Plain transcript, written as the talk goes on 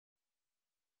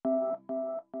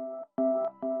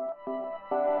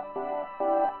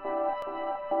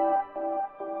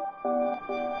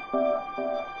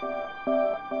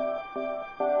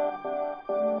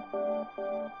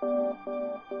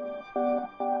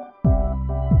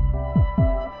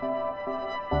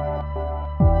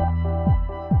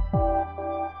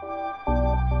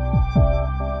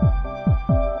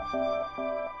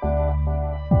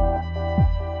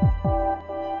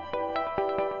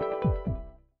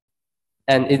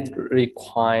and it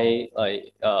requires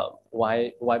like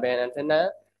wideband antenna.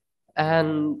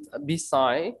 And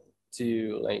besides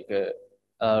to like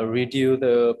reduce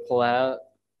the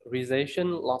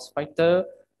polarization loss factor,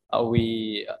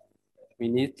 we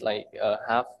need like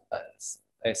have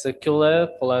a circular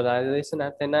polarization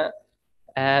antenna,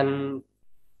 and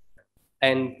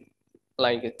and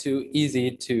like too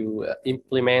easy to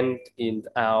implement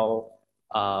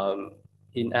um,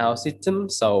 in our system.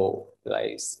 So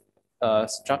like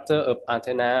structure of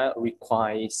antenna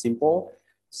requires simple.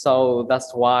 So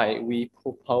that's why we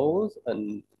propose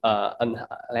an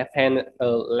left hand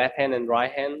and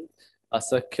right hand a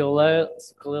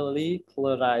circularly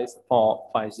polarized for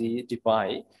 5G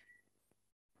device.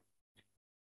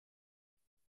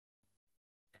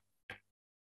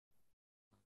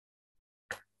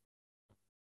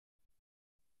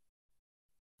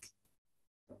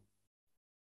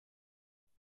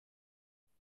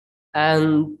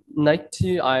 And next,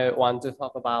 I want to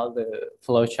talk about the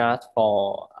flowchart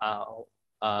for our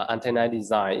antenna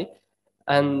design.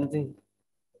 And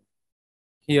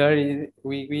here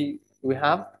we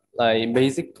have like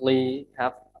basically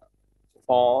have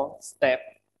four step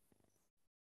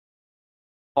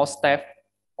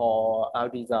for our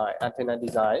design, antenna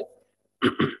design.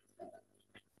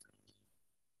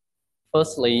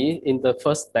 Firstly, in the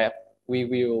first step, we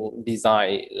will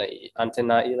design like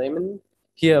antenna element.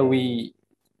 Here we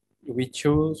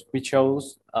chose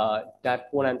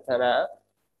dipole antenna,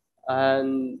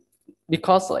 and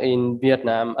because in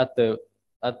Vietnam at,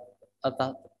 at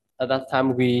that at that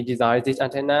time we designed this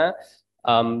antenna,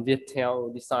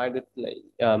 Viettel decided like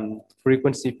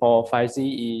frequency for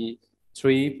 5G is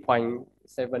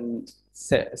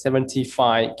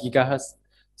 3.75 gigahertz.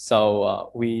 So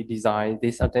we designed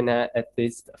this antenna at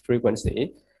this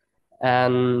frequency,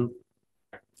 and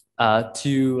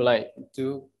to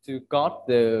got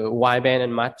the wideband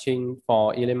and matching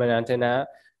for element antenna,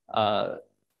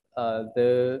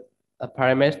 the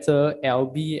parameter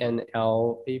LB and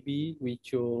LAB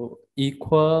which will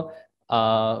equal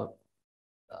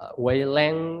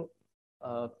wavelength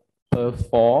per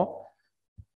 4.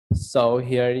 So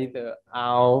here is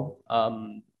our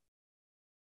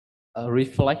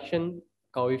reflection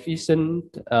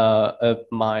coefficient of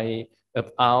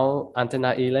our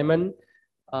antenna element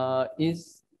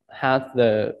is has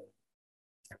the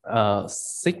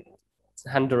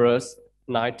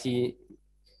 690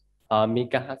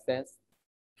 megahertz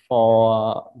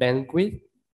for bandwidth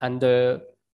under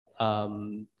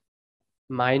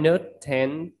minus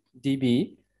 10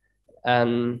 dB.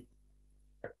 And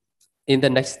in the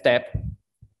next step,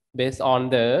 based on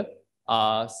the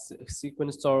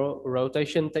sequential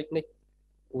rotation technique,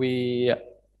 we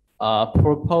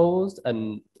proposed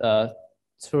a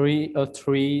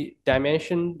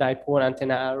three-dimension dipole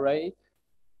antenna array.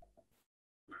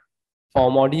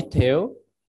 For more detail,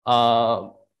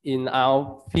 in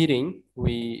our feeding,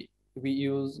 we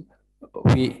use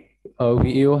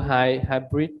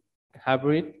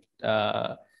hybrid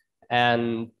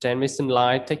and transmission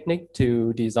line technique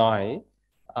to design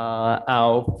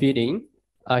our feeding.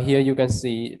 Here you can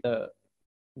see the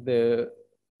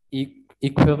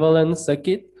equivalent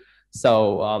circuit.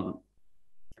 So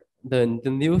the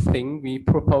new thing we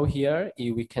propose here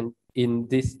is we can in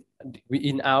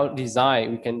our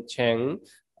design we can change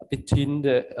between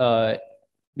the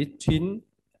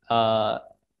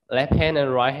left hand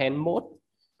and right hand mode.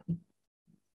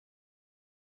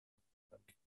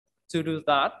 To do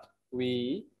that,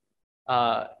 we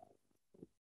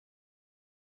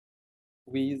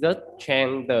just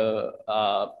change the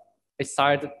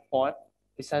excited port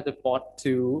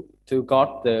to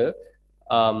got the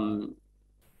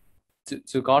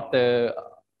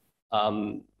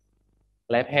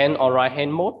left hand or right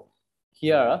hand mode.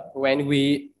 Here, when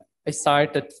we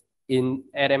excited in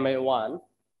RMA1,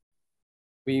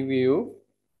 we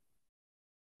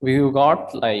will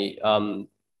got like a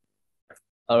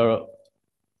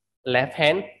left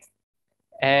hand,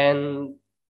 and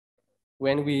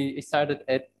when we excited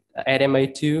at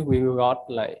RMA2, we will got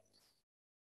like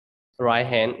right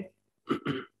hand.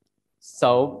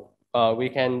 So we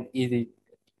can easy.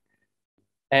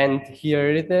 And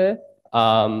here is the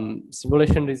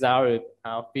simulation result of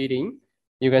our feeding.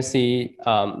 You can see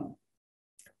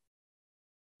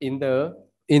in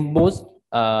both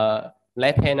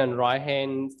left hand and right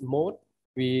hand mode,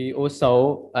 we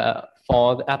also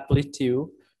for the amplitude,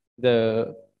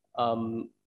 the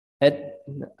at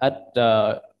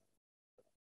the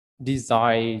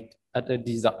design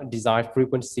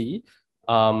frequency,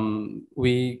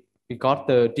 we got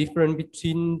the difference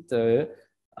between the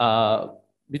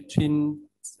between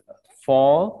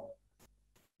four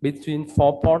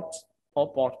ports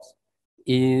 4 ports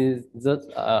is just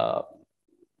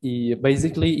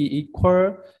basically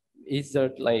equal. Is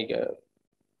that like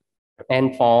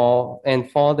and for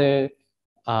the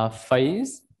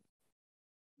phase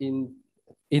in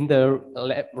the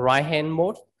right hand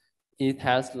mode, it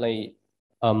has like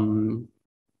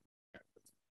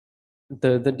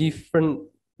the different,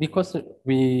 because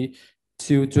we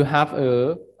to have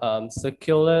a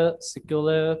circular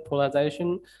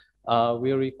polarization,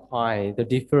 we require the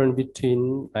difference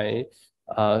between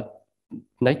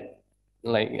next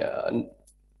like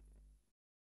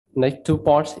next two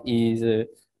parts is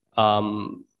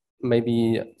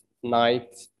maybe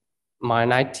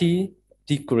 90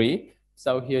 degree.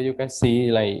 So here you can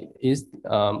see like is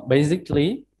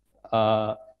basically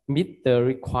meet the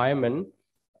requirement.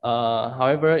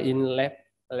 However, in left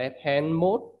hand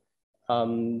mode,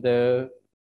 the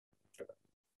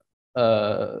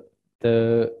uh,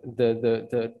 the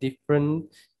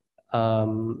different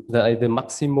the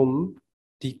maximum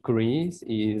degrees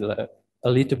is a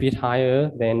little bit higher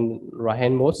than right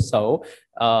hand mode. So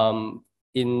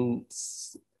in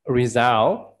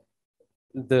result,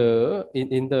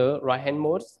 in the right hand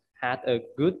mode had a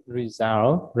good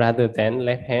result rather than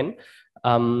left hand.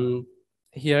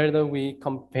 Here we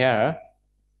compare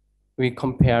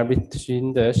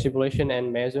between the simulation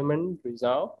and measurement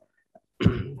result.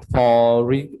 For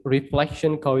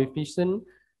reflection coefficient,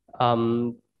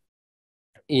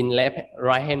 in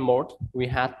right hand mode, we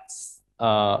had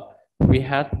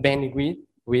bandwidth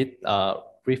with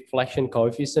reflection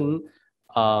coefficient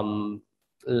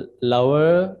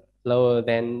lower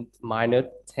than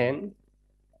 -10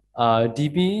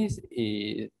 dB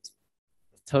is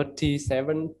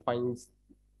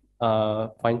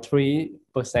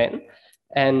 37.3%,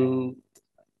 and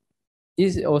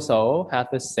it also has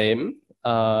the same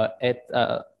at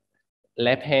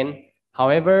left hand.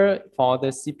 However, for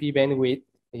the CP bandwidth,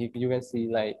 you can see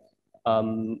like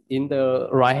in the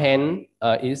right hand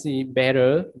is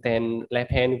better than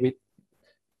left hand with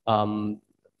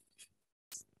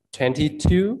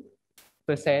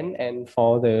 22%, and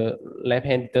for the left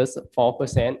hand does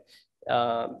 4%.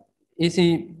 Is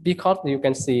because you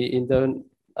can see in the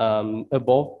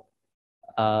above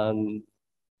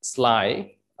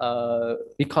slide,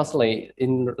 because like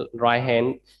in right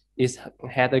hand is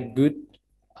had a good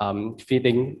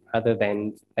feeding other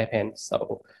than left hand.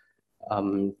 So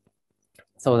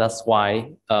so that's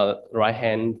why right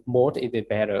hand mode is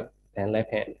better than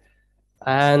left hand.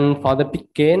 And for the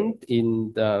begin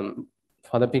in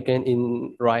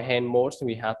right hand mode,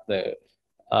 we have the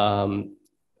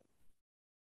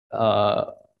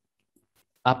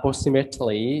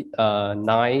approximately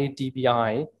 9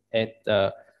 dBi at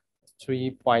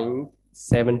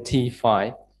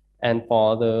 3.75, and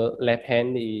for the left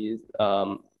hand is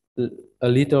a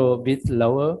little bit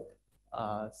lower,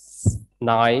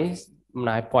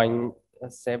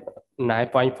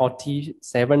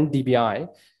 9.47 dBi.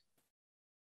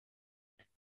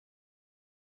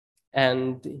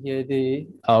 And here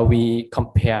we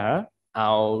compare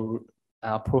our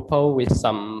proposal with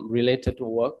some related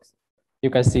works. You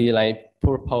can see like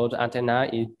proposed antenna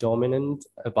is dominant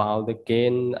about the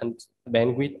gain and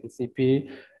bandwidth and CP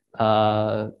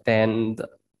than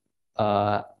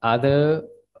other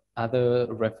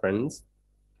reference.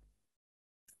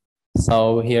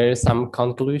 So here is some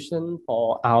conclusion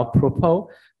for our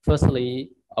proposal.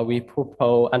 Firstly, we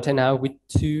propose antenna with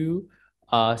two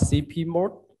CP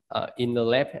mode. In the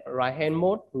right hand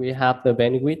mode, we have the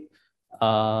bandwidth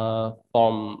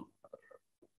from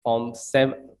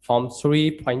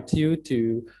 3.2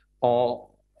 to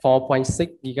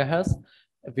 4.6 gigahertz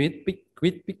with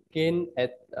begin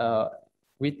at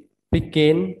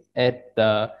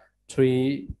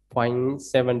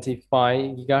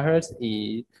 3.75 gigahertz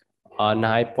is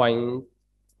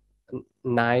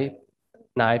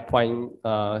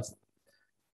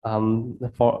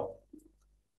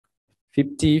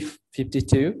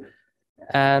 52,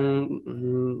 and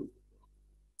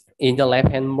in the left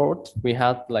hand mode we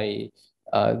have like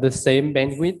the same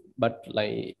bandwidth, but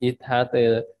like it has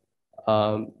a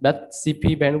that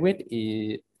CP bandwidth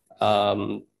is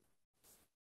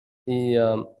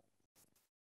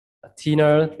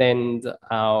thinner than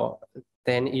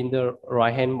in the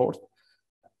right hand mode,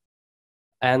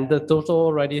 and the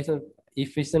total radiation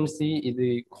efficiency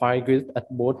is quite good at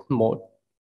both modes.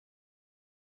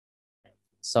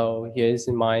 So here is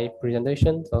my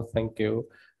presentation. So thank you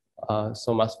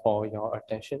so much for your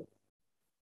attention.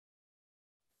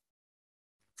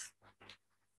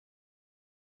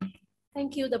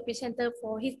 Thank you, the presenter,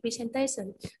 for his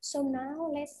presentation. So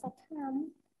now let's start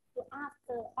time to ask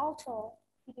the author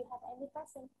if you have any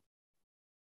question.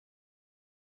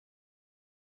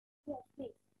 Yes,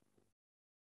 please.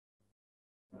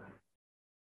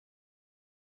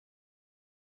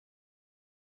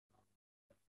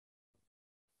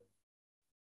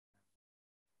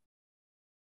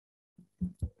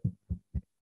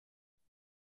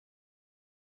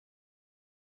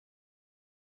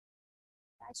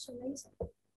 Isolation.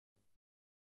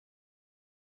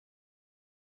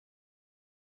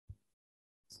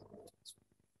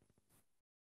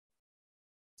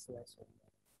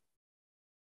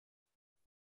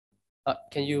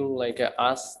 Can you like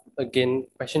ask again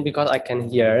question because I can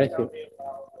hear it.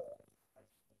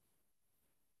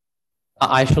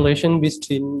 Isolation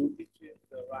between.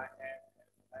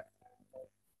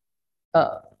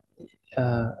 Uh,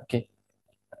 okay.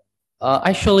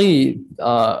 Actually,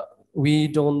 we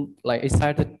don't like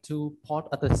excited to port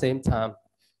at the same time.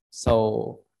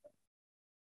 So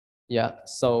yeah,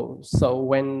 so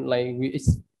when like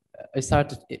I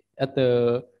started at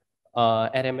the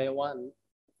RMA one,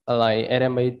 like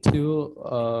RMA two,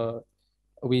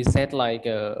 we set like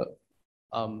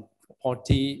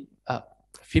 40,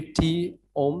 50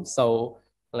 ohms. So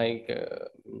like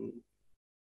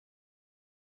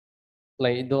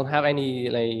don't have any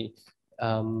like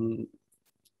um,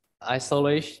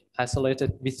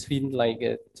 isolated between like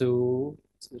two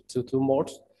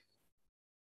modes.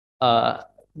 Uh,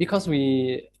 because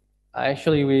we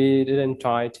didn't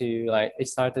try to like it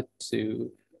started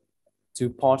to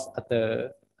pause at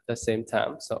the same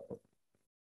time. So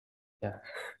yeah.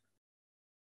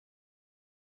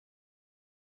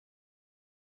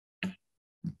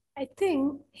 I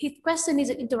think his question is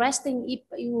interesting if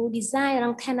you design an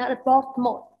antenna at both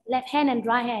mode, left hand and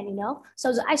right hand,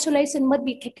 So the isolation must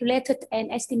be calculated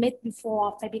and estimated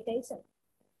before fabrication.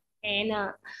 And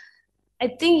I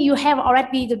think you have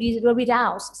already the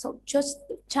results. So just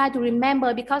try to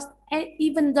remember because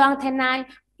even the antenna,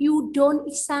 you don't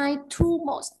excite two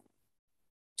modes,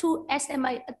 two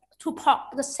SMA, two port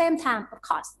at the same time, of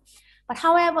course. But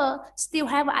however, still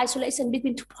have isolation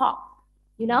between two port,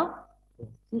 you know?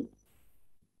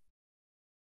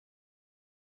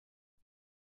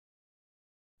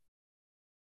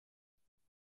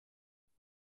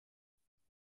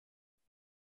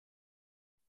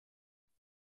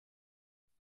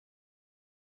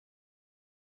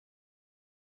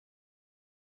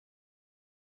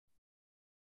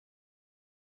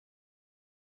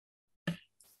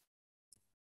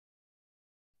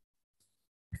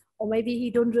 Or maybe he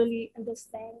don't really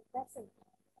understand lesson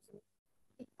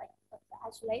effect of the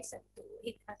isolation to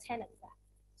his antenna.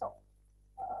 So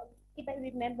if I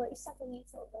remember exactly,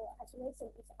 so the isolation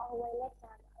is always less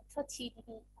than 30 dB,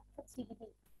 30 dB.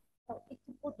 So it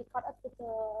would because of the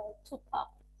two part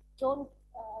don't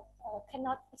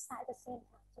cannot excite the same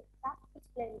time. So that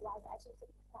explains why the isolation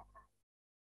is quite high.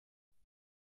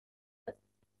 But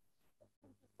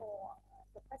for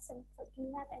the question, so do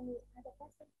you have any other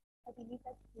question? I believe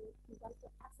that you want to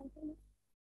ask something.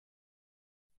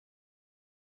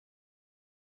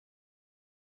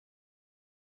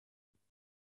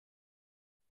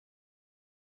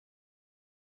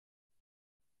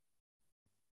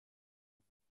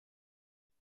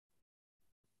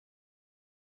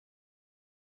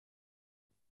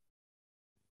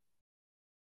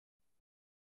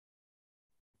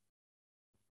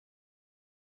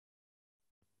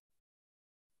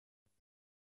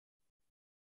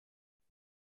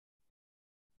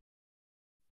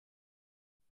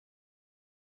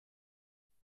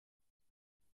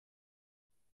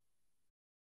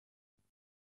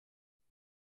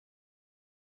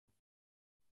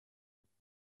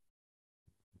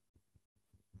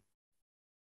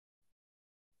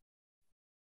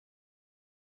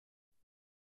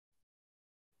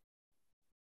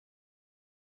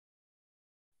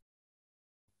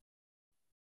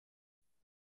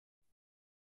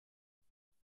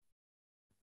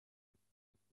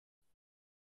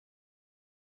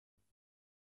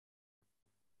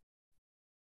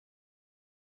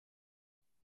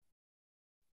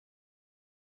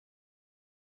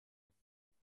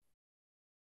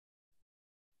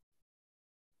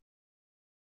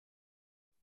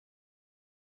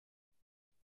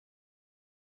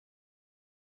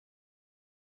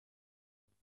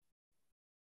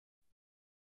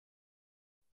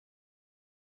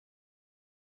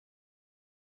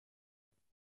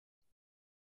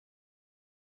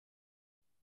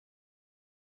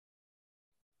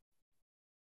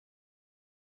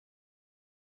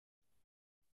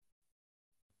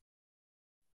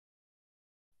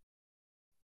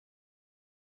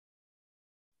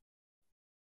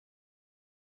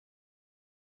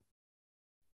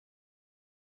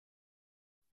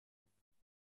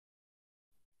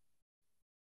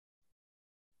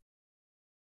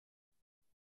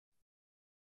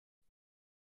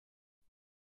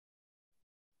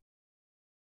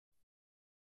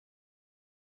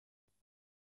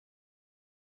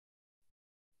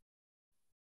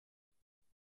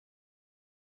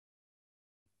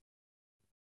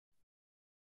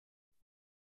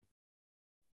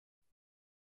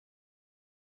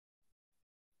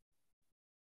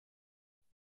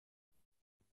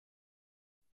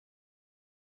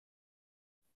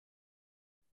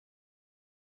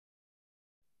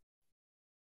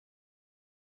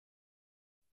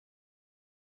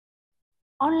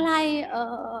 online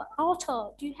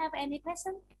author, do you have any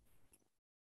question?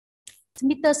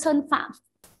 Mr. Sơn Phạm,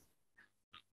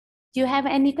 do you have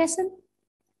any question?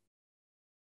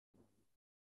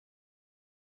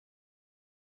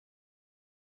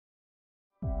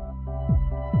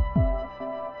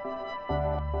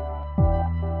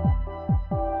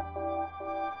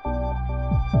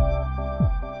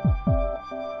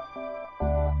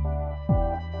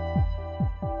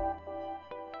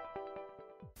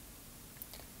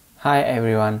 Hi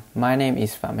everyone, my name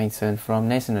is Phạm Anh Sơn from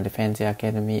National Defense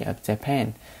Academy of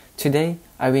Japan. Today,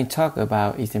 I will talk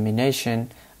about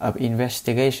examination of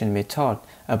investigation method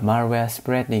of malware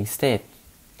spreading state.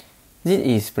 This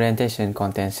is presentation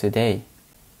content today.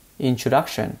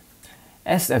 Introduction.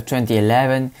 As of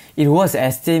 2011, it was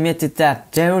estimated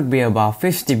that there would be about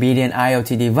 50 billion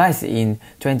IoT devices in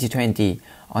 2020.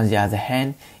 On the other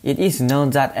hand, it is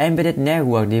known that embedded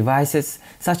network devices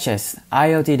such as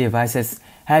IoT devices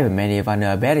have many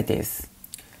vulnerabilities.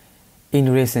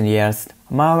 In recent years,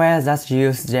 malware that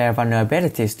use their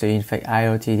vulnerabilities to infect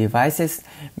IoT devices,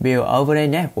 build over a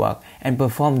network, and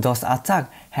perform those attacks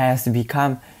has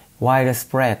become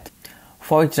widespread.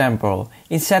 For example,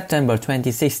 in September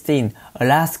 2016, a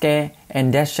large-scale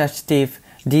and destructive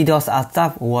DDoS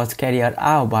attack was carried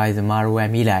out by the malware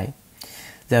EAI.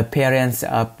 The appearance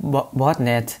of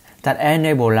botnets that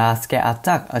enable large-scale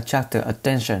attacks attracted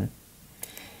attention.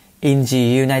 In the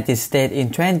United States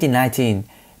in 2019,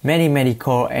 many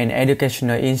medical and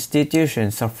educational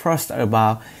institutions suffered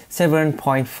about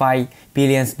 $7.5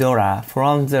 billion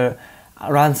from the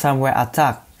ransomware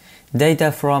attack.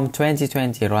 Data from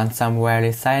 2020 ransomware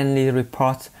resilience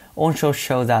reports also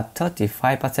show that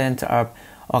 35% of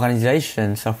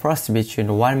organizations suffered between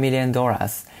 $1 million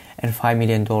and $5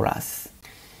 million.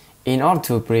 In order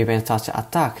to prevent such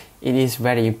attack, it is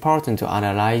very important to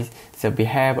analyze the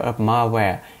behavior of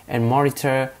malware and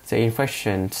monitor the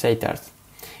infection status.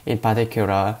 In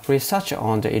particular, research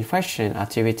on the infection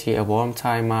activity of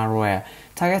one-time malware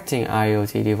targeting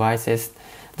IoT devices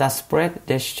that spread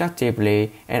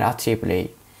destructively and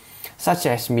actively, such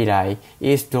as EAI,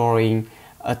 is drawing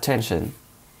attention.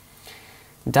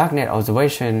 Darknet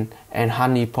observation and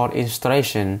honeypot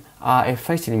installation are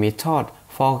effective methods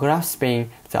for grasping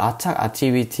the attack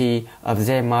activity of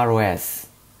their malwares.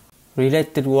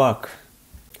 Related work.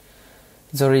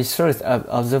 The research of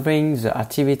observing the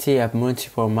activity of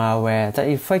multiple malware that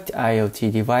infect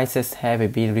IoT devices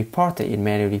have been reported in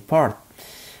many reports.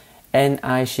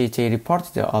 NICT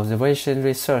reported the observation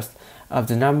research of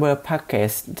the number of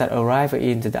packets that arrive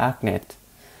in the darknet.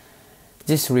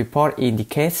 This report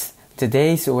indicates the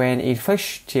days when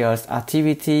infectious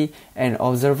activity and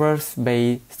observers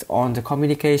based on the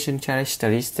communication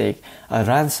characteristics of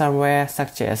ransomware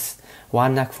such as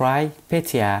WannaCry,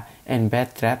 Petya, and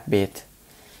BadRabbit.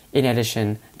 In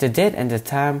addition, the date and the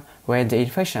time when the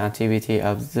infection activity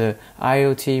of the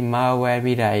IoT malware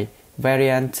EAI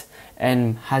variant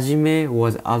and Hajime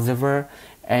was observed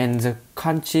and the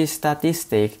country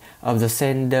statistics of the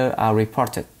sender are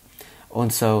reported.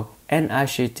 Also,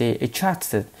 NICT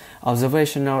extracted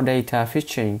observational data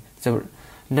featuring the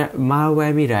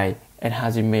malware EAI and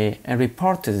Hajime and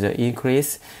reported the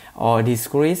increase or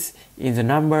decrease in the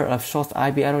number of source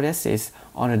IP addresses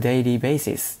on a daily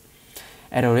basis.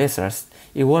 At a research,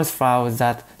 it was found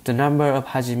that the number of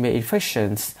Hajime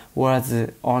infections was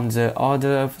on the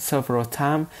order of several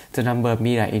times the number of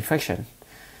EAI infections.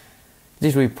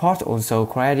 This report also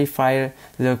clarified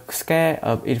the scale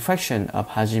of infection of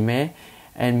Hajime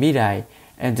and EAI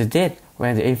and the date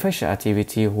when the infection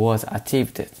activity was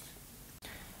achieved.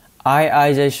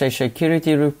 IIJ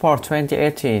Security Report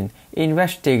 2018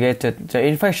 investigated the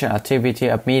infection activity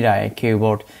of EAI and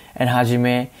keyboard and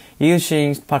Hajime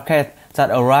using packets that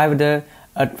arrived at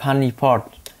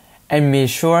honeypot and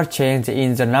measured change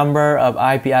in the number of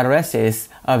IP addresses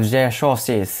of their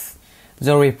sources.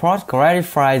 The report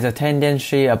clarified the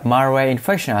tendency of malware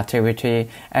infection activity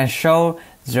and showed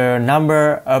the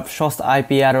number of source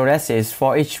IP addresses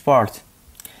for each port.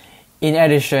 In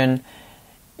addition,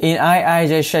 in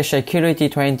IIJ Security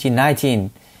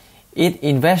 2019, it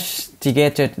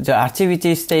investigated the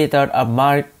activity status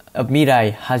of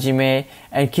EAI, Hajime,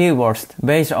 and keywords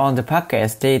based on the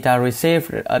packets data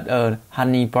received at a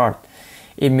honeypot.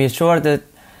 It measured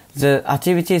the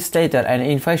activity status and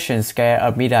infection scale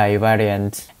of EAI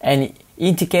variant and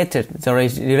indicated the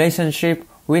relationship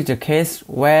with the case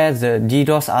where the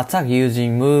DDoS attack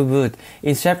using Moonboot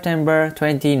in September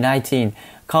 2019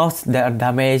 caused the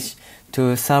damage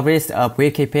to service of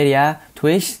Wikipedia,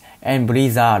 Twitch, and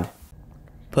Blizzard.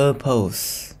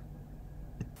 Purpose.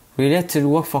 Related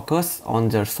work focus on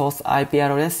the source IP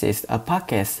addresses of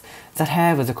packets that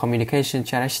have the communication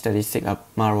characteristic of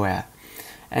malware,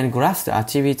 and grasp the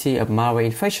activity of malware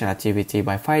infection activity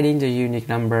by finding the unique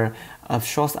number of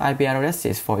source IP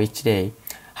addresses for each day.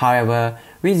 However,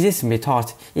 with this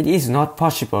method, it is not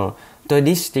possible to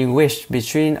distinguish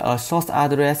between a source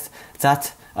address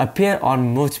that appears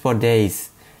on multiple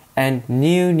days and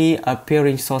newly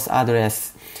appearing source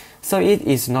address, so it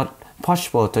is not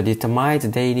possible to determine the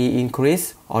daily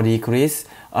increase or decrease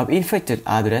of infected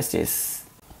addresses.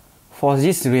 For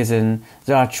this reason,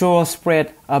 the actual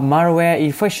spread of malware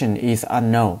infection is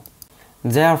unknown.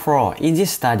 Therefore, in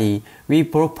this study, we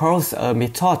propose a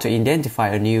method to identify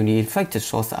a newly infected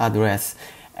source address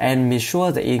and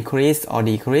measure the increase or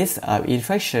decrease of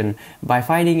infection by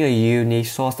finding a unique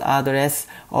source address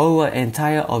over an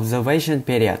entire observation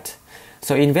period.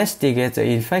 So investigate the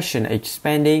infection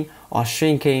expanding or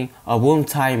shrinking of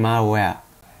one-time malware.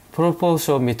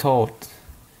 Proposal method.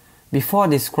 Before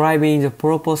describing the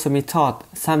proposal method,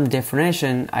 some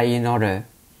definitions are in order.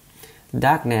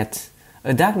 Darknet.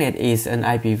 A darknet is an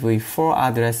IPv4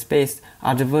 address space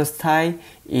advertised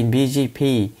in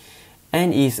BGP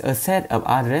and is a set of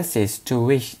addresses to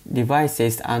which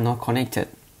devices are not connected.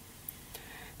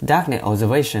 Darknet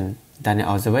observation. Darknet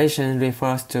observation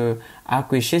refers to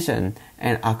acquisition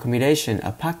and accumulation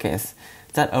of packets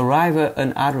that arrive at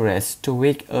an address to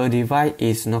which a device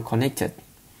is not connected.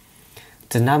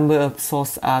 The number of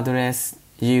source address,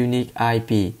 unique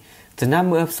IP. The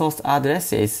number of source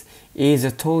addresses is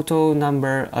the total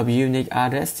number of unique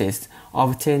addresses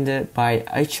obtained by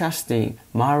adjusting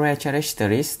malware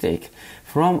characteristics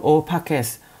from all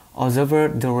packets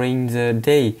observed during the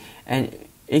day and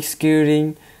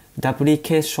excluding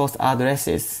duplicate source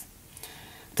addresses.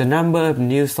 The number of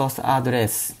new source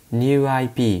address, new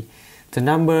IP. The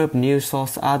number of new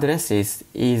source addresses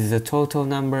is the total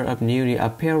number of newly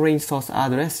appearing source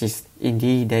addresses in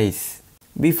these days.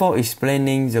 Before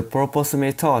explaining the proposed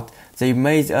method, the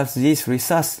image of this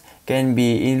research can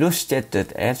be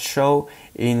illustrated as shown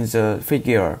in the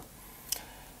figure.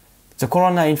 The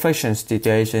corona infection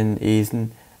situation is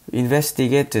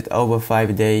investigated over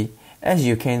 5 days. As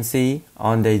you can see,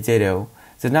 on day 0,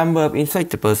 the number of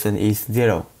infected persons is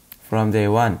 0. From day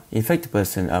 1, infected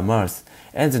persons emerge,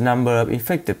 and the number of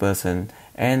infected persons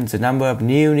and the number of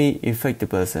newly infected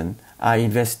persons are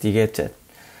investigated.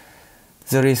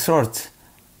 The results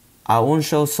are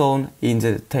also shown in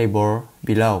the table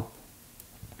below.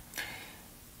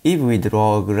 If we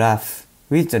draw a graph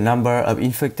with the number of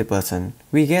infected persons,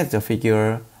 we get the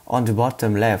figure on the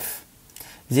bottom left.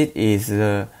 This is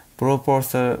the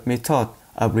proposed method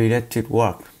of related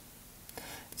work.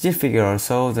 This figure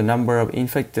shows the number of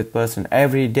infected persons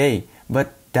every day,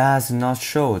 but does not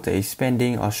show the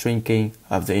expanding or shrinking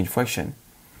of the infection.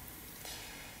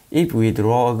 If we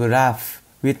draw a graph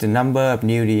with the number of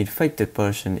newly infected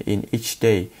persons in each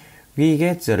day, we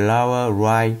get the lower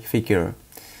right figure.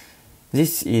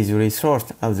 This is the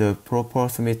result of the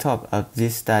proposed method of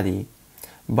this study.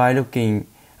 By looking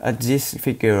at this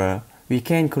figure, we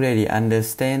can clearly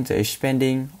understand the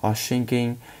expanding or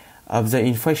shrinking of the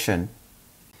infection.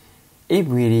 If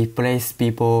we replace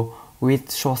people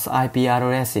with source IP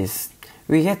addresses,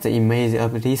 we get the image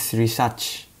of this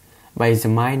research. By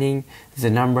examining the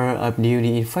number of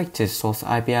newly infected source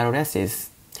IP addresses,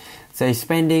 the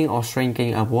expanding or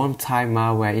shrinking of one-time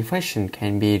malware infection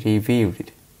can be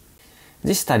reviewed.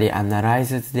 This study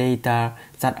analyzes data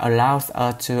that allows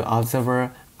us to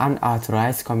observe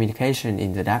unauthorized communication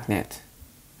in the darknet.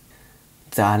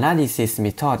 The analysis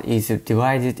method is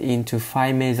divided into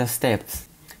 5 major steps.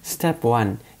 Step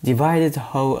 1. Divide the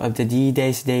whole of the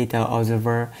D-Days data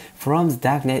observed from the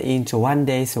darknet into 1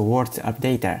 day's worth of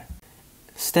data.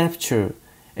 Step 2.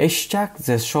 Extract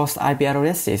the source IP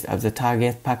addresses of the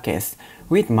target packets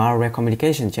with malware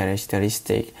communication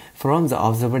characteristics from the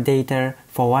observed data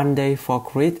for 1 day for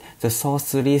create the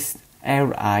source list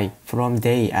LI from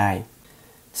day I.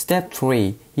 Step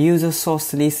 3. Use the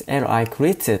source list LI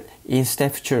created in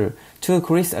Step 2 to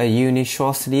create a unique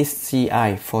source list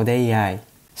CI for day I.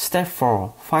 Step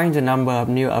 4. Find the number of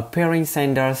new appearing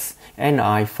senders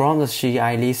NI from the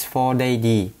CI list for day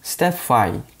D. Step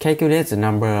 5. Calculate the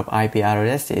number of IP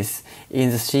addresses in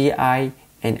the CI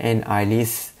and NI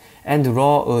lists and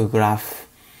draw a graph.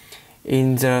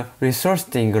 In the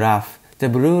resulting graph, the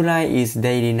blue line is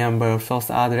daily number of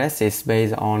source addresses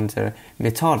based on the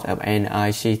method of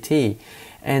NICT,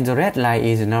 and the red line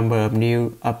is the number of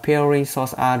new appearing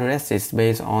source addresses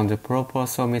based on the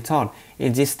proposal method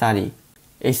in this study.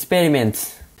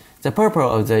 Experiment. The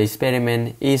purpose of the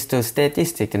experiment is to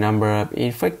statistic the number of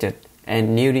infected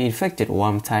and newly infected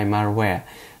one-time malware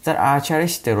that are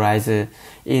characterized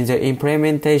in the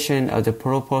implementation of the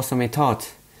proposed method.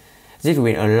 This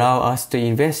will allow us to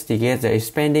investigate the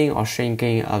expanding or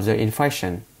shrinking of the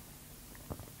infection.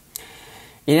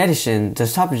 In addition, the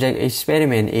subject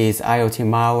experiment is IoT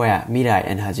malware Mirai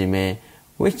and Hajime,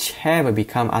 which have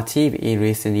become active in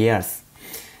recent years.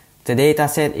 The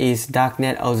dataset is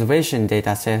darknet observation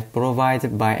dataset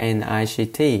provided by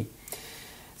NICT.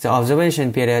 The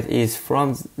observation period is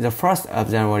from the 1st of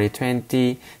January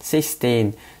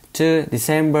 2016 to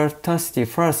December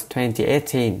 31st,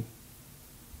 2018.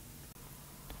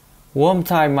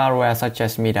 Worm-type malware such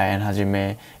as Mirai and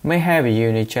Hajime may have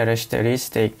unique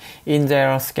characteristics in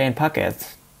their scan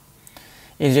packets.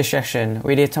 In this section,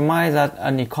 we determine that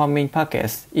an incoming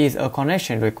packet is a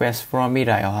connection request from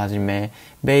Mirai or Hajime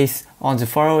based on the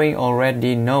following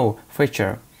already known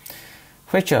feature.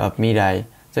 Feature of Mirai: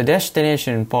 the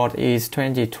destination port is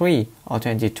 23 or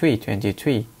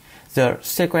 2323. The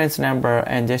sequence number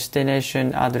and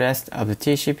destination address of the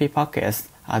TCP packets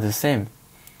are the same.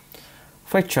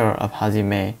 Feature of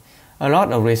Hajime: a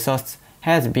lot of research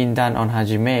has been done on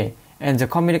Hajime, and the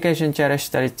communication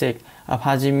characteristics of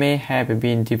Hajime have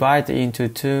been divided into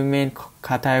two main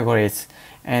categories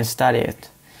and studied.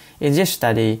 In this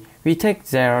study, we take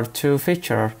their two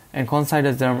features and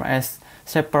consider them as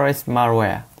separate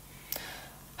malware.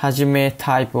 Hajime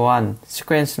Type 1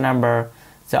 sequence number: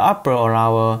 the upper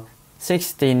allow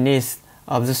 16 nits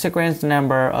of the sequence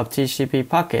number of TCP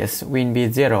packets will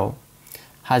be 0.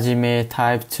 Hajime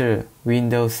Type 2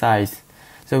 window size: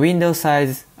 the window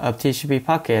size of TCP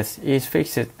packets is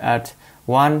fixed at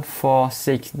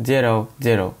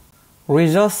 14600.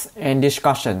 Results and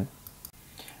discussion.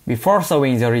 Before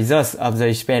showing the results of the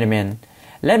experiment,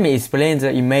 let me explain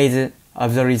the image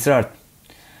of the result.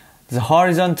 The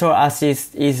horizontal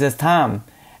axis is the time,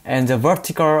 and the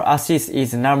vertical axis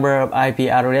is the number of IP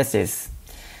addresses.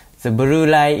 The blue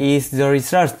line is the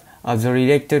result of the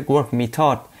related work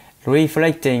method,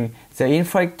 reflecting the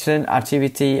infection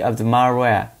activity of the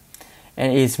malware,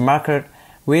 and is marked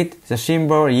with the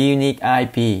symbol unique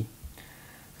IP.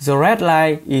 The red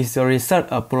line is the result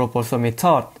of proposal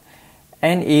method,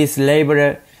 and is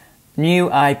labeled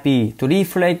new IP to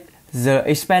reflect the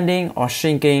expanding or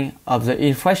shrinking of the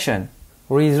infection.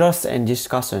 Results and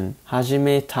discussion.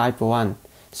 Hajime Type 1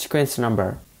 sequence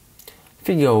number.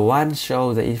 Figure 1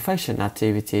 shows the infection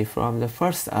activity from the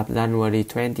 1st of January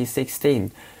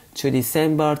 2016 to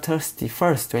December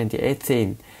 31st,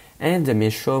 2018, and the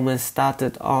measurement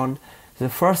started on the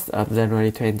 1st of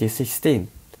January 2016.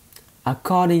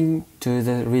 According to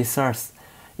the research,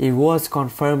 it was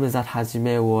confirmed that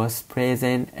Hajime was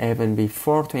present even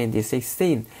before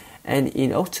 2016, and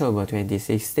in October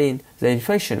 2016, the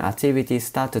infection activity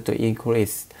started to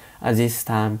increase. At this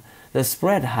time, the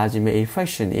spread Hajime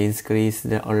infection increased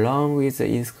along with the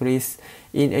increase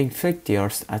in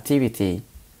infectious activity.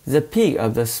 The peak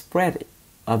of the spread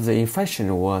of the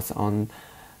infection was on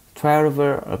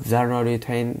 12th of January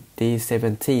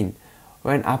 2017,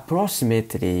 when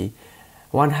approximately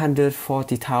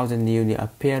 140,000 newly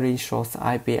appearing source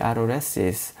IP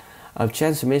addresses of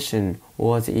transmission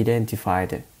was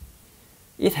identified.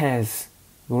 It has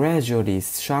gradually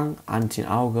shrunk until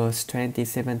August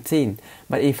 2017,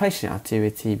 but infection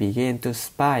activity began to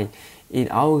spike in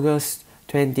August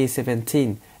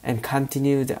 2017 and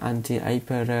continued until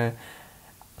April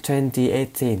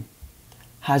 2018.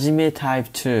 Hajime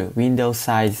Type 2 window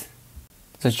size.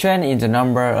 The trend in the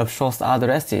number of source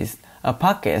addresses of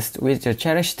packets with the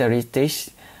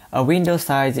characteristics of window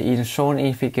size is shown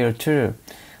in Figure 2.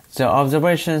 The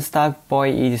observation start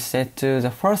point is set to the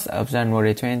 1st of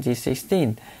January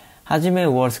 2016.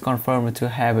 Hajime was confirmed to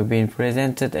have been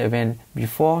presented even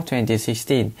before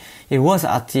 2016. It was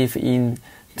active in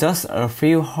just a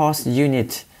few host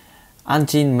units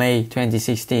until May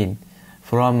 2016.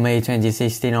 From May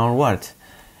 2016 onward,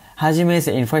 Hajime's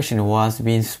infection was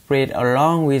being spread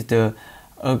along with a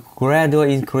gradual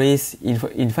increase in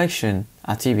infection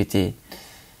activity.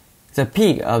 The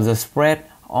peak of the spread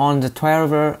on the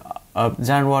 12th of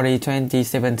January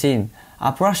 2017,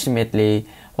 approximately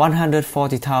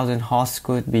 140,000 hosts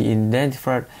could be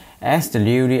identified as the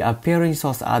newly appearing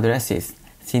source addresses.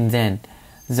 Since then,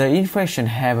 the infection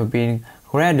have been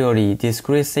gradually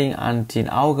decreasing until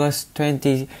August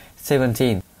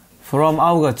 2017. From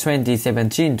August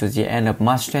 2017 to the end of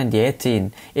March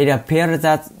 2018, it appeared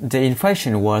that the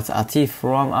infection was active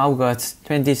from August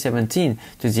 2017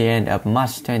 to the end of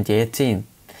March 2018,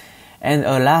 and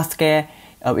a large scale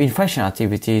of infection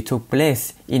activity took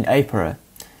place in April.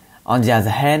 On the other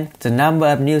hand, the number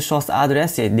of new source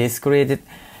addresses decreased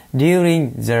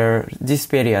during this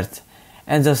period,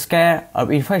 and the scale of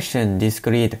infection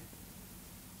decreased.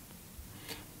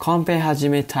 Compare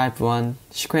Hajime type 1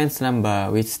 sequence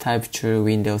number with type 2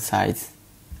 window size.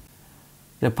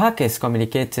 The packets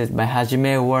communicated by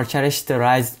Hajime were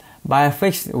characterized by a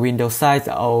fixed window size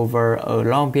over a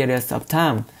long period of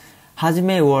time.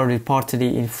 Hajime were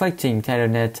reportedly infecting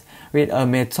Telnet with a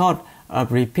method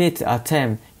of repeat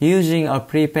attempt using a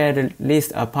prepared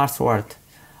list of passwords.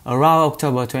 Around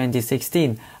October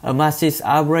 2016, a massive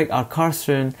outbreak occurred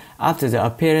soon after the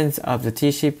appearance of the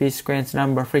TCP sequence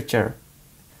number feature.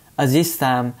 At this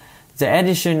time, the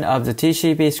addition of the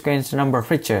TCP sequence number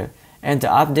feature and the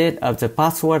update of the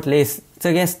password list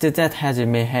suggested that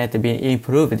Hajime had been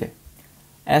improved.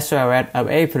 As well as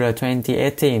April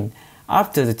 2018,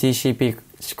 after the TCP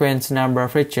sequence number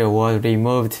feature was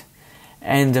removed,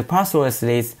 and the password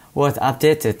list was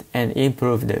updated and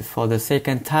improved for the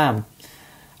second time.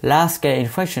 Large-scale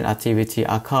infection activity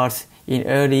occurs in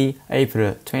early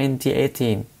April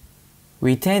 2018.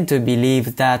 We tend to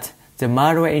believe that the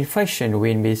malware infection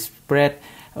will be spread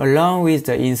along with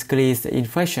the increased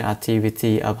infection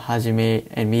activity of Hajime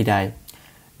and Midai.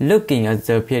 Looking at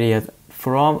the period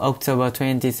from October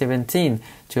 2017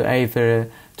 to April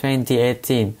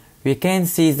 2018, we can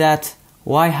see that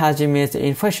while Hajime's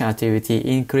infection activity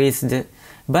increased,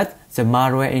 but the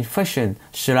malware infection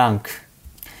shrunk.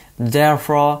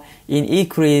 Therefore, an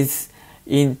increase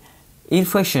in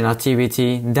infection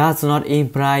activity does not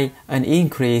imply an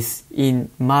increase in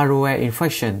malware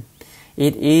infection.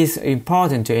 It is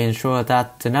important to ensure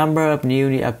that the number of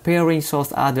newly appearing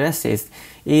source addresses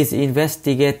is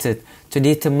investigated to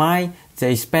determine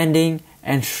the expanding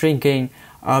and shrinking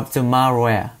of the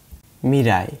malware.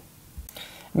 Midai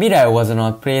was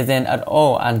not present at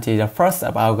all until the 1st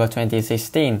of August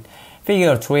 2016.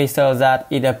 Figure 3 shows that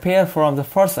it appeared from the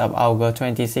 1st of August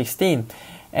 2016,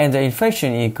 and the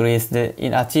infection increased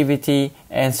in activity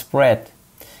and spread.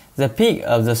 The peak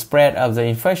of the spread of the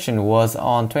infection was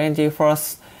on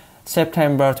 21st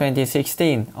September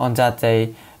 2016. On that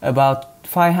day, about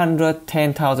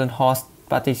 510,000 hosts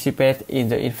participated in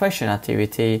the infection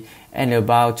activity, and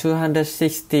about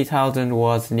 260,000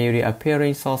 was newly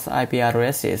appearing source IP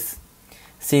addresses.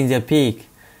 Since the peak,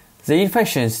 the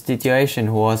infection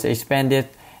situation was expanded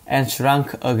and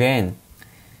shrunk again.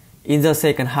 In the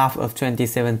second half of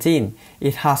 2017,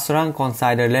 it has shrunk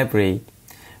considerably.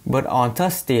 But on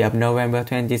Thursday of November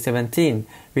 2017,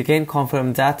 we can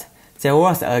confirm that there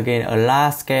was again a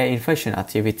large-scale infection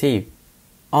activity.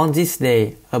 On this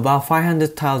day, about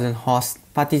 500,000 hosts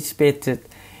participated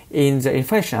in the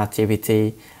infection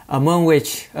activity, among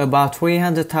which about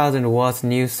 300,000 was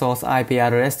new source IP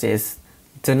addresses.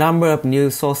 The number of new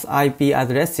source IP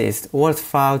addresses was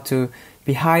found to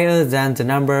be higher than the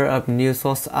number of new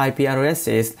source IP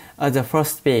addresses at the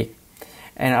first peak,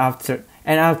 and after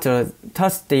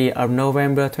Thursday of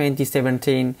November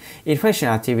 2017, infection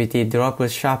activity dropped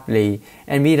sharply,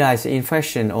 and Midai's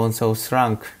infection also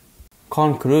shrunk.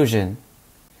 Conclusion: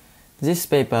 this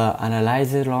paper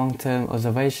analyzes long-term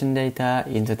observation data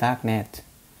in the darknet.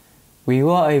 We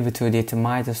were able to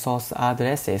determine the source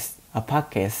addresses of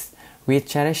packets with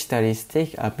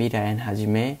characteristics of Midai and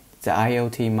Hajime, the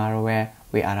IoT malware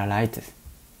we analyzed.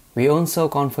 We also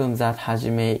confirmed that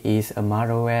Hajime is a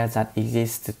malware that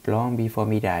existed long before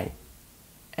Midai,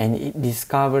 and it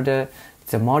discovered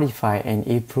the modified and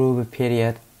improved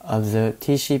period of the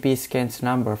TCP sequence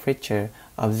number feature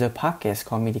of the packets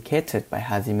communicated by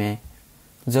Hajime.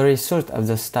 The result of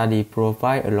the study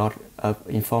provide a lot of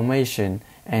information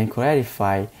and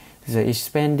clarify the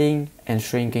expanding and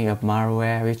shrinking of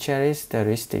malware with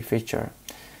characteristic feature,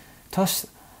 thus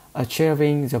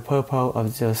achieving the purpose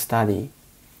of the study.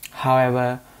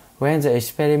 However, when the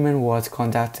experiment was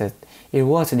conducted, it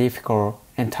was difficult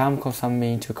and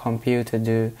time-consuming to compute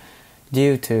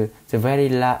due to the very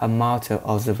large amount of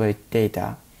observed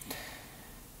data.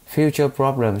 Future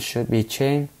problems should be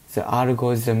change the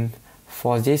algorithm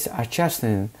for this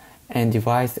adjustment and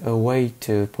devise a way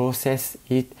to process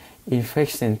it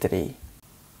efficiently.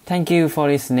 Thank you for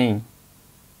listening.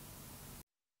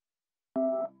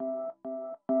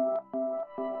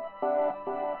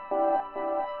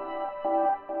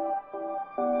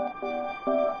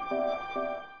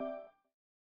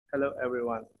 Hello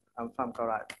everyone, I'm Pham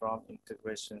Karat from Institute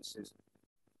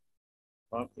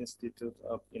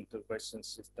of Integration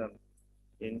System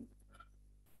in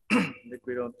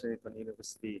Liquido Technical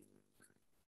University.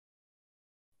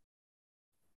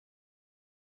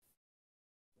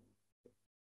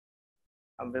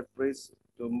 I'm very pleased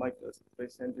to make a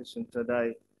presentation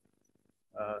today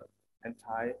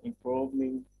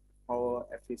improving power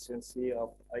efficiency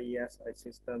of IESI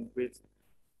system with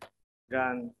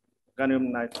gallium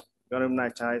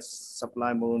nitride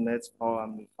supply mono power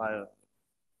amplifier.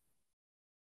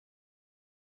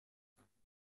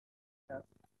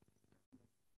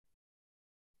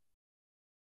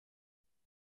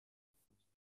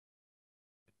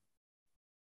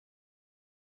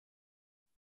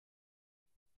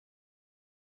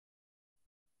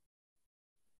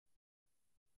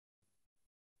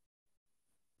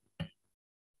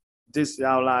 This is the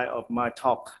outline of my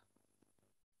talk.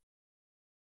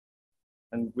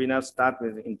 And we now start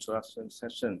with the introduction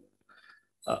session.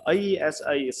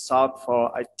 AESA is short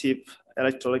for Active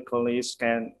Electrically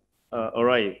Scanned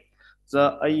Array.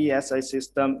 The AESA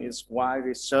system is widely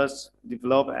researched,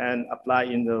 developed, and applied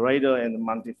in the radar and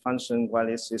multifunction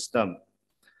wireless system.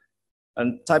 A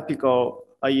typical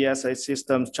AESA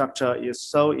system structure is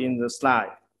shown in the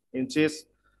slide. In this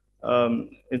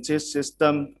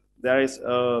system, there is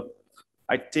a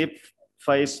active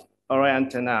phase array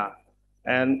antenna,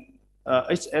 and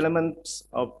each element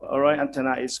of array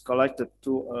antenna is connected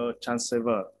to a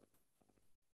transceiver.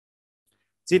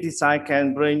 This design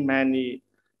can bring many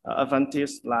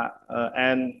advantages,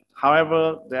 and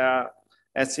however, there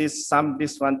exists some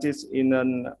disadvantages in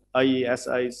an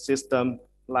AESA system,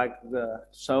 like the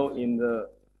shown in the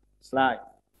slide.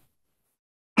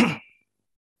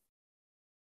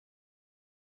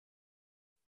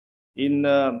 In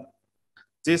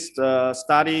this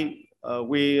study,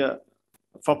 we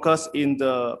focus in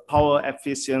the power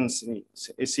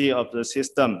efficiency of the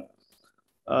system.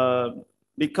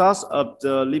 Because of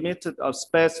the limited of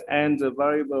space and the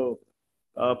variable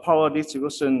power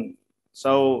distribution,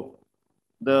 so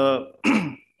the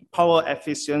power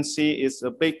efficiency is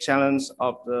a big challenge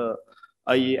of the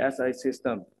AESA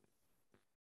system.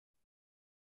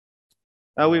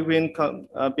 Now we will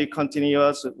be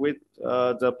continuous with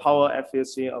the power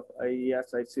efficiency of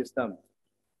AESA system.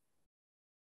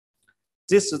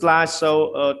 This slide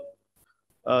shows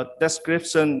a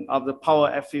description of the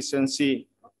power efficiency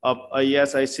of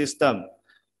AESA system.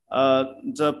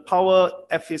 The power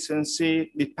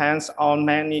efficiency depends on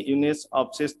many units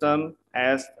of system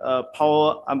as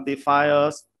power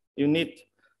amplifiers unit,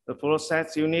 the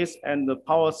process units, and the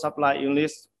power supply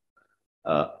units,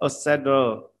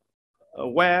 etc.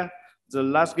 Where the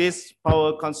largest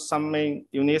power consuming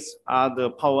units are the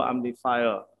power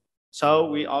amplifier. So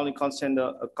we only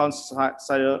consider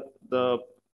the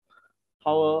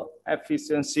power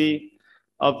efficiency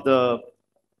of the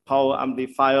power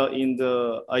amplifier in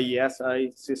the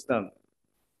AESA system.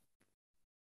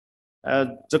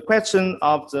 The question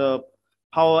of the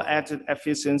power added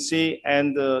efficiency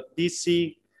and the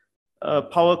DC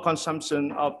power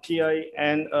consumption of PA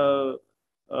and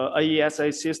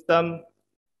AESA system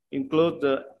include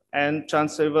the N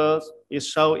transceivers is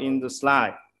shown in the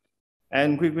slide.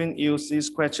 And we will use this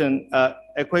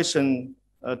equation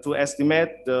to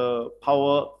estimate the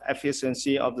power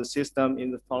efficiency of the system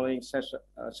in the following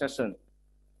session.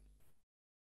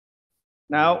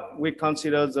 Now we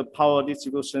consider the power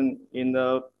distribution in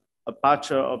the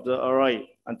aperture of the array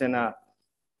antenna.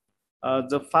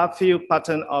 The far field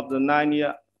pattern of the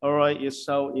linear array is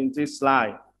shown in this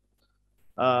slide.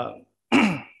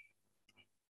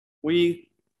 We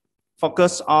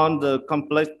focus on the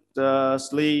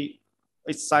complexly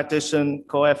excitation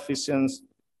coefficients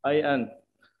AN.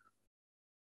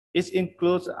 It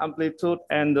includes amplitude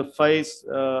and the phase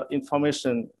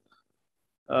information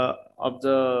of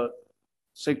the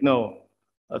signal.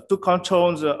 To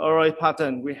control the array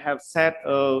pattern, we have set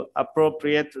an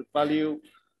appropriate value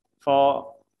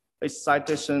for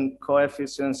excitation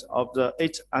coefficients of the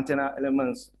each antenna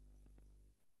elements.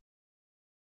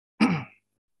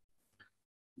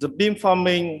 The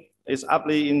beamforming is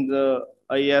applied in the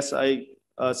AESA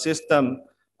system,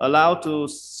 allow to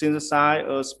synthesize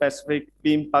a specific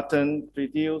beam pattern,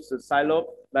 reduce the side lobe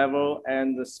level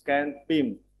and the scan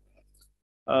beam.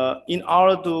 In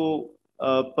order to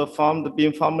perform the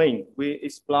beamforming, we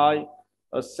exploit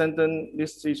a certain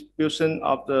distribution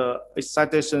of the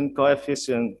excitation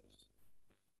coefficient.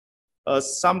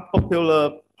 Some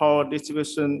popular power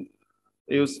distribution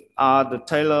used are the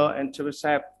Taylor and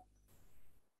Chebyshev.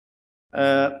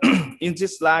 In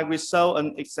this slide, we show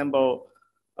an example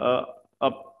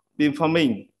of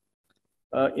beamforming.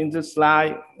 In this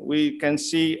slide, we can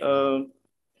see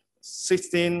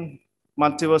 16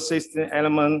 multiple 16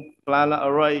 element planar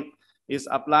array is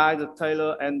applied the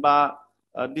Taylor and bar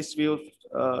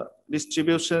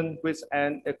distribution with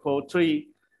an equal 3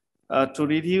 to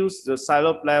reduce the side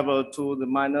lobe level to the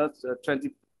minus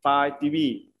 25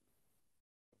 dB.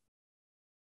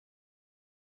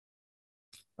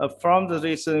 From the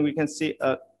reason we can see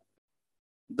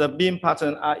the beam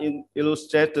pattern are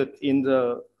illustrated in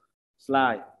the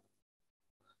slide.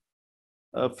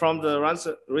 From the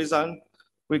reason,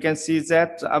 we can see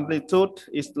that the amplitude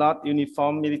is not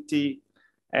uniformity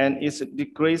and is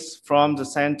decreased from the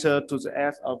center to the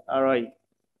edge of array.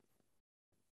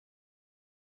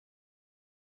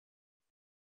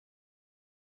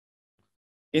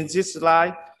 In this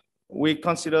slide, we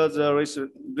consider the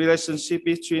relationship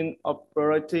between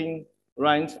operating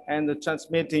range and the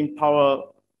transmitting power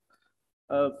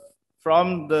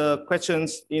from the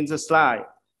questions in the slide,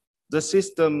 the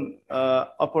system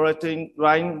operating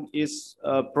range is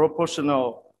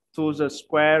proportional to the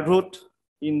square root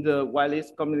in the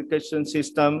wireless communication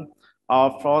system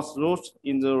or force root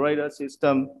in the radar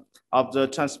system of the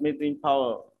transmitting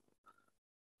power,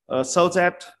 so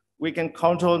that we can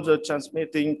control the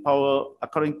transmitting power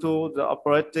according to the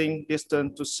operating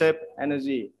distance to save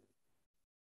energy.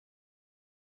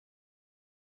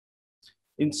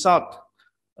 In short,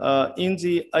 in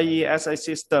the IESI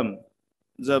system,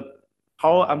 the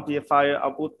power amplifier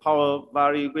output power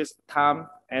vary with time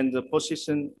and the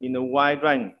position in a wide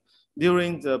range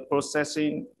during the process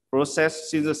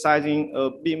synthesizing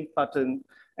a beam pattern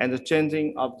and the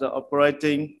changing of the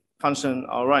operating function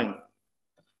or range.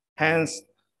 Hence,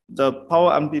 the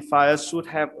power amplifier should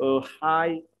have a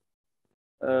high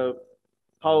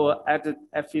power added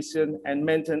efficient and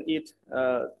maintain it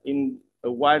in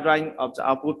a wide range of the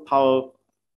output power.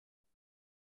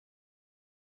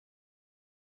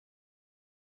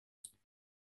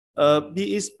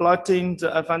 Be exploiting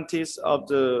the advantage of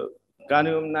the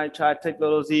gallium nitride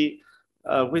technology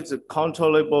with the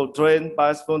controllable drain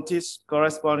bias voltage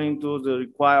corresponding to the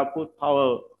required output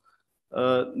power.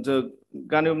 The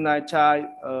gallium nitride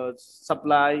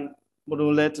supply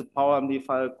modulated power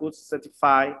amplifier could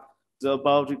satisfy the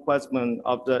above requirement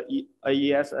of the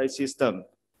IESI system.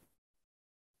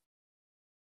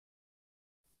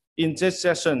 In this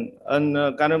session, an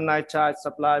gallium nitride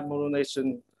supply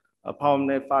modulation power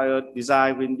amplifier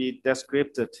design will be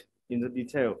described in the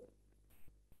detail.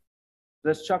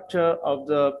 The structure of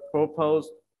the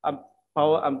proposed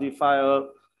power amplifier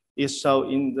is shown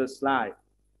in the slide.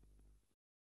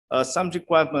 Some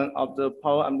requirement of the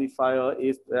power amplifier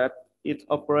is that it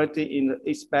operates in the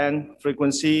X-band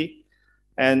frequency,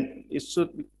 and it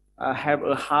should have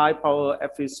a high power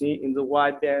efficiency in the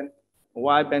wide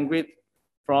bandwidth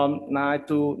from 9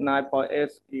 to 9.8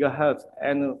 gigahertz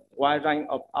and a wide range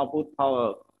of output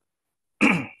power.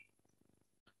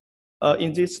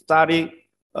 In this study,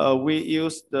 we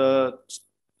use the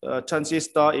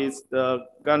transistor is the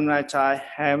gallium nitride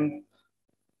HAM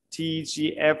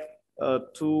TGF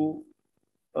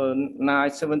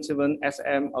 2977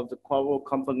 SM of the Quavo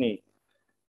company.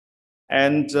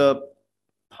 And the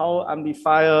power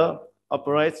amplifier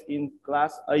operates in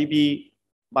class AB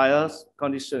bias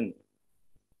condition.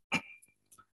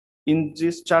 In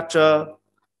this structure,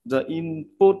 the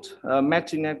input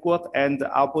matching network and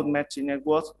the output matching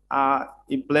network are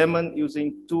implemented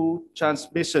using two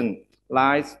transmission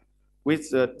lines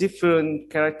with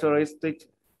different characteristic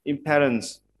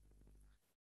impedance.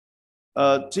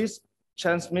 These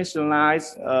transmission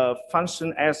lines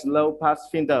function as low-pass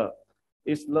filter.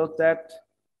 We note that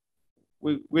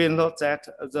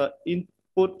the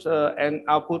input and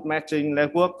output matching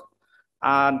network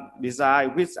are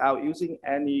designed without using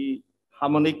any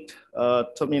harmonic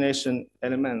termination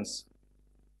elements.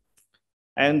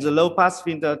 And the low-pass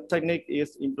filter technique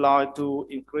is employed to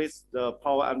increase the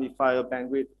power amplifier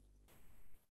bandwidth.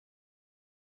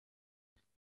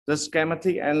 The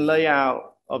schematic and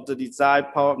layout of the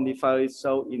desired power amplifier is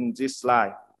shown in this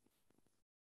slide.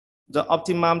 The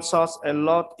optimum source and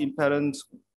load impedance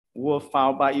were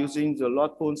found by using the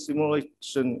load pool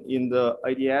simulation in the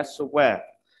IDS software.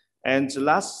 And the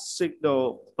last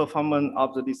signal performance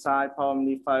of the desired power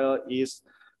amplifier is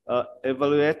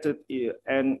evaluated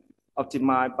and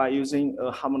optimized by using a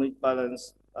harmonic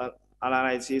balance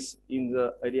analysis in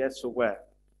the IDS software.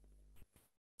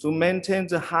 To maintain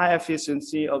the high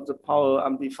efficiency of the power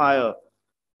amplifier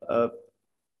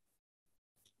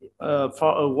for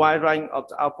a wide range of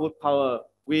the output power,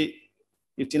 we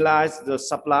utilize the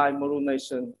supply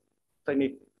modulation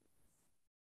technique.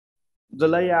 The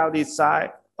layout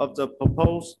design of the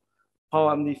proposed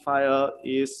power amplifier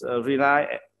is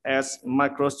relied as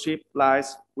microstrip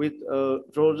lines with a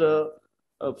rotor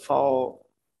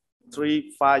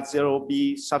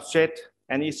 4350B substrate,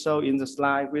 and is shown in the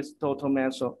slide with total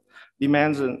dimension.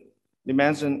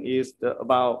 Dimension is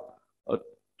about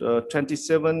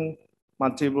 27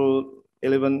 multiple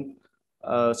 11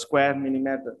 square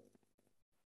millimeter.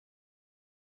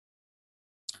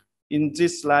 In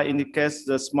this slide indicates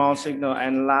the small signal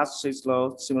and large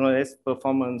signal simulates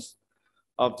performance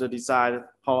of the desired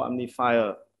power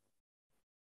amplifier.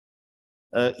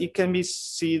 It can be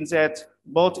seen that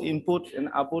both input and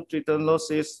output return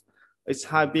losses is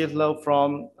high bit low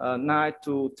from 9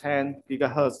 to 10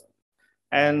 gigahertz.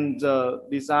 And the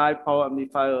desired power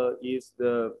amplifier is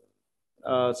the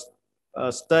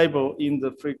stable in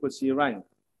the frequency range.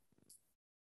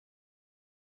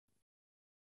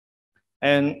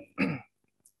 And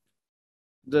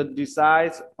the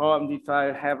desired power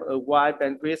amplifier have a wide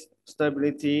bandwidth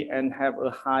stability and have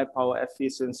a high power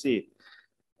efficiency.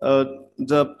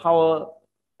 The power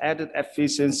added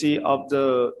efficiency of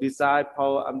the desired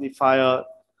power amplifier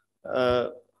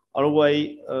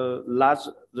always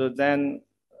larger than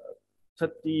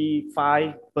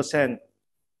 35%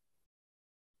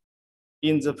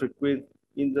 in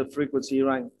the frequency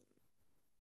range.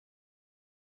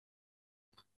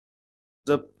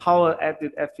 The power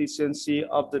added efficiency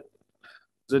of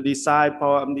the desired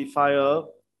power amplifier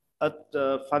at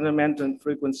the fundamental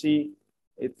frequency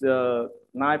is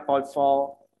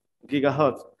 9.4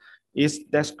 gigahertz is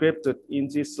described in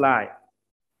this slide.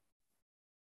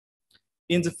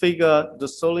 In the figure, the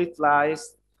solid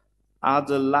lines are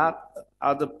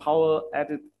the power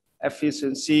added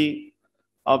efficiency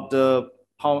of the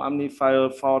power amplifier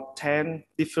for 10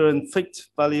 different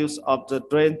fixed values of the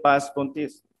drain bias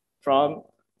voltage from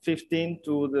 15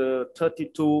 to the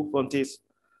 32 voltage.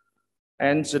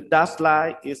 And the dashed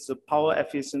line is the power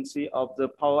efficiency of the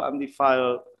power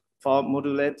amplifier for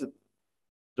modulated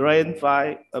drain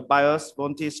bias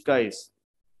voltage case.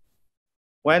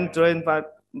 When drain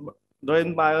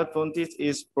bias voltage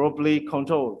is properly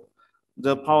controlled,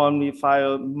 the power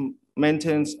amplifier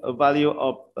maintains a value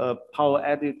of power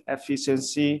added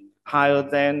efficiency higher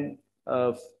than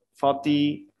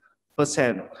 40%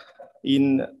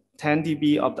 in 10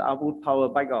 dB of the output power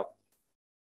backup.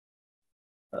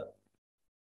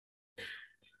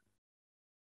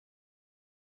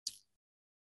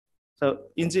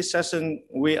 So in this session,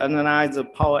 we analyze the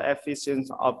power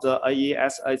efficiency of the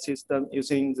EAI system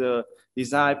using the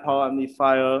design power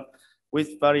amplifier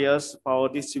with various power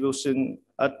distribution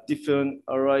at different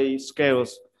array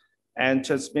scales and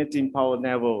transmitting power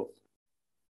levels.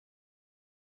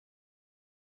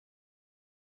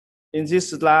 In this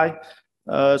slide,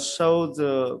 show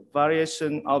the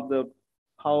variation of the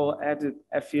power added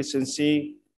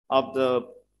efficiency of the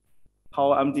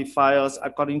power amplifiers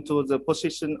according to the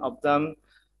position of them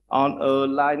on a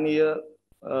linear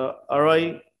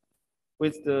array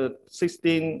with the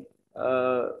 16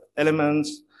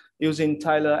 elements using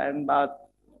Taylor and Bart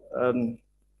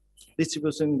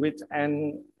distribution with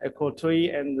n equal 3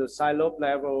 and the side lobe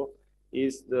level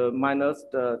is the minus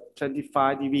the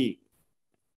 25 dB.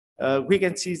 We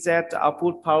can see that the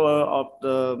output power of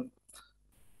the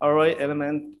array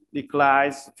element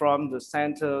declines from the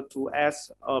center to S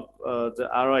of the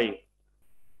array.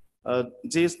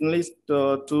 This leads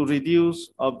to reduce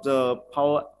of the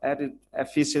power added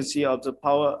efficiency of the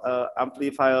power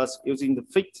amplifiers using the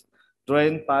fixed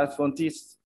drain bias voltage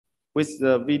with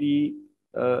the VD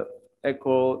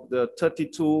equal the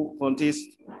 32 voltage.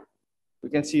 We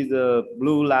can see the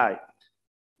blue line.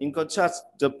 In contrast,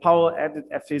 the power added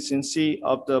efficiency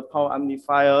of the power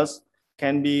amplifiers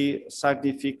can be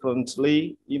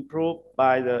significantly improved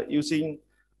by the using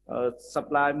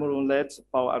supply modulated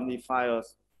power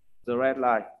amplifiers, the red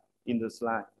line in the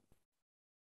slide.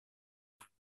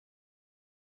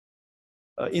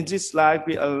 In this slide,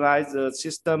 we analyze the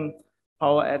system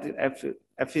power added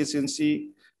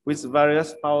efficiency with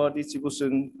various power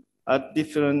distribution at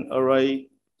different array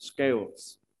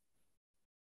scales.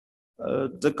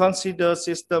 The considered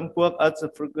system works at the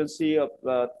frequency of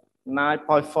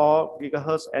 9.4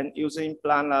 gigahertz and using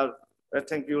planar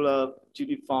rectangular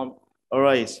uniform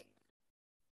arrays.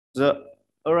 The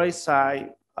array size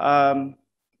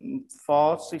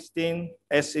for 16,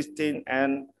 S16,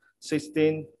 and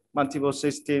 16 multiple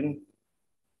 16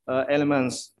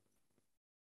 elements.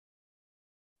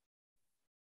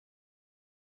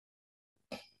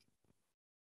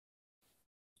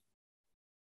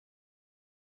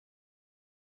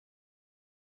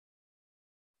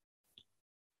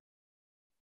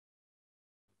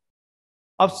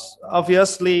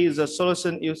 Obviously, the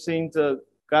solution using the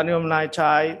gallium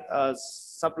nitride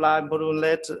supply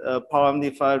modulated power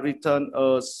amplifier return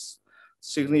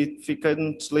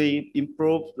significantly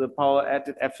improve the power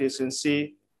added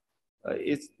efficiency.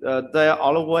 They are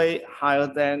all the way higher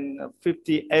than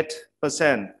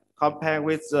 58% compared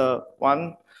with the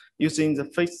one using the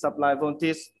fixed supply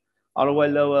voltage, all the way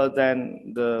lower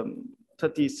than the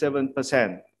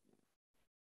 37%.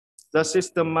 The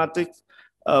systematic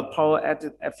power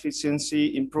added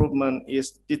efficiency improvement is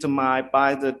determined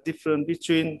by the difference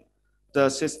between the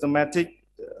systematic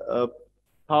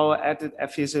power added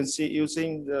efficiency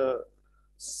using the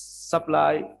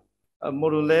supply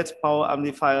modulated power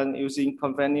amplifier and using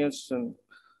conventional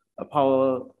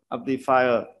power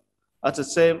amplifier at the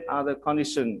same other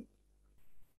condition.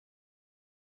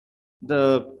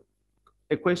 The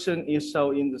equation is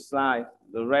shown in the slide,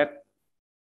 the red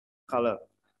color.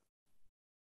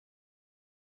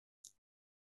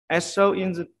 As shown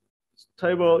in the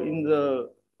table in the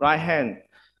right hand,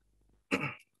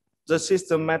 the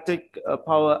systematic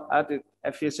power added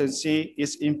efficiency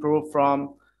is improved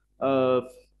from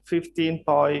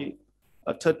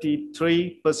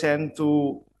 15.33%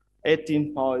 to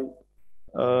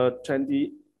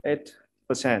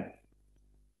 18.28%.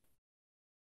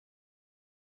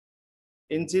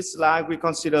 In this slide, we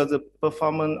consider the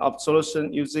performance of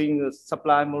solution using the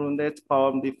supply modulated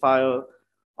power amplifier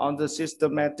on the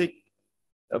systematic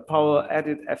power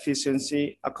added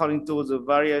efficiency according to the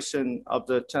variation of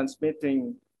the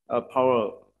transmitting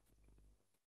power.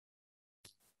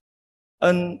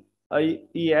 An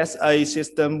ESA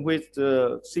system with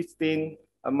 16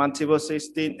 multiple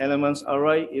 16 elements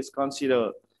array is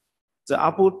considered. The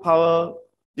output power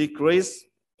decreased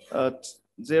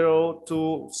 0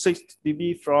 to 6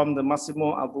 dB from the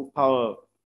maximum output power.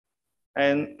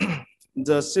 And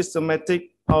the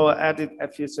systematic power added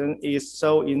efficiency is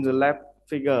shown in the left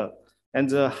figure. And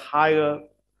the higher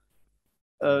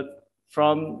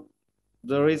from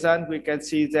the result, we can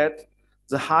see that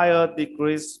the higher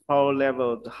decreased power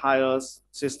level, the higher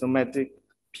systematic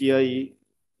PAE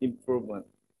improvement.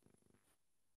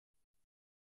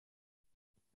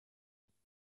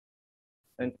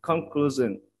 And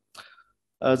conclusion,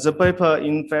 the paper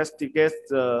investigates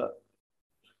the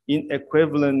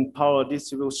inequivalent power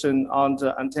distribution on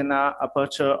the antenna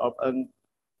aperture of an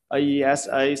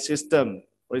ESA system,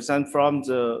 result from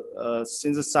the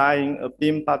synthesizing a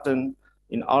beam pattern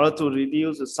in order to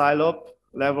reduce the side lobe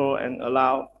level and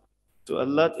allow to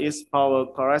alert its power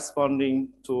corresponding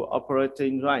to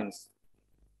operating range.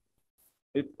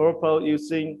 We propose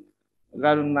using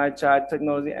gallium nitride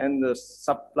technology and the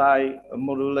supply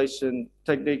modulation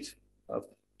techniques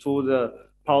to the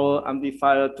power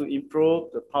amplifier to improve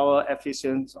the power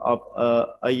efficiency of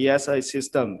a ESA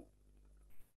system.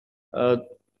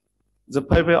 The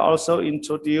paper also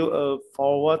introduced a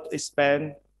forward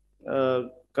expand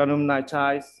gallium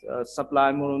nitride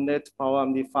supply modulated power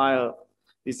amplifier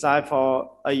designed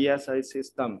for a ESA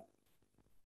system.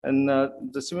 And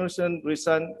the simulation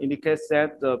result indicates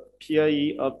that the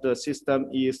PAE of the system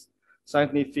is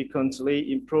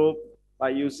significantly improved by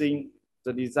using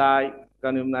the design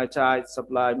gallium nitride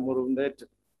supply modulated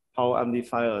power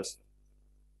amplifiers.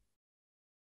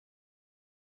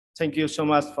 Thank you so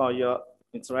much for your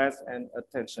interest and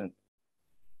attention.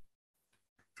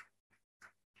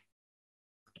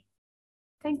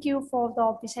 Thank you for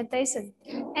the presentation.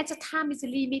 As the time is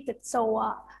limited,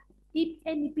 so if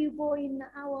any people in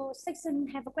our section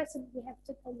have a question, we have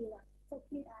to tell you. So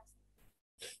please ask.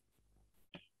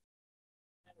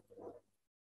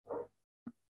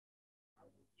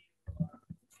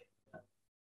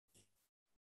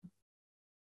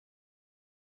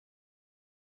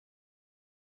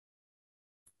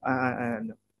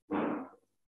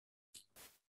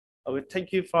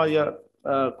 Thank you for your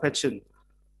question.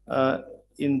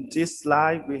 In this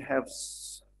slide, we have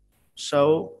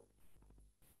shown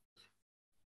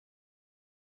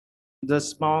the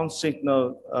small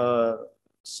signal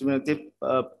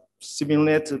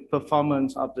simulated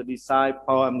performance of the design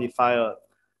power amplifier.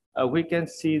 We can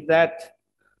see that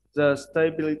the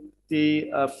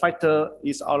stability factor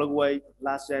is always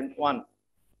less than 1.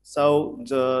 So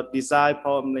the design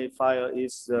power amplifier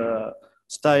is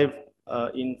stable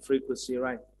in frequency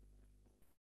range.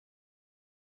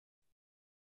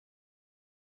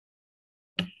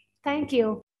 Thank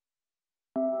you.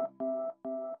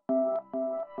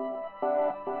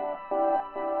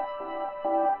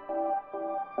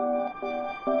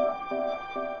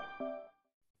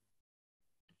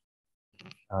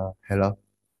 Hello.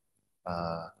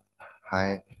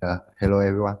 Hi. Hello,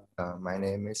 everyone. My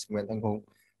name is Nguyễn Thanh Hùng.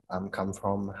 I'm come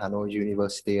from Hanoi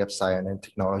University of Science and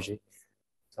Technology.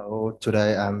 So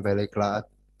today I'm very glad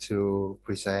to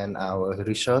present our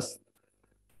research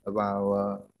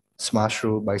about smart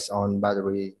shoe based on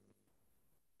battery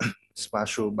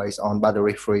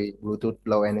battery-free Bluetooth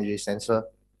low energy sensor.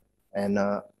 And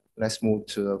let's move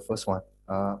to the first one.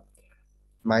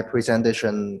 My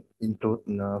presentation includes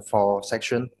 4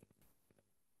 sections.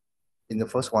 In the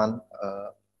first one,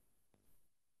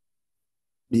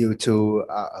 due to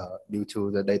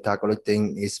the data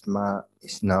collecting is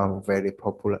now very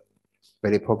popular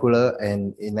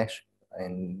and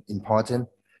important.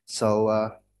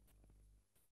 So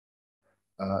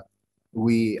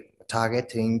we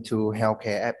targeting to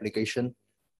healthcare application.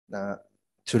 To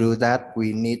do that,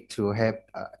 we need to have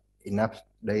enough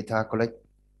data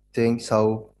collecting.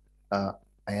 So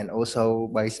and also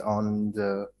based on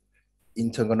the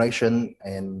interconnection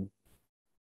and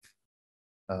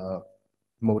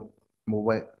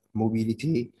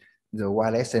mobility, the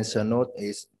wireless sensor node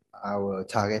is our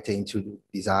targeting to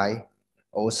design.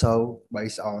 Also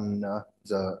based on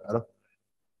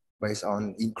based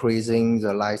on increasing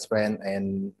the lifespan,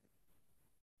 and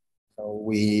so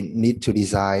we need to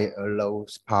design a low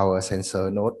power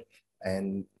sensor node.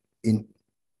 And in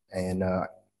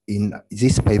in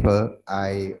this paper,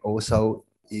 I also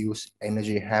use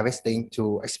energy harvesting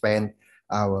to expand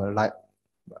our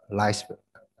life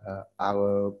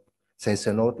our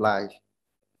sensor node life.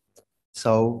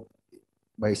 So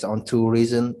based on two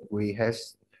reasons, we have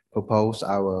proposed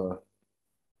our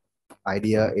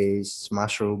idea is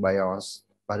mushroom BIOS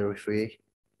battery free.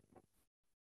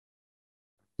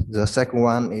 The second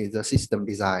one is the system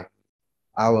design.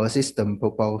 Our system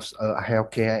propose a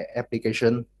healthcare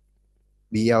application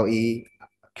BLE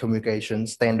communication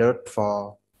standard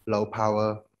for low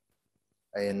power.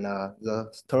 And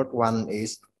the third one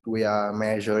is we are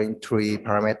measuring three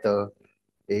parameters: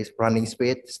 is running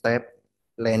speed, step,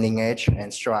 landing edge,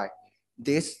 and stride.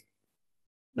 This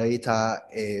data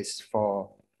is for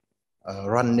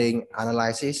running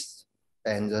analysis,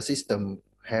 and the system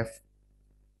have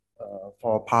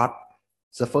four parts.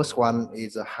 The first one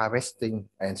is harvesting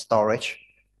and storage.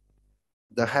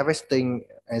 The harvesting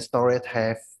and storage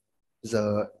have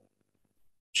the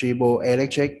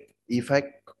triboelectric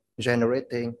effect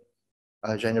generator.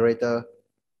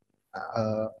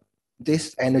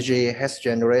 This energy has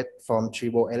generated from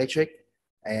triboelectric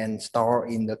and stored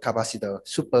in the capacitor,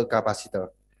 supercapacitor.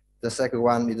 The second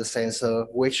one is the sensor,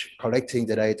 which collecting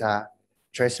the data,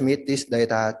 transmit this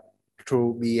data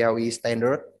through BLE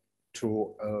standard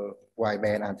to a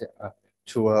wideband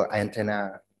to an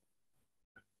antenna.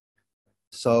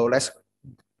 So let's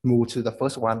move to the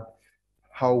first one.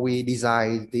 How we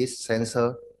design this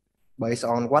sensor based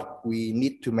on what we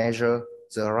need to measure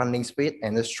the running speed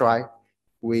and the stride.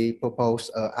 We propose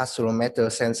an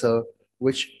accelerometer sensor,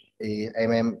 which is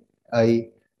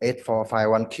MMA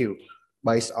 8451Q,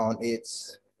 based on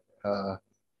its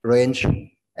range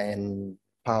and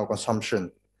power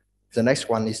consumption. The next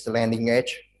one is the landing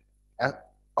edge.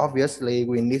 Obviously,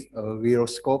 we need a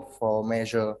gyroscope for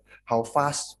measure how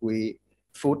fast we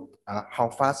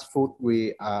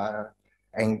are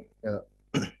and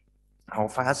how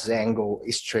fast the angle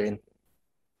is changed.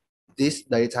 This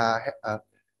data,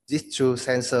 this two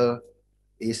sensor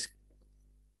is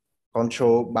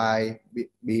controlled by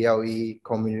BLE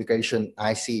communication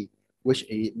IC, which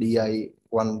is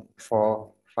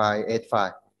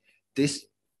DA14585. This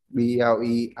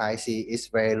BLE IC is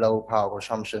very low power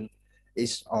consumption.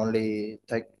 It's only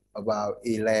take about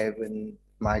 11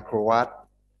 microwatt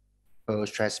per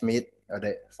transmit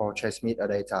for transmit a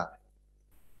data.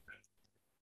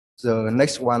 The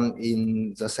next one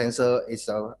in the sensor is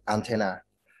an antenna.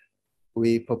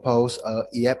 We propose a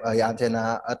EFA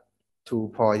antenna at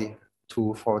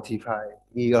 2.245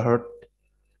 gigahertz.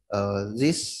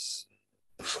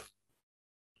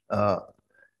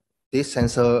 This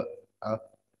sensor,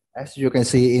 as you can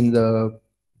see in the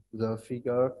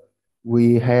figure,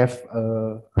 we have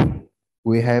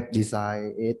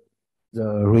designed it.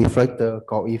 The reflector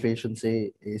coefficient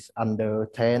is under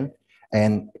 10,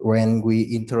 and when we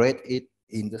integrate it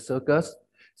in the circuits,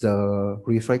 the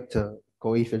reflector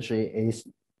coefficient is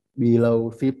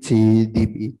below 15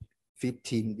 dB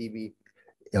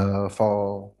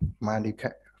for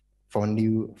manufacture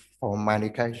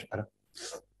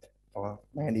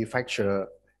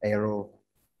error.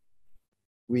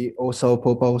 We also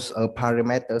propose a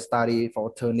parameter study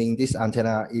for turning this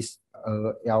antenna is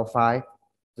L5,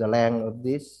 the length of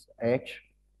this edge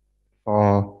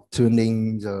for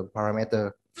tuning the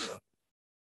parameter.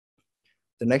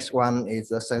 The next one is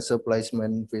the sensor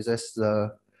placement versus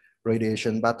the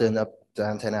radiation pattern of the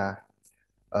antenna.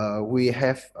 We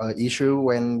have an issue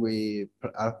when we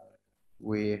have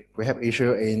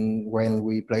issue in when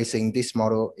we placing this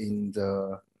model in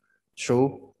the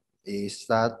shoe, is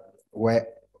that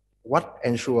what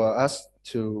ensure us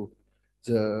to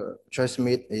the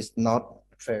transmit is not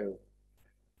fail.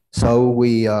 So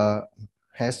we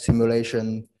have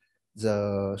simulation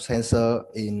the sensor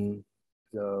in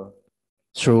the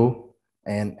shoe,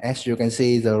 and as you can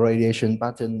see the radiation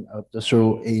pattern of the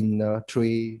shoe in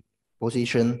 3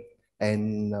 position,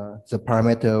 and the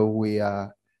parameter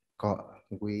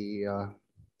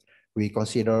we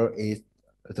consider is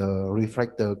the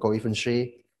reflector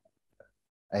coefficient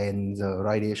and the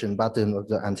radiation pattern of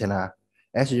the antenna.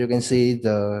 As you can see,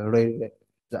 the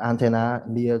antenna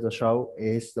near the show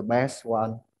is the best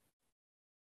one.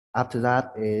 After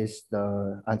that is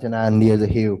the antenna near the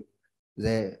hill.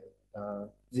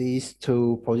 These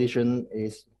two positions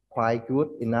is quite good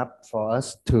enough for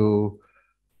us to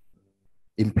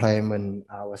implement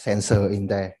our sensor in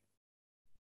there.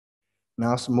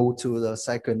 Now let's move to the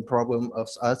second problem of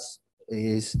us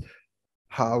is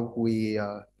how we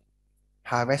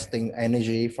harvesting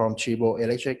energy from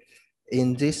triboelectric.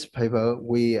 In this paper,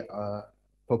 we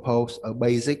propose a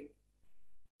basic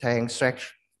tank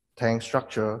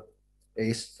structure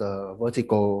is the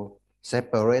vertical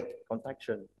separate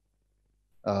contaction.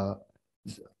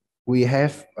 We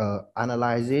have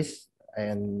analysis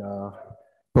and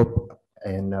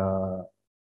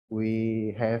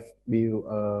we have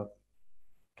built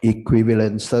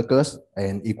equivalent circuits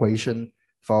and equation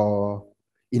for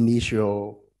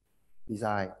initial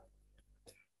design.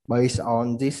 Based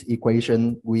on this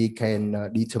equation, we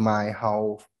can determine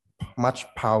how much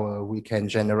power we can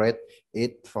generate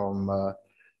it from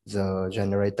the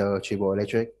generator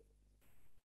triboelectric.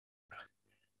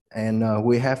 And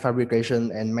we have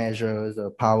fabrication and measure the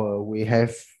power we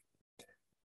have,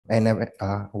 and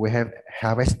we have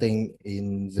harvesting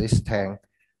in this tank.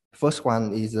 First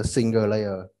one is a single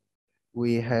layer.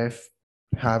 We have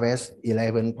harvest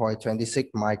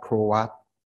 11.26 microwatt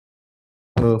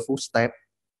per footstep,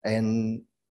 and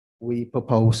we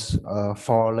propose a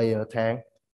 4-layer tank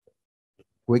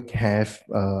which have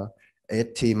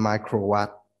 80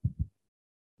 microwatt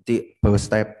per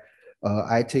step.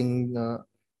 I think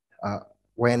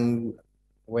when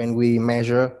we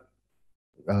measure,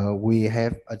 we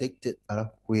have addicted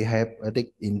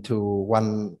into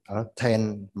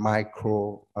 10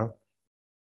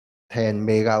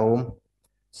 mega ohm.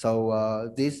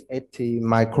 So this 80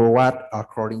 microwatt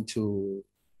according to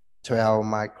 12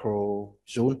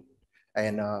 microjoule,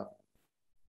 and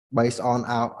based on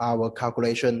our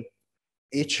calculation,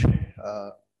 each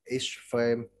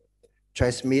frame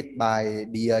transmit by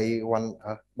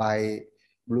DA1 by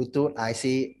Bluetooth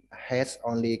IC has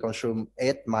only consumed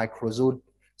 8 microjoule.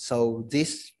 So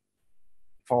this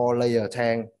 4-layer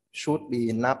tank should be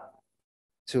enough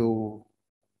to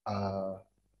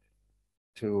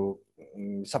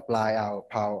supply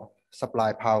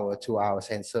power to our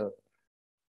sensor.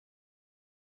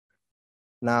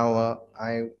 Now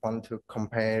I want to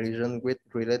comparison with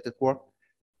related work.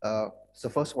 The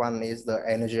first one is the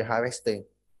energy harvesting.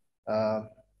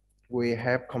 We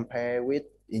have compared with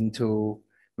into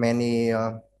many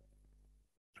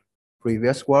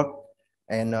previous work,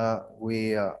 and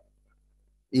we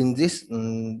in this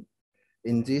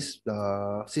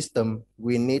system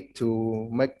we need to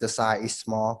make the size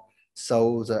small,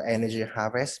 so the energy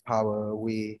harvest power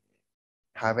we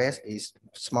harvest is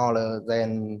smaller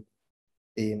than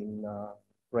in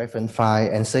reference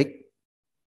 5 and 6.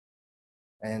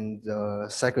 And the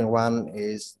second one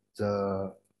is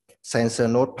the sensor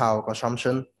node power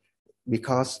consumption,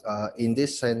 because in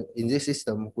this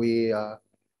system we are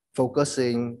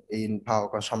focusing in power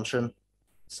consumption.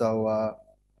 So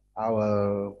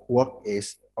our work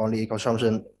is only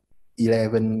consumption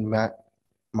 11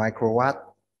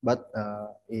 microwatt, but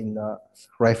in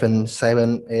reference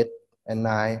 7, 8, and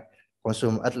 9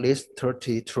 consume at least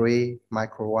 33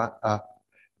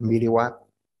 milliwatt.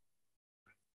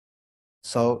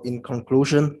 So in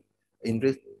conclusion, in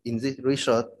this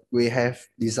research, we have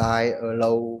designed a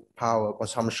low power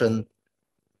consumption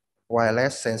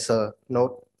wireless sensor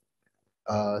node.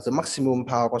 The maximum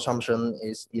power consumption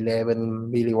is 11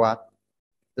 milliwatt.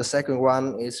 The second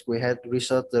one is we had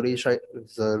researched the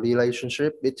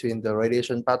relationship between the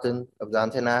radiation pattern of the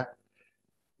antenna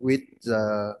with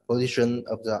the position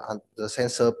of the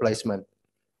sensor placement.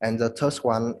 And the third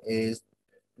one is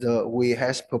we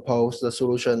have proposed the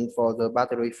solution for the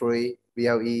battery-free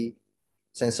BLE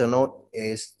sensor node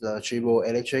is the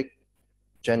triboelectric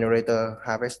generator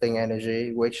harvesting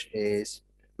energy, which is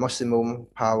maximum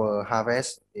power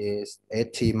harvest is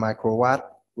 80 microwatt,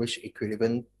 which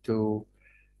equivalent to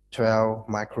 12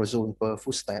 microjoule per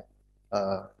footstep.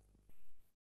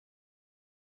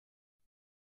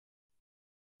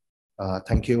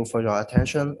 Thank you for your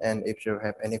attention, and if you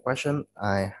have any question,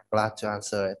 I'm glad to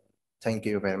answer it. Thank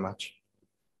you very much.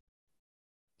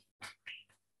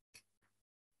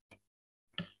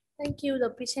 Thank you, the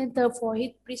presenter, for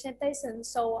his presentation.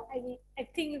 So I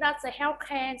think that the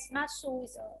healthcare smart shoe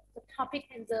is the topic,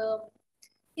 and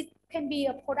it can be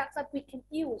a product that we can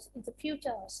use in the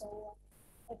future. So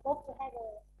I hope to have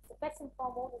the best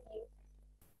informed overview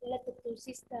related to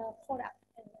this product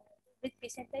and this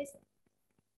presentation.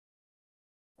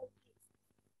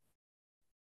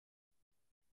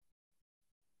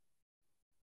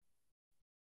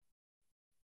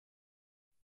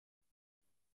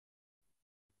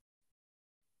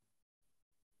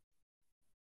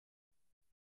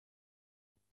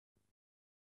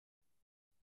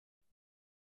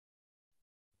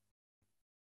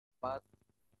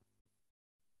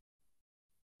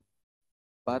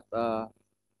 But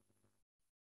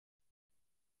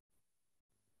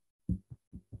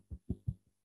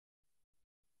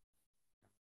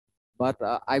But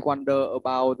I wonder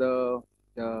about the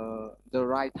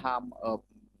right time of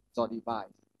the device,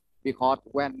 because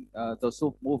when the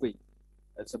soup moving,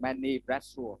 there's many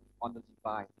pressure on the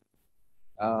device.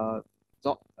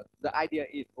 So the idea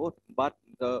is good, but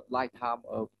the lifetime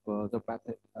of the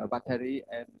battery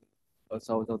and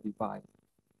also the device.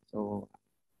 So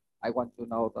I want to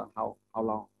know how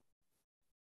long.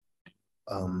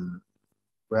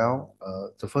 Well,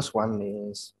 the first one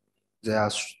is there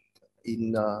are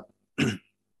in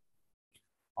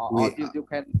Or you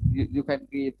can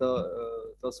give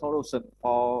the solution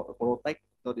for protect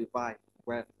the device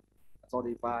when the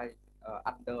device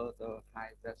under the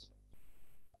high pressure.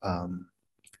 um,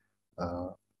 uh,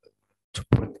 to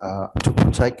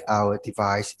protect our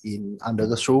device in under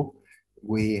the shoe,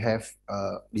 we have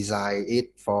designed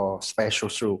it for special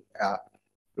shoe,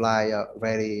 like a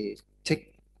very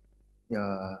thick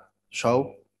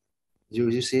shoe.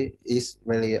 You see, it's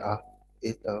really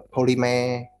it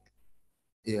polymer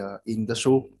in the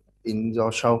shoe, in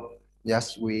your shoe.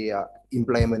 Yes, we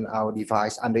implement our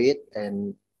device under it,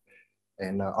 and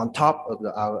on top of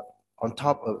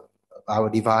our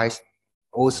device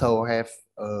also have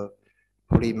a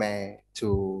polymer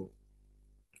to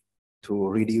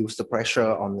reduce the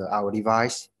pressure on our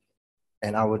device,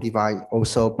 and our device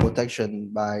also protection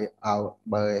by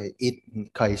it in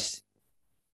case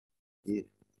it,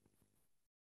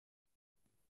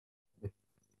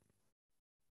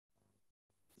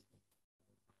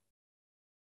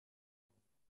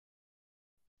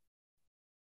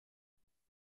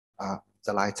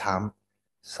 the lifetime.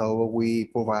 So we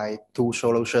provide two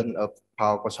solutions of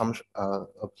power consumption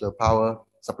of the power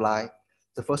supply.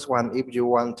 The first one, if you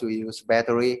want to use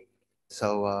battery,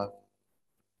 so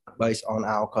based on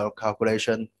our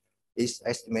calculation, is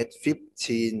estimate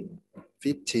 15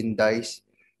 days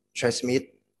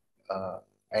transmit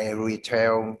every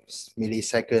 12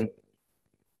 millisecond.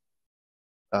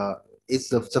 It's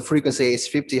the frequency is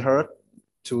 50 hertz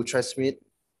to transmit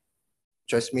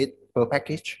per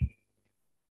package.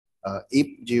 If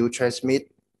you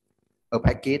transmit a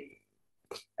packet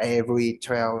every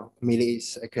 12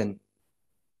 millisecond,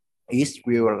 it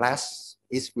will last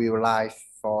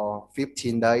for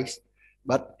 15 days,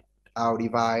 but our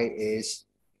device is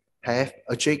have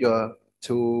a trigger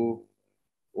to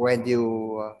when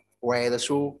you wear the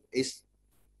shoe. Is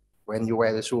when you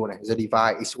wear the shoe, the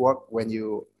device is work. When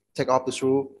you take off the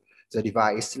shoe, the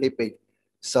device is sleeping.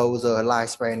 So the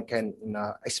lifespan can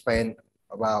expand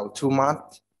about 2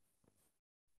 months.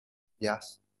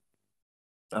 Yes.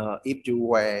 If you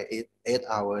wear it 8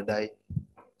 hours a day,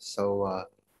 so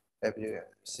if you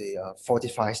see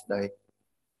 45 days.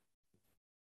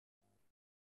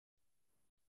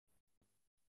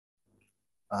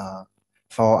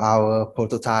 For our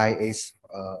prototype is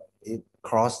it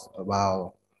costs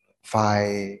about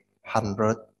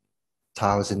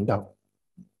 500,000 đồng.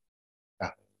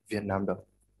 Vietnam đồng.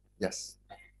 Yes.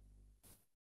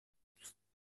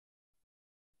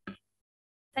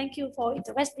 Thank you for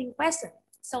interesting question.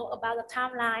 So about the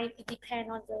timeline, it depends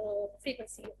on the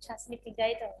frequency of transmitting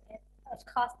data, and of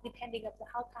course, depending on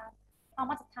how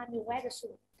much time you wear the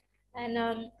shoe. And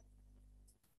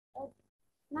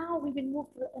now we will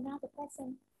move to another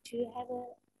question. Do you have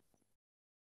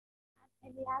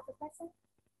any other question?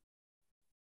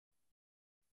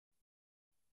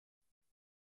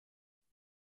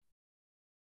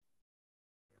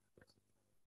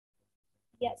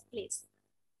 Yes, please.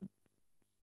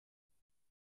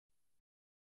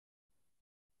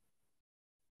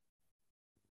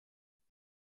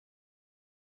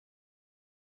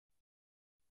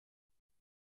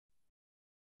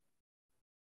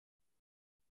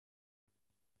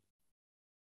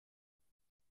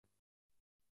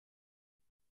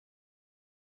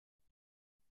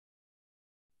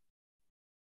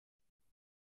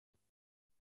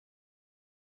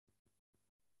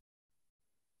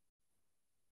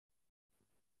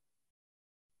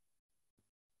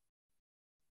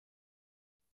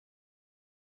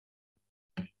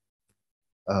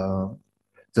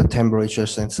 The temperature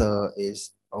sensor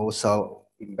is also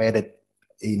embedded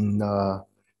in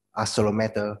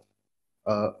accelerometer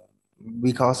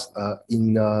because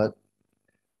in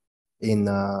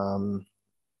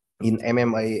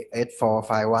MMA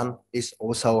 8451 it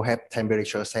also have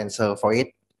temperature sensor for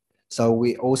it. So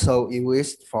we also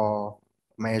use it for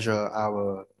measure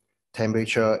our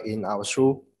temperature in our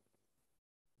shoe.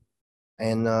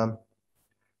 And the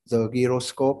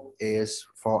gyroscope is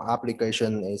for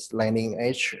application is landing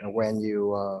edge when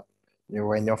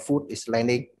when your foot is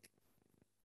landing.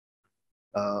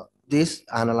 This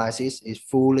analysis is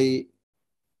fully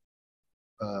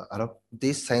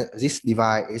this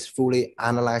device is fully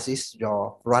analyzes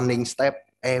your running step,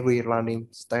 every running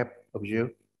step of you.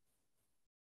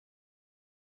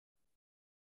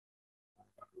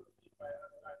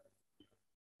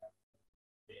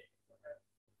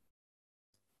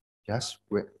 Just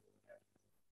wait.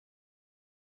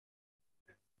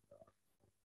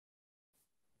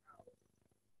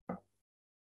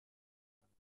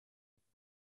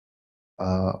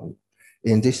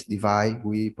 In this device,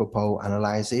 we propose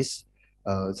analysis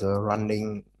the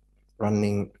running.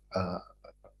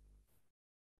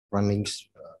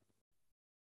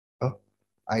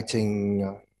 I think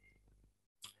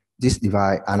this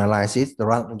device analyzes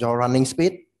your running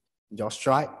speed, your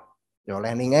stride, your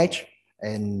landing edge,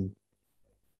 and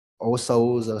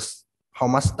also how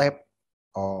much step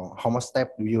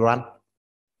do you run.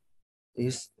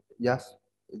 Is yes,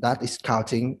 that is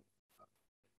counting.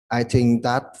 I think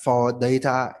that for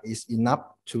data is enough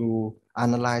to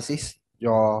analyze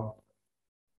your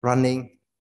running.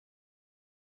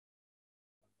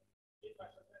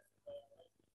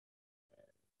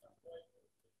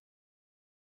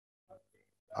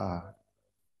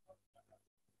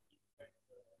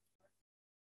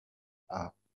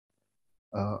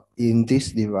 In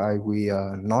this device, we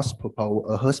not propose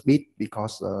a heartbeat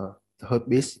because the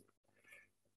heartbeat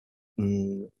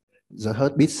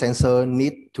sensor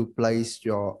need to place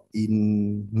your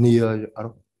in near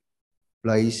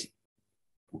place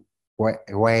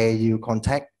where you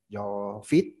contact your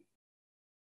feet.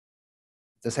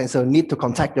 The sensor need to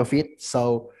contact your feet.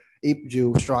 So if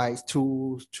you strike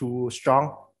too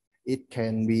strong, it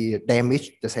can be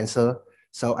damage the sensor.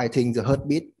 So I think the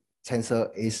heartbeat sensor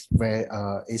is very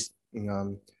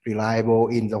reliable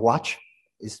in the watch.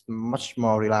 It's much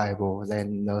more reliable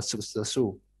than the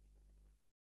shoe.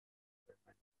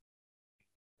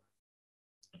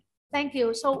 Thank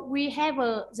you. So we have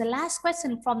the last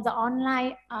question from the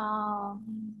online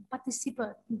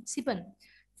participant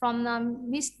from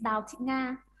Miss Đào Thị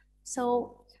Nga.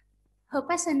 So her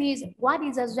question is, what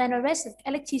is the generation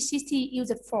electricity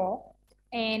used for?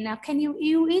 And can you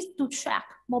use it to track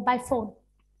mobile phone?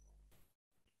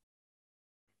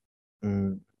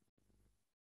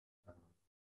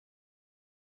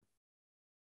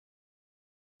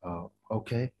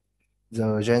 Okay.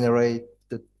 The generated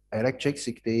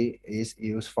electricity is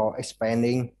used for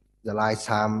expanding the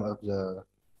lifetime of the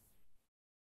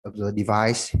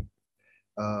device.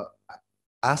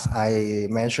 As I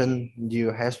mentioned,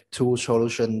 you have two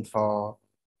solutions for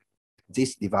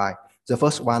this device. The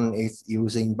first one is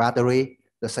using battery.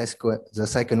 The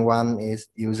second one is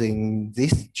using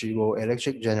this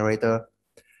triboelectric generator.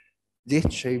 This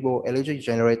triboelectric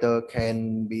generator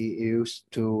can be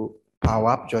used to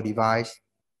power up your device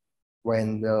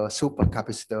when the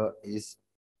supercapacitor is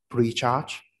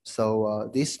pre-charged. So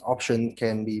this option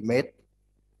can be made.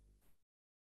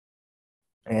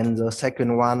 And the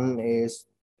second one is,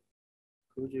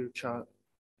 could you charge?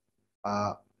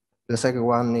 The second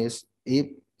one is if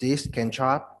this can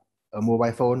charge a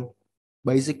mobile phone.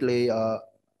 Basically,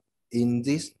 in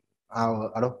this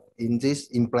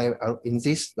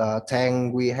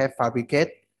tank we have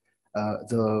fabricated,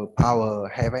 the power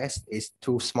harvest is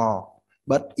too small.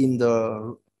 But in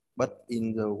the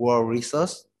world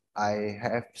research, I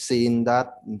have seen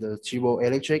that the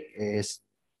triboelectric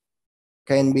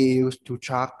can be used to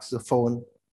charge the phone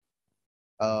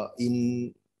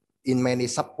in many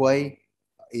subway.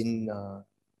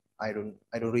 I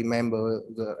don't remember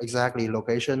the exactly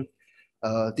location.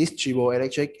 This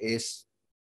triboelectric is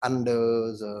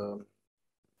under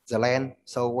the land,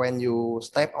 so when you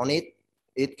step on it,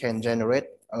 it can generate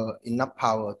enough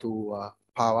power to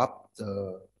power up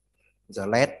the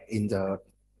LED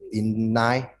in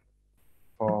night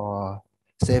for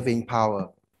saving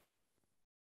power.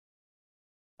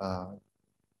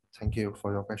 Thank you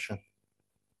for your question.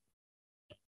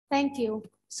 Thank you.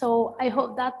 So I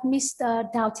hope that Mr.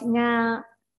 Đào Thị Nga,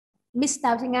 Ms.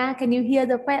 Đào Thị Nga, can you hear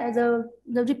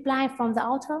the reply from the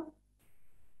author?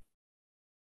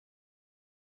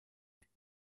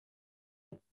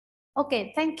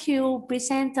 Okay, thank you,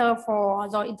 presenter, for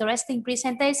the interesting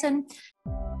presentation.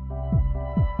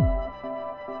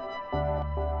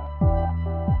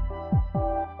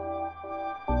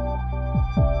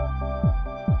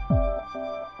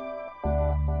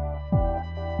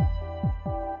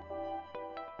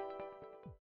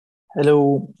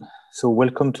 Hello, so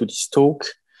welcome to this talk.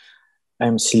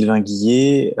 I'm Sylvain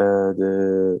Guillet,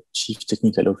 the Chief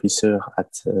Technical Officer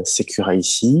at Secura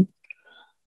IC,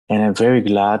 and I'm very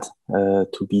glad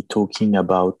to be talking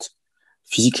about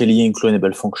physically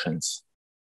unclonable functions.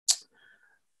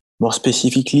 More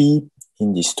specifically,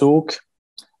 in this talk,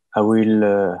 I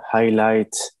will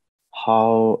highlight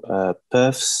how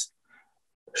puffs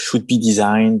should be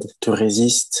designed to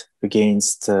resist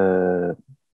against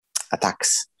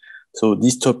attacks. So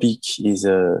this topic is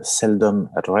seldom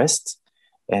addressed,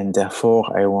 and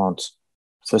therefore I want,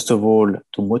 first of all,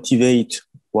 to motivate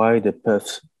why the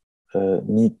puffs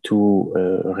need to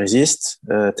resist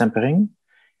tampering,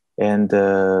 and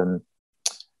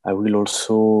I will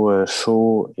also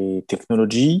show a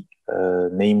technology,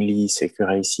 namely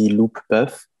SecureIC loop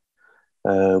puff,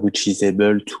 which is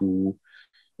able to,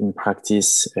 in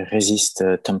practice, resist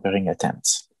tampering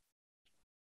attempts.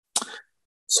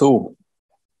 So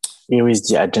here is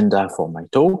the agenda for my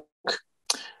talk.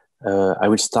 I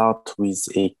will start with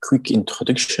a quick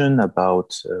introduction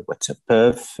about what's a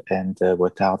puff and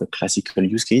what are the classical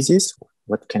use cases,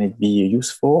 what can it be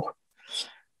used for.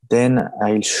 Then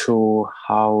I'll show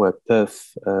how a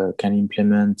puff can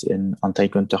implement an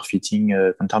anti-counterfeiting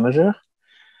countermeasure.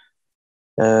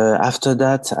 After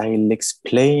that, I'll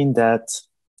explain that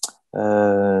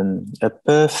a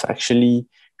puff actually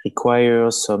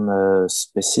requires some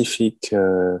specific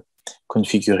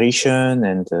configuration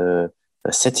and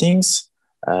settings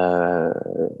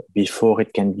before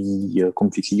it can be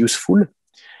completely useful.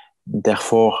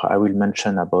 Therefore, I will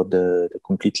mention about the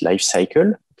complete life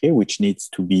cycle, okay, which needs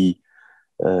to be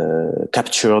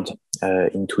captured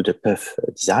into the puff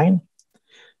design.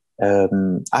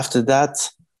 After that,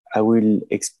 I will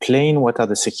explain what are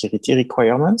the security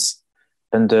requirements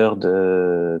under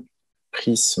the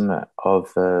prism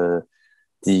of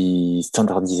the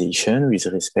standardization with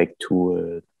respect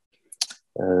to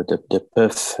the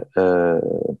puff.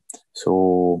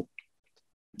 So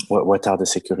what are the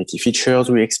security features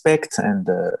we expect and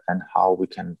how we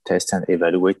can test and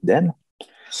evaluate them.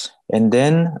 And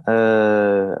then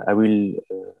I will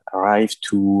arrive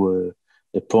to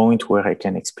the point where I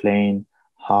can explain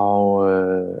how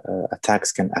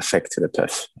attacks can affect the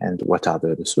puff and what are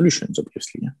the solutions,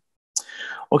 obviously.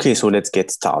 Okay, so let's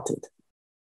get started.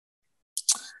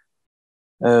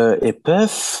 A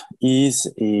puff is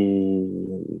a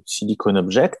silicon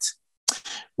object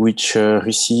which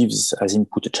receives as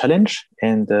input a challenge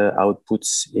and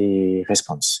outputs a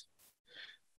response.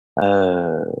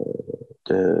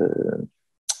 The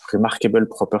remarkable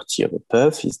property of a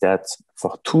puff is that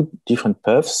for two different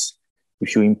puffs,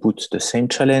 if you input the same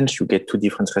challenge, you get two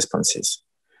different responses.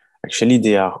 Actually,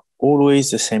 they are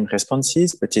always the same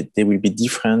responses, but they will be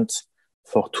different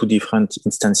for two different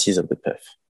instances of the puff.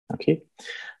 Okay,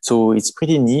 so it's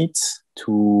pretty neat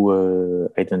to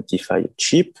identify a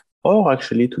chip or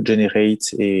actually to generate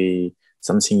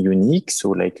something unique,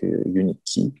 so like a unique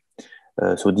key.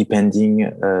 So depending,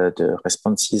 the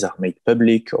responses are made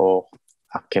public or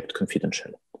are kept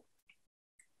confidential.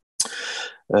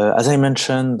 As I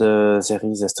mentioned, there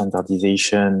is a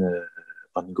standardization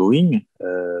ongoing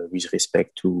with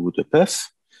respect to the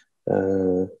puff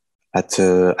at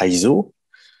ISO,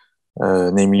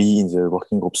 namely in the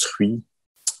working group 3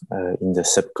 in the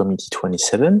subcommittee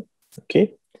 27.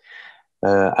 Okay,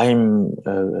 I'm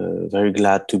very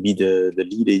glad to be the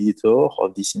lead editor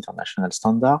of this international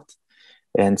standard.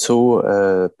 And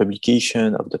so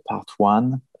publication of the part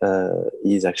 1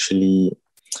 is actually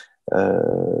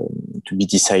to be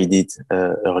decided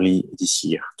early this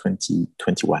year,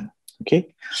 2021.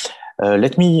 Okay,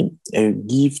 let me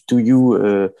give to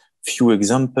you a few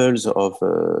examples of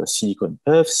silicon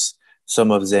puffs,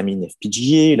 some of them in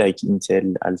FPGA, like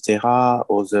Intel Altera,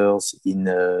 others in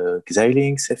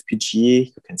Xilinx FPGA.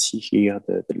 You can see here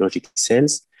the logic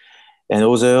cells, and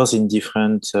others in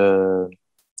different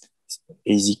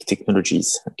ASIC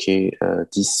technologies. Okay,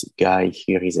 this guy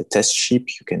here is a test chip.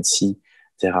 You can see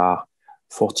there are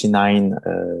 49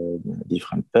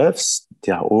 different puffs.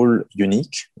 They are all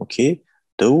unique, okay,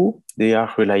 though they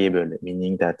are reliable,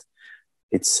 meaning that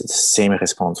it's the same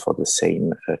response for the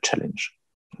same challenge.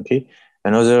 Okay,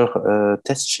 another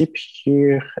test chip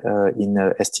here in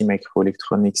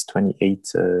STMicroelectronics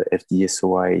 28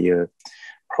 FDSOI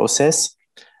process.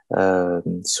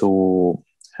 So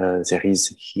there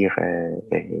is here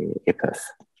a puff.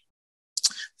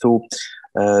 So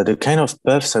the kind of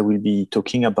puffs I will be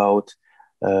talking about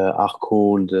are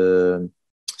called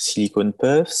silicon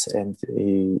puffs, and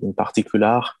in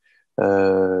particular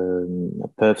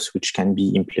puffs which can be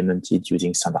implemented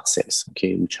using standard cells,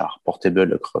 okay, which are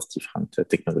portable across different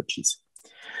technologies.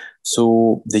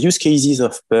 So the use cases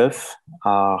of puff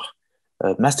are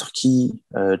master key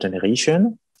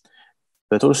generation,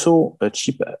 but also a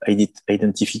chip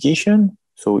identification.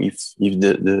 So if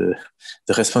the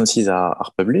responses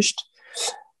are published,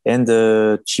 and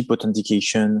chip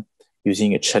authentication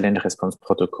using a challenge response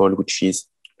protocol, which is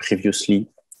previously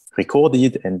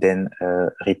recorded and then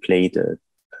replayed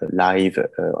live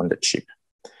on the chip.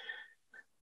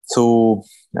 So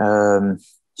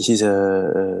this is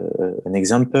an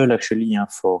example actually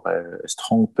for a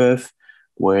strong puff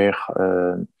where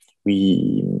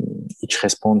each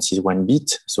response is 1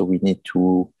 bit. So we need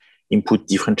to input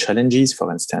different challenges.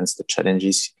 For instance, the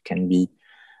challenges can be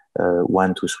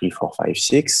 1, 2, 3, 4, 5,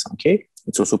 6. Okay.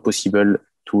 It's also possible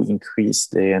to increase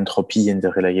the entropy and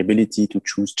the reliability to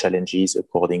choose challenges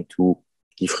according to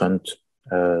different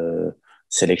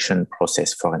selection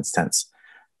process, for instance,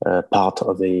 part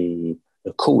of a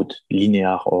code,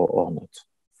 linear or not.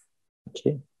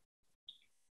 Okay.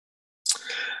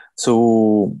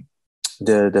 So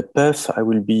the puff I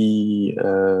will be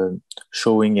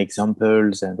showing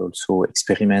examples and also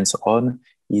experiments on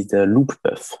is the loop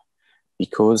puff,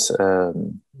 because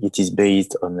it is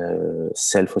based on a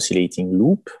self-oscillating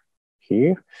loop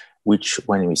here, which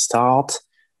when we start,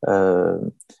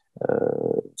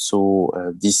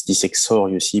 this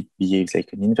XOR, you see, behaves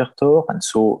like an inverter, and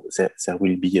so there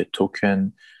will be a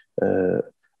token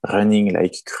running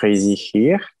like crazy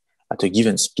here at a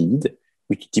given speed,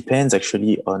 which depends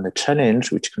actually on a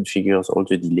challenge which configures all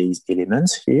the delays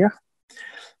elements here.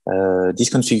 This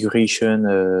configuration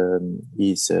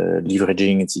is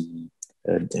leveraging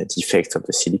the effects of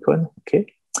the silicon, okay?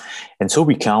 And so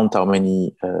we count how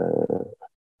many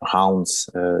rounds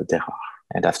there are.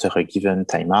 And after a given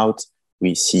timeout,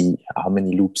 we see how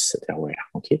many loops there were,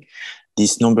 okay?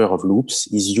 This number of loops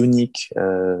is unique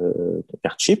per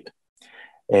chip.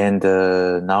 And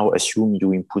now assume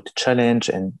you input a challenge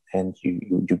and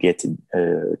you get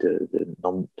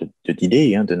the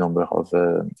delay, the number of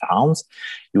rounds.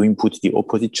 You input the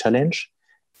opposite challenge.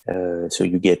 So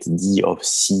you get D of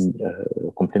C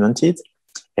complemented.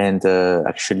 And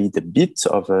actually the bit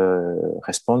of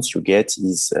response you get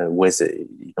is whether,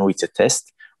 it's a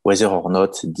test, whether or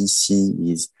not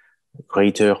DC is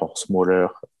greater or smaller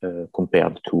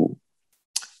compared to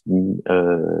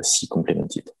C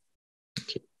complemented.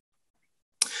 Okay.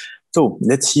 So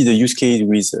let's see the use case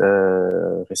with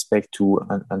respect to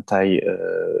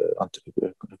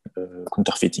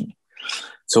counterfeiting.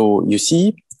 So you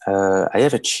see, I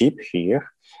have a chip here,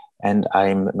 and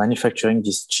I'm manufacturing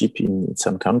this chip in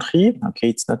some country. Okay,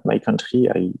 it's not my country.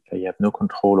 I have no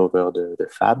control over the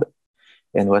fab.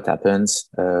 And what happens?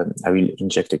 I will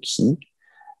inject a key.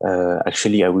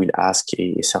 Actually, I will ask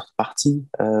a third party,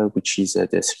 which is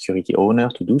the security owner,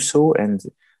 to do so. And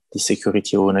the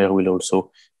security owner will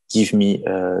also give me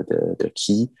the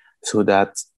key so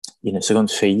that in a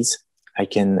second phase, I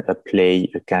can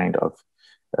play a kind of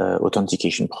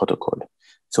authentication protocol.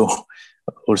 So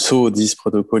also this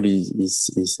protocol is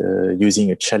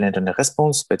using a challenge and a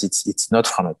response, but it's not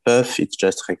from a puff. It's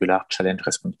just regular challenge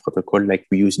response protocol like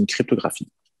we use in cryptography.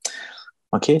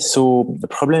 Okay, so the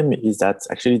problem is that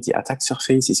actually the attack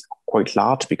surface is quite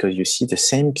large because you see the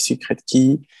same secret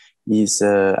key is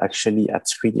actually at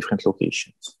 3 different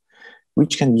locations,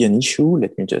 which can be an issue.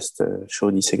 Let me just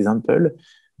show this example.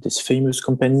 This famous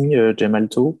company,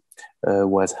 Gemalto,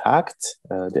 was hacked,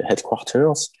 the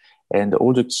headquarters, and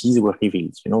all the keys were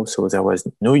revealed, so there was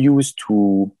no use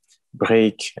to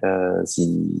break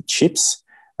the chips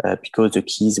because the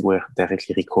keys were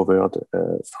directly recovered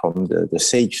from the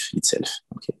safe itself,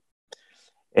 okay?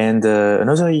 And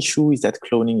another issue is that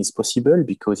cloning is possible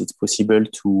because it's possible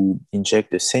to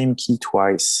inject the same key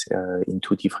twice in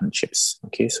 2 different chips,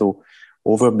 okay? So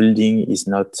overbuilding is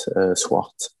not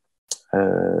thwarted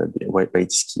by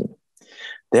this scheme.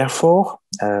 Therefore,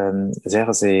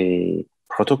 there's a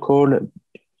protocol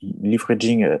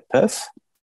leveraging a puff.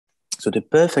 So the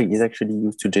puff is actually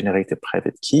used to generate a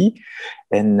private key,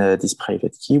 and this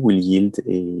private key will yield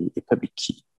a public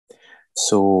key.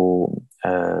 So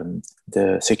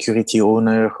the security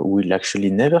owner will actually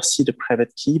never see the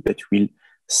private key, but will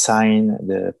sign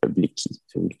the public key.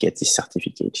 So we'll get this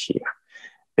certificate here.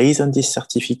 Based on this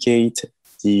certificate,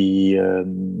 the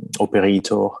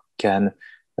operator can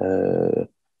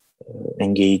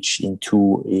engage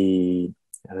into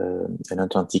an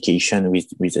authentication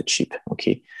with a chip,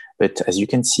 okay? But as you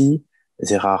can see,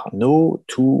 there are no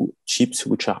 2 chips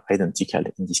which are identical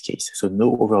in this case. So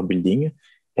no overbuilding,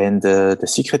 and the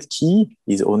secret key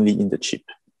is only in the chip.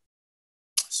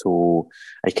 So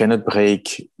I cannot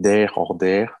break there or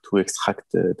there to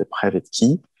extract the private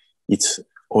key. It's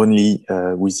only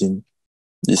within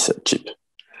this chip.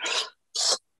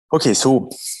 Okay, so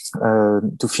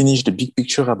to finish the big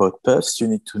picture about puffs, you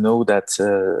need to know that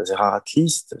there are at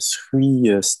least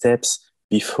 3 steps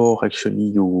before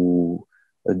actually you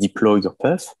deploy your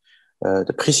puff.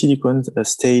 The pre-silicon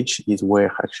stage is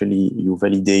where actually you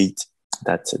validate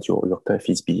that your puff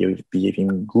is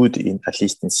behaving good at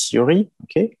least in theory.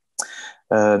 Okay.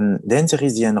 Then there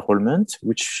is the enrollment,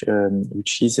 which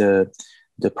is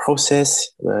the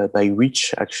process by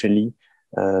which actually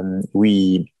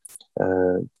we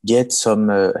get some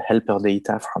helper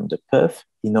data from the puff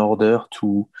in order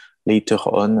to later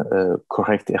on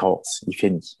correct errors, if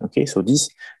any. Okay, so this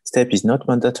step is not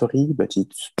mandatory, but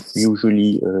it's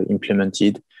usually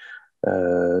implemented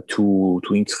to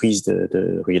increase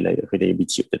the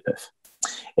reliability of the puff.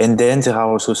 And then there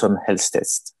are also some health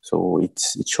tests. So it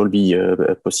should be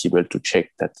possible to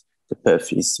check that the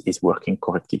puff is working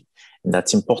correctly. And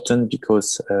that's important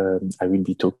because I will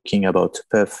be talking about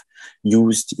puff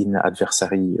used in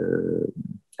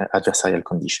adversarial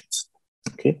conditions.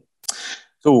 Okay.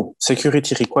 So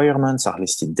security requirements are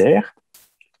listed there.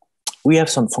 We have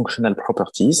some functional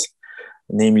properties,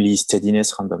 namely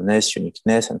steadiness, randomness,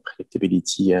 uniqueness, and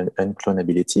predictability and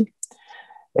clonability.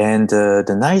 And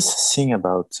the nice thing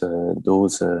about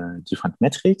those different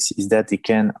metrics is that they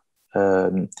can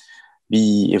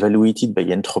be evaluated by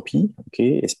entropy,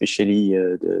 okay, especially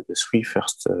the three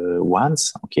first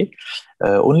ones, okay,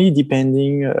 only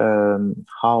depending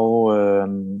how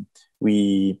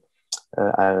we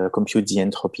compute the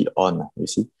entropy on, you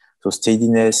see. So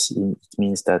steadiness, it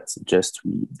means that just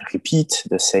we repeat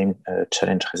the same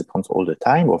challenge response all the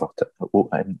time over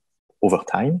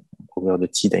time, over the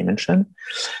t dimension.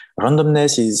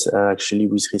 Randomness is actually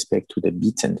with respect to the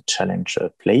bit and the challenge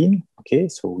plane. Okay,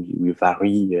 so we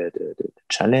vary the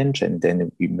challenge and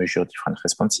then we measure different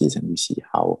responses and we see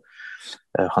how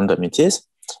random it is.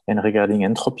 And regarding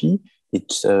entropy,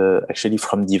 it's actually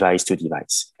from device to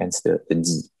device, hence the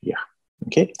D here.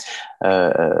 Okay,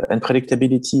 and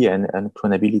predictability and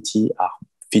clonability are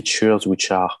features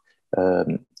which are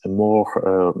more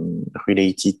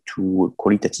related to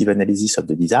qualitative analysis of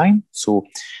the design. So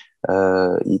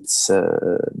it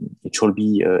should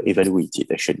be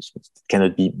evaluated, actually. It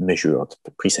cannot be measured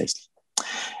precisely.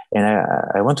 And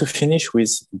I want to finish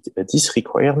with this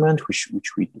requirement, which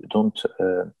we don't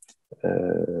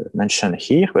mention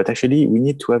here, but actually we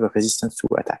need to have a resistance to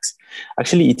attacks.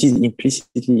 Actually, it is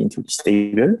implicitly into this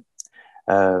table,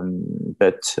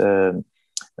 but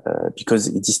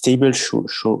because this table should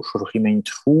remain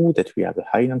true that we have a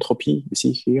high entropy, you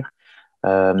see here,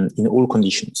 in all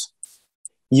conditions.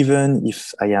 Even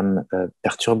if I am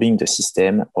perturbing the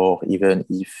system or even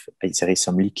if there is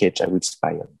some leakage, I will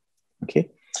spy on.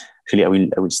 Okay, actually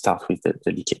I will start with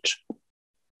the leakage.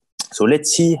 So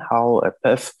let's see how a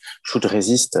puff should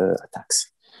resist attacks.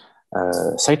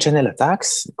 Side channel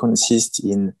attacks consist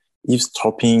in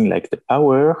eavesdropping like the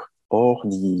power or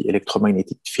the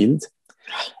electromagnetic field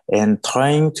and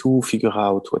trying to figure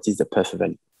out what is the puff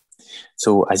value.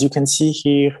 So as you can see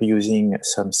here, using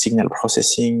some signal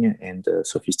processing and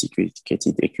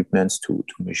sophisticated equipments to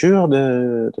measure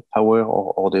the power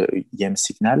or the EM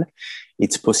signal,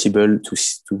 it's possible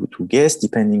to guess,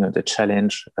 depending on the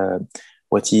challenge,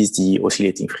 what is the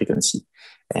oscillating frequency.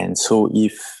 And so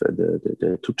if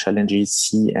the two challenges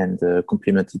C and the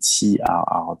complemented C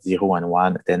are 0 and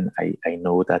 1, then I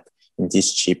know that in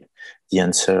this chip, the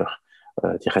answer,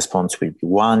 the response will be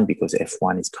 1 because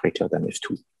F1 is greater than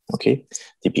F2, okay,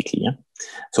 typically. Yeah?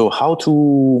 So how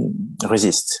to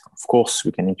resist? Of course,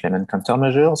 we can implement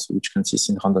countermeasures, which consist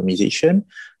in randomization.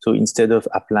 So instead of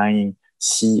applying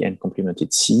C and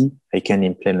complemented C, I can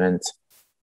implement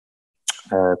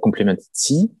complemented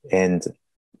C and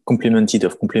complemented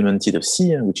of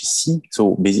C, which is C.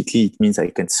 So basically, it means I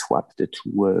can swap the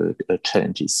two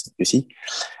challenges, you see,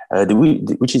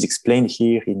 which is explained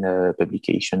here in a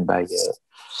publication by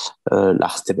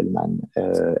Lars Tebelman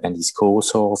and his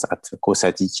co-authors at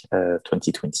COSADI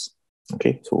 2020.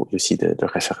 Okay, so you see the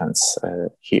reference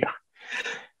here.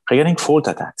 Regarding fault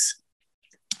attacks,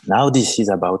 now this is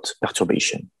about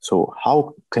perturbation. So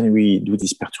how can we do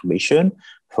this perturbation?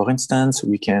 For instance,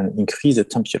 we can increase the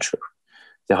temperature.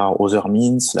 There are other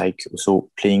means like also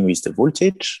playing with the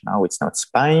voltage. Now it's not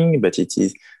spying, but it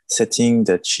is setting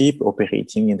the chip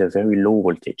operating in the very low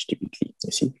voltage typically,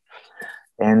 you see.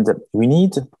 And we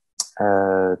need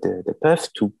the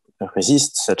puff to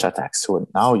resist such attacks. So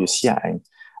now you see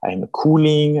I'm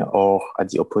cooling, or at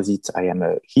the opposite, I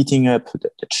am heating up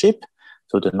the chip.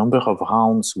 So the number of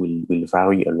rounds will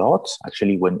vary a lot.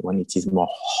 Actually, when it is more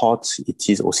hot, it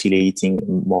is oscillating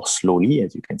more slowly,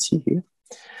 as you can see here.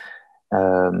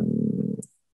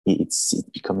 It's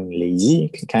becoming lazy,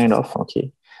 kind of,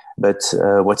 okay. But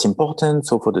what's important,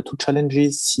 so for the two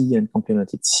challenges, C and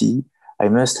complemented C, I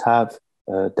must have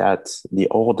that the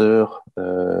order,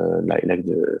 like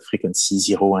the frequency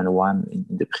 0 and 1 in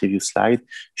the previous slide,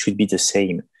 should be the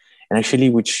same. and actually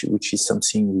which is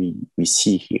something we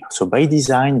see here. So by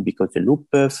design, because the loop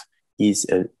perf is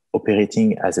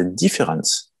operating as a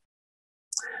difference,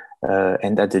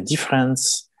 and that the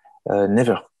difference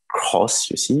never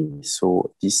cross, you see.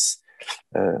 So this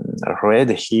red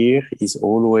here is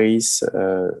always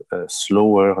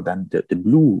slower than the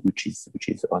blue, which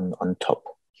is on top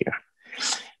here.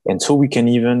 And so we can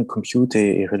even compute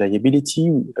a reliability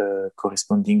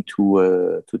corresponding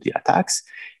to the attacks.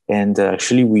 And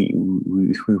actually, we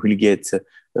will get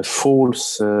a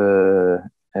false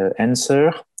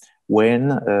answer when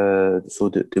so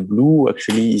the blue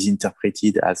actually is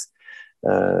interpreted as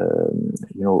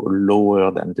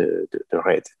lower than the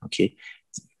red. Okay,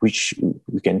 which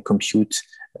we can compute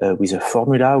with a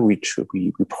formula which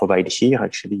we provide here.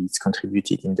 Actually, it's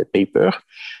contributed in the paper,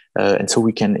 and so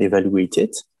we can evaluate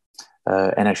it.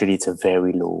 And actually, it's a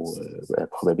very low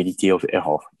probability of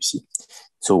error, you see.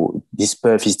 So this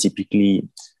perf is typically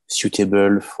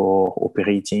suitable for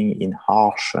operating in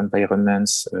harsh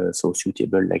environments, so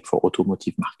suitable like for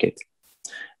automotive market,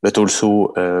 but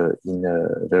also in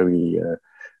a very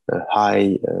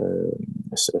high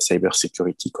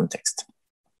cybersecurity context.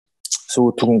 So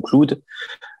to conclude,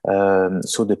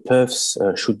 so the perfs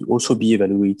should also be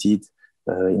evaluated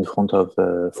in front of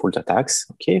fault attacks,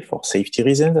 okay, for safety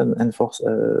reasons and for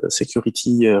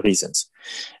security reasons.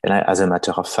 And as a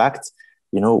matter of fact,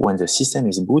 when the system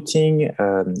is booting,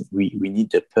 we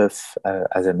need the perf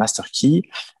as a master key,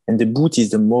 and the boot is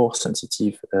the more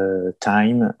sensitive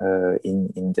time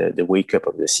in the wake up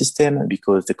of the system,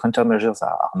 because the countermeasures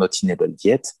are not enabled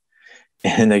yet.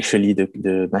 And actually,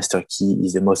 the master key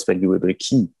is the most valuable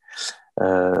key.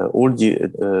 All the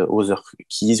other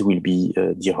keys will be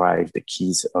derived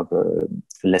keys of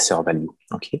lesser value.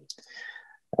 Okay.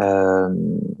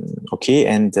 Okay,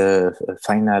 and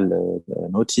final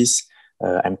notice.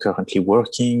 I'm currently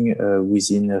working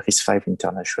within RISC-V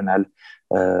International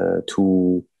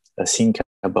to think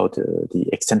about the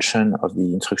extension of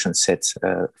the instruction set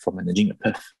for managing a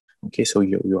perf. Okay, so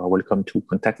you are welcome to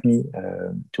contact me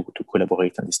to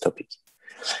collaborate on this topic.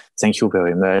 Thank you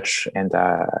very much, and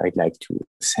I'd like to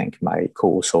thank my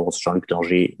co-authors Jean-Luc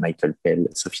Danger, Michael Pell,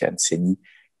 Sofiane Seni,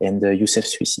 and Youssef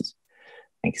Suissi.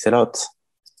 Thanks a lot.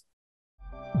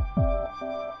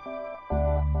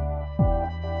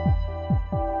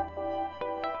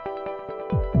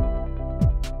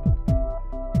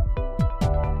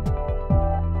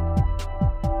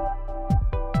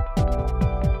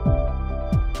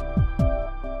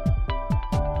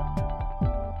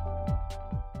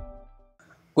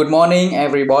 Good morning,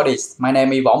 everybody. My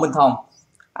name is Võ Minh Thong.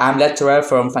 I'm lecturer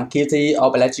from Faculty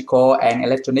of Electrical and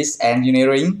Electronics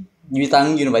Engineering, Duy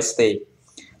Tân University.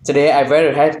 Today, I'm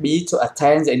very happy to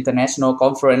attend the International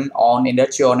Conference on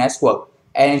Industrial Network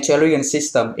and Intelligent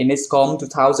System INISCOM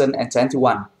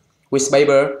 2021, with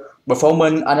paper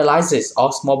Performance Analysis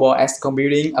of Mobile Edge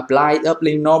Computing Applied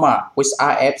Uplink Normal with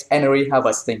RF Energy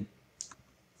Harvesting.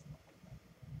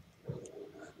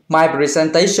 My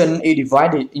presentation is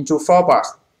divided into 4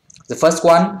 parts. The first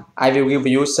one, I will give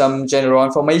you some general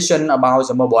information about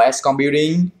the mobile edge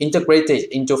computing integrated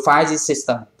into 5G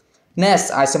system. Next,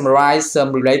 I summarize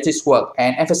some related work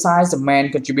and emphasize the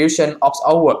main contribution of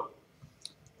our work.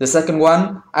 The second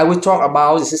one, I will talk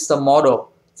about the system model,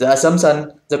 the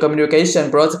assumption, the communication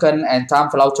protocol, and time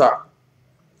flow chart.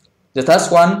 The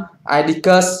third one, I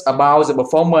discuss about the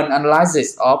performance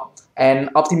analysis of an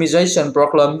optimization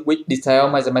problem with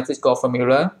detailed mathematical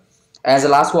formula. And the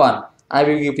last one, I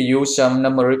will give you some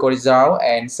numerical results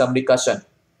and some discussion.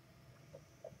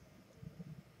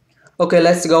 Okay,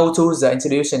 let's go to the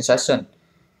introduction session.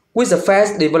 With the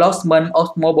fast development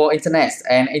of mobile internet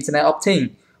and Internet of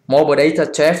Things, mobile data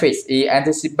traffic is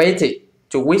anticipated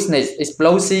to witness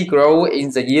explosive growth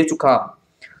in the year to come.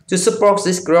 To support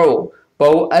this growth,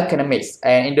 both academics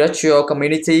and industrial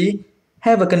community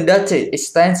have conducted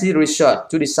extensive research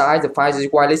to design the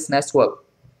 5G wireless network.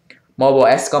 Mobile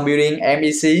edge computing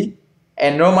 (MEC)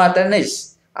 and normal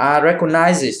techniques are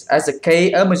recognized as a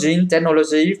key emerging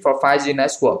technology for 5G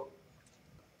network.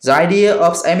 The idea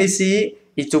of MEC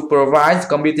is to provide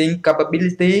computing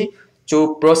capability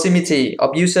to proximity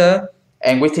of user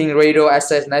and within radio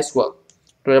access network,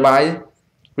 thereby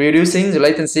reducing the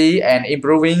latency and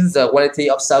improving the quality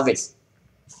of service.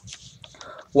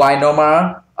 While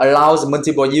normal allows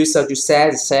multiple users to share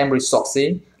the same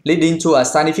resources, leading to a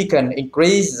significant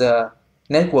increase in the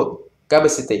network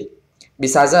capacity.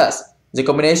 Besides that, the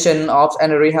combination of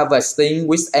energy harvesting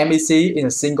with MEC in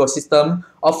a single system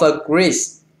offers great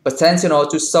potential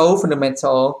to solve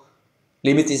fundamental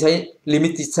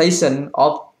limitation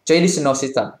of traditional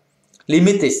system,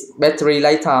 limited battery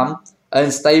lifetime,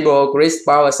 unstable grid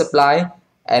power supply,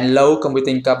 and low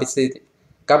computing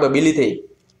capability.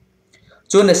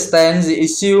 To understand the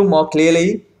issue more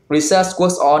clearly, research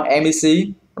works on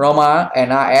MEC, NORMA,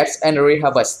 and RF energy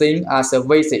harvesting are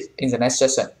surveyed in the next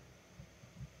session.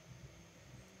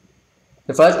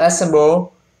 The first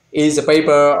example is a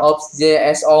paper of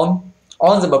JS on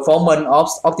the performance of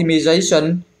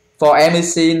optimization for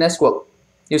MEC network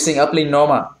using uplink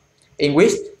NORMA, in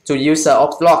which the user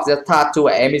uploads the task to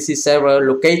an MEC server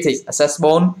located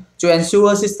accessible to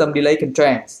ensure system delay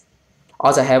constraints.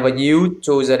 Also have a view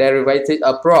to the derivative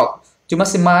approach to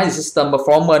maximize the system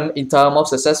performance in terms of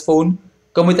successful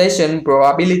computation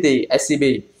probability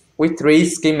SCB with three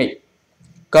schemic: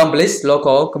 complex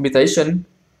local computation,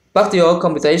 partial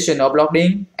computation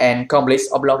offloading, and complex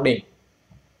offloading.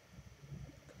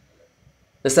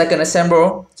 The second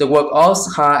example, the work of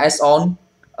HAS-ON,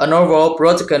 a novel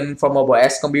protocol for mobile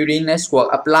edge computing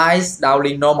network applies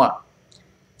downlink NORMA.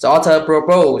 The author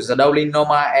proposed the downlink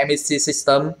NORMA MEC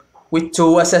system with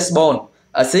two accessible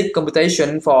ASIC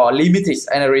computation for limited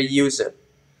energy user.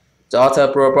 The author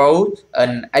proposed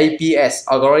an APS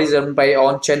algorithm based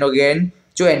on channel gain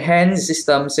to enhance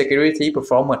system security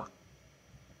performance.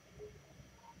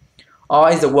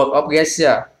 Or in the work of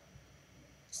Garcia,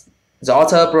 the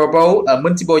author proposed a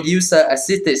multiple user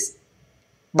assisted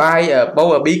by a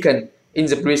power beacon in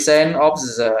the presence of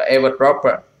the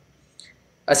airdropper.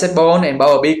 Accessible and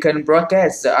power beacon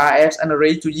broadcasts the RF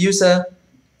energy to user.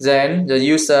 Then the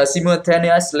user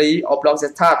simultaneously uploads the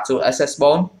task to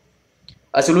accessible.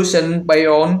 A solution based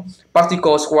on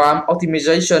particle swarm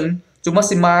optimization to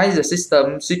maximize the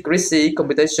system secrecy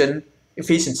computation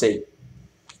efficiency.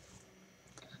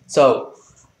 So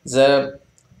the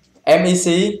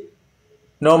MEC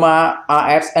NORMA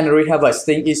RF energy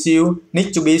harvesting issue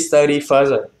needs to be studied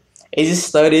further. In this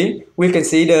study, we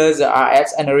consider the RF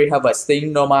energy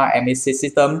harvesting NORMA MEC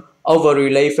system over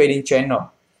relay fading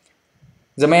channel.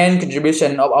 The main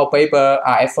contribution of our paper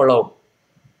are as follows.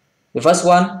 The first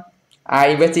one, I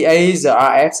investigate the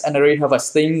RF energy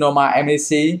harvesting NORMA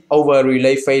MEC over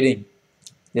relay fading.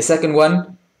 The second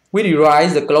one, we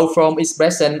derive the closed form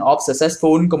expression of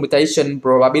successful computation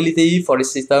probability for the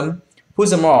system.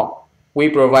 Furthermore, we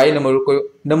provide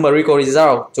numerical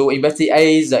results to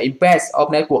investigate the impact of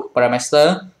network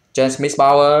parameters, transmit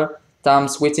power, time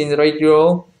switching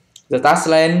ratio, the task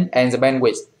length, and the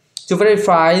bandwidth, to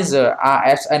verify the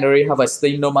RF energy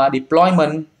harvesting NORMA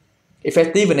deployment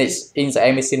effectiveness in the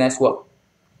MEC network.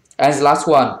 And the last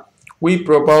one, we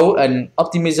propose an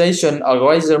optimization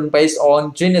algorithm based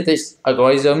on genetic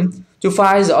algorithm to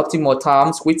find the optimal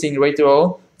time switching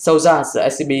ratio so that the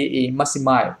SCB is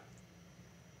maximized.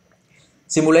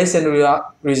 Simulation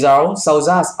results show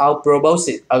that our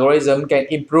proposed algorithm can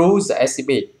improve the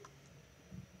SCB.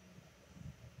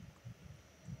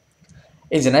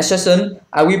 In the next session,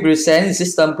 I will present the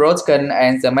system protocol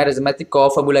and the mathematical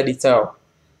formula detail.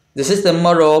 The system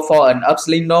model for an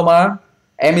uplink NORMA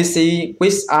MEC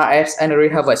with RF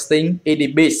energy harvesting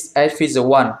is based at figure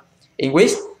 1, in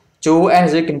which two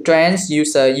energy constraints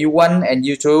user U1 and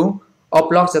U2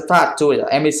 upload the task to the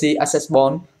MEC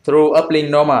accessible through uplink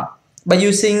NORMA by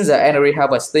using the energy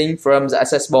harvesting from the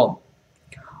accessible.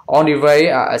 All devices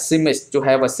are assumed to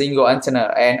have a single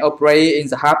antenna and operate in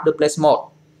the half-duplex mode.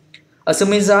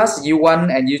 Assuming that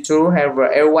U1 and U2 have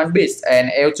L1 bits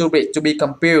and L2 bits to be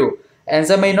computed, and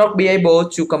they may not be able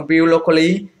to compute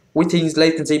locally within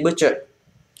latency budget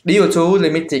due to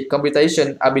limited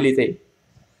computation ability.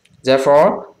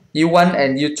 Therefore, U1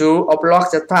 and U2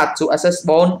 upload the task to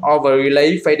accessible over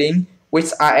relay fading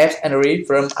with RF energy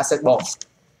from accessible.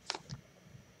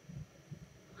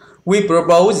 We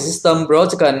propose the system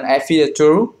protocol at figure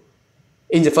 2.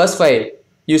 In the first phase,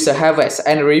 user harvests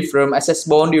energy from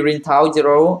accessible during tau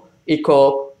 0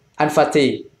 equal alpha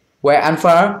t, where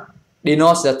alpha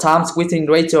denotes the time switching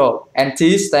ratio and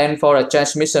t stands for the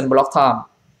transmission block time.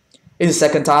 In the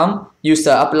second time,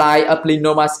 user apply uplink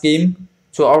NORMA scheme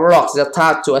to overlock the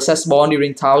task to accessible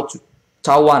during tau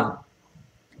 1.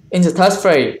 In the third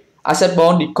phase,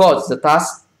 accessible decodes the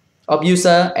task of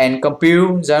user and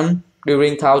compute them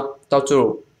during tau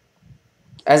 2.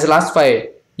 As the last phase,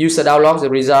 user downloads the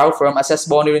result from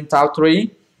accessible during tau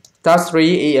 3. Tau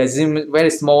 3 is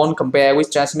very small compared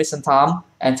with transmission time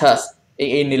and thus it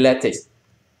is neglected.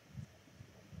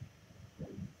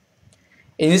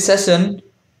 In this session,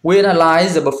 we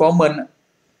analyze the performance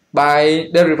by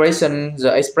derivation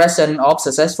the expression of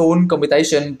successful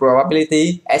computation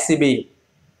probability SCB,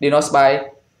 denoted by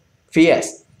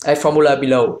Phi(s) as formula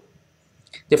below.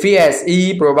 The Phi(s)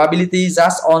 is probability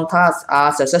that all tasks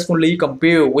are successfully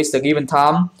computed with the given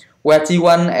time, where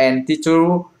T1 and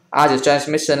T2 are the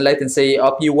transmission latency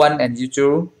of U1 and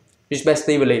U2,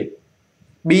 respectively.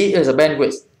 B is the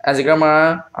bandwidth, and the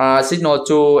gamma are signal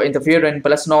to interference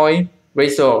plus noise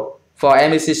ratio for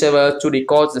MSC server to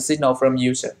decode the signal from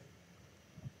user.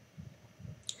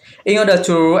 In order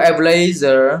to evaluate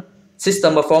the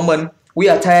system performance, we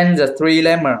attend the three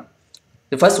lemmas.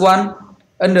 The first one,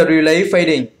 under relay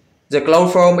fading, the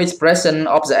closed form expression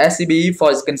of the SCB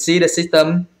for the considered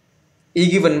system is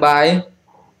given by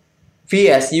phi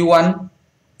as U1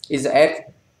 is as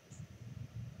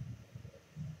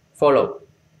follow.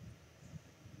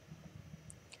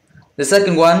 The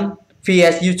second one, phi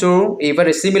as U2 is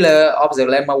very similar of the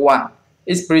lemma 1.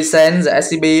 It presents the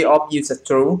SCB of user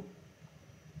true.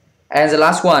 And the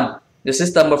last one, the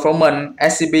system performance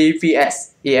SCB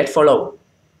Vs is as follow.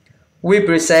 We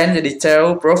present the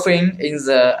detailed proofing in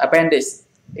the appendix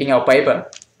in our paper.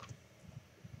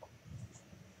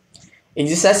 In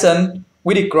this session,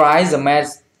 we describe the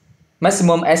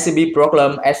maximum SCB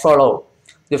problem as follow.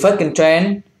 The first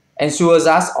constraint ensures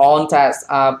that all tasks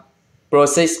are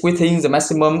processed within the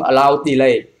maximum allowed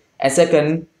delay. And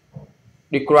second,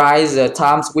 requires the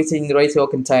times within the ratio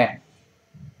contained.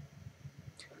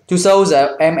 To solve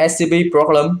the MSCB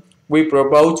problem, we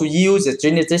propose to use the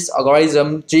genetics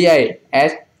algorithm GA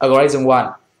as algorithm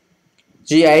 1.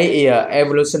 GA is an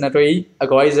evolutionary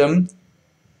algorithm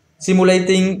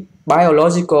simulating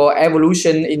biological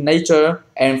evolution in nature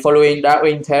and following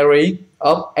Darwin theory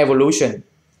of evolution.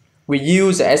 We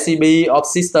use the SCB of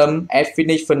system as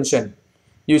finite function,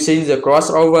 using the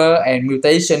crossover and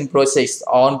mutation process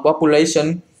on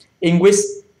population in which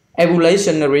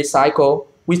evolutionary cycle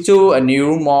we choose a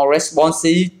new, more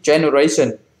responsive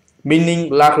generation, meaning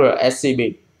larger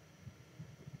SCB.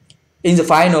 In the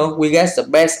final, we get the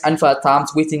best alpha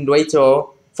times within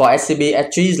ratio for SCB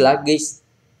achieves like this,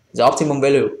 the optimum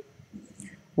value.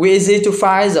 We easy to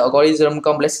find the algorithm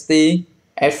complexity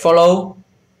as follow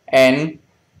and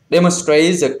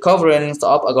demonstrate the covariance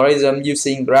of algorithm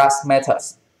using graph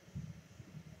methods.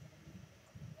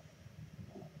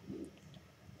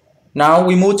 Now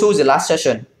we move to the last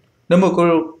session,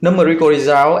 numerical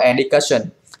result and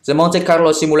discussion. The Monte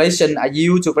Carlo simulation are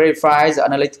used to verify the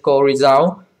analytical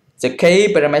result. The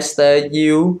K parameter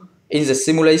used in the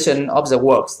simulation of the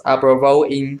works are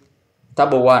provided in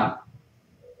table 1.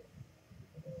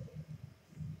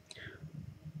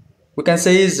 We can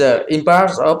see the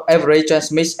impact of average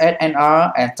transmit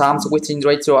SNR and times within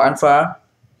ratio alpha.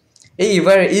 It is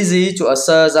very easy to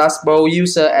assert that both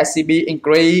user SCB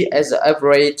increase as the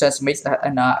average transmit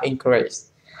SNR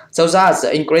increase, so that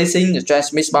increasing the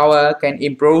transmit power can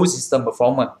improve system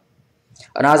performance.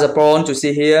 Another point to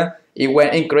see here is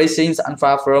when increasing the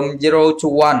alpha from 0 to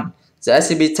 1, the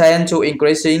SCB tends to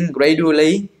increasing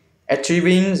gradually,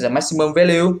 achieving the maximum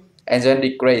value and then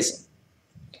decrease.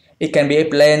 It can be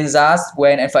explained that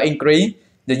when alpha increase,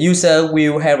 the user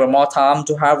will have more time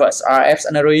to harvest RF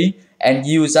energy and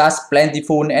use that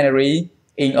plentiful energy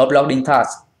in uploading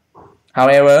tasks.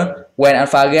 However, when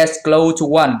alpha gets close to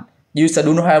 1, user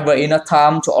do not have enough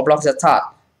time to upload the task,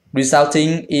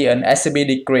 resulting in an SCB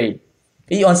decrease.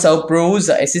 It also proves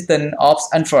the existence of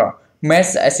alpha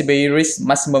makes the SCB reach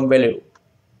maximum value.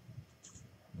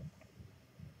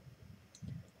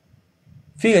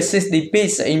 Figure 6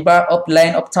 depicts the impact of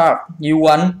length of task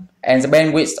U1 and the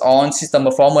bandwidth on system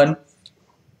performance.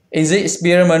 In this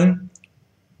experiment,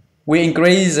 we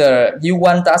increase the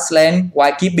U1 task length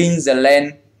while keeping the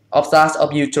length of task of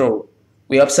U2.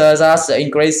 We observe that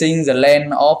increasing the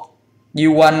length of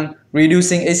U1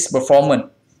 reducing its performance.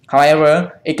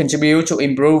 However, it contributes to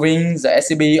improving the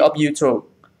SCB of U2.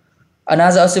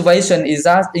 Another observation is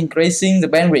that increasing the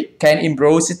bandwidth can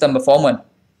improve system performance.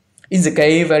 In the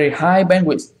case very high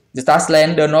bandwidth, the task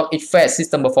length does not affect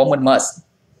system performance much.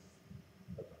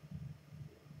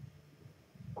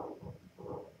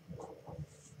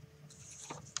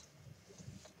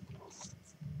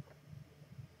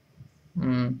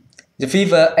 The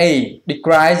figure A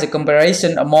describes the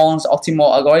comparison among the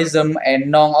optimal algorithm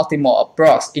and non-optimal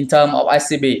approach in terms of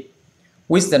ICB.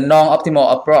 With the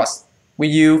non-optimal approach, we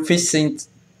use fixing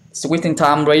switching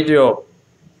time radio,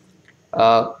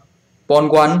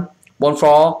 point 1, point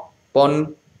 4,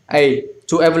 point A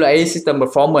to evaluate system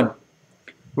performance.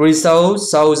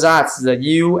 Results show that the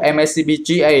U MSCB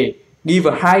GA give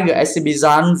a higher SCB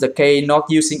than the K not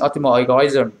using optimal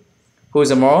algorithm.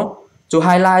 Furthermore, to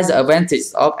highlight the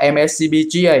advantage of MSCB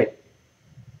GA,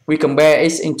 we compare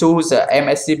it into the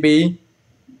MSCB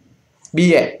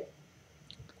BA.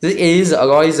 This is the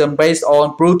algorithm based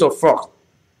on brutal force.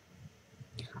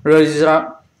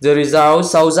 The result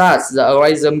shows that the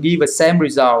algorithm gives the same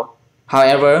result.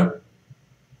 However,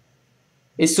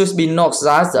 it should be noted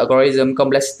that the algorithm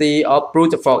complexity of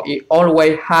brute force is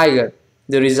always higher.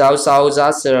 The result shows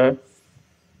that the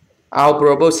Our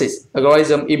proboscis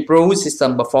algorithm improves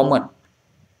system performance.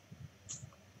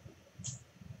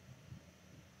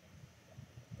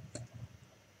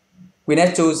 We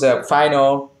now choose the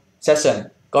final session,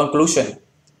 conclusion.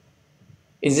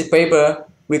 In this paper,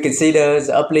 we consider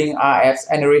the uplink RF's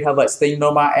NRE harvesting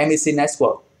normal emission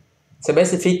network.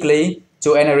 Specifically, to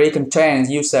NRE constrain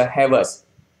user harvest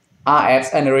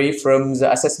RF's NRE from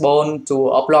the accessible to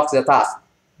upload the task.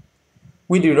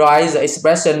 We derive the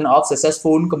expression of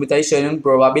successful computation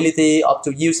probability of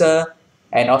the user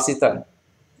and of system.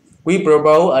 We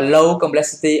propose a low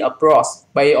complexity approach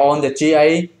based on the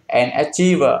GA and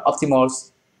achieve optimal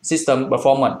system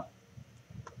performance.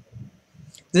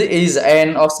 This is the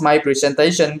end of my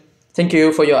presentation. Thank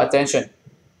you for your attention.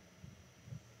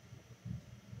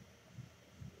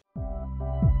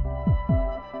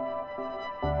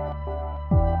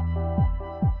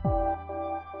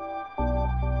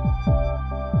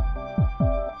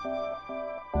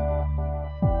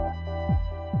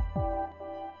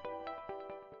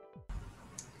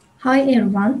 Hi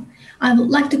everyone, I would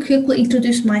like to quickly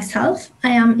introduce myself. I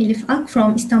am Elif Ak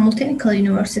from Istanbul Technical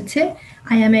University.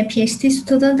 I am a PhD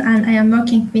student and I am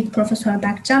working with Professor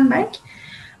Berk Canberk.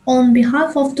 On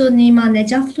behalf of the Nima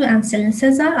Necaflu and Selin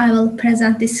Sezer, I will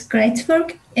present this great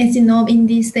work. As you know, in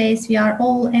these days, we are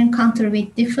all encountered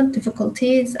with different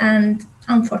difficulties and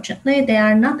unfortunately, they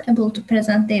are not able to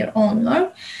present their own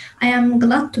work. I am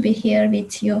glad to be here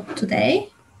with you today.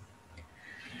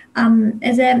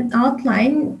 As an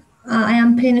outline, I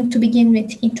am planning to begin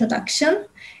with introduction,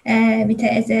 as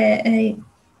a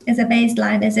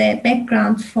baseline, as a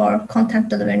background for content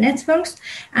delivery networks,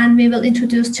 and we will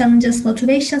introduce challenges,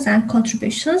 motivations, and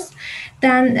contributions.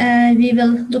 Then we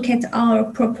will look at our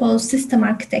proposed system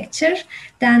architecture.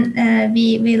 Then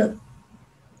we will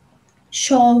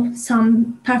show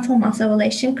some performance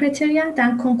evaluation criteria,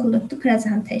 then conclude the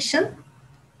presentation.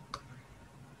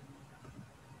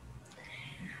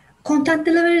 Content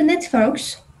delivery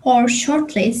networks, or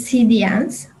shortly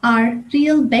CDNs, are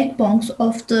real backbones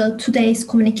of today's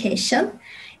communication.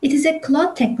 It is a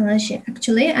cloud technology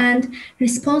actually and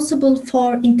responsible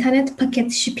for internet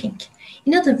packet shipping.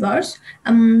 In other words,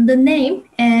 the name,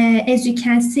 as you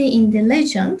can see in the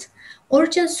legend,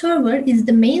 origin server is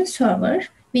the main server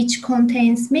which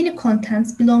contains many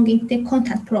contents belonging to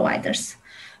content providers.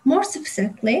 More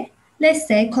specifically, let's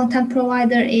say content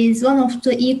provider is one of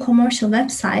the e-commerce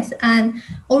websites and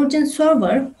origin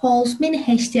server holds many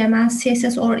HTML,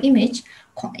 CSS or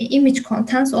image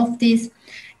contents of this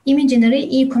imaginary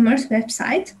e-commerce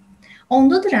website. On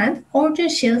the other hand, origin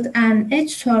shield and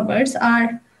edge servers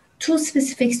are two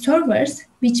specific servers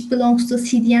which belongs to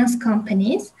CDNs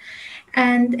companies.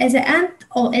 And as an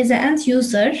end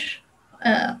user,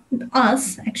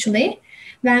 us actually,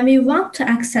 when we want to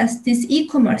access this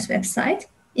e-commerce website,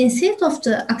 instead of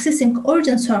accessing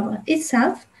origin server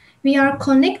itself, we are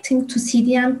connecting to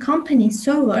CDN company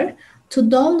server to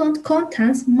download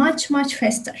contents much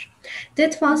faster.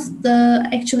 That was the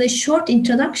actually short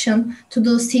introduction to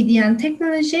the CDN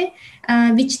technology,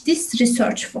 which this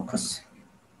research focus.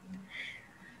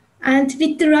 And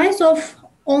with the rise of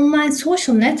online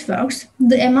social networks,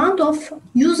 the amount of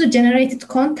user-generated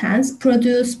contents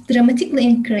produced dramatically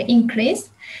increased,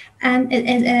 and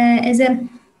as a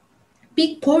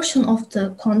big portion of the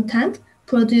content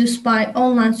produced by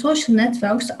online social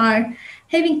networks are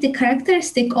having the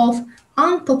characteristic of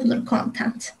unpopular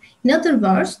content. In other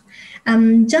words,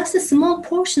 just a small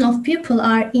portion of people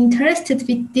are interested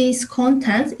with these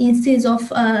contents instead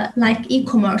of like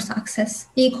e-commerce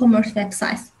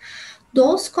websites.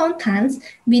 Those contents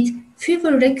with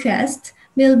fewer requests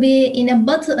will be in a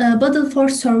battle for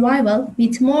survival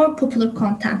with more popular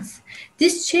contents.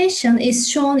 This situation is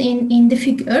shown in the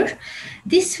figure.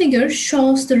 This figure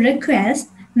shows the request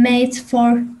made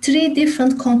for 3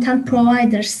 different content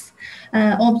providers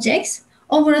objects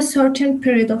over a certain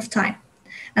period of time.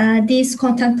 These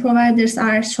content providers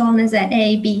are shown as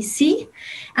A, B, C,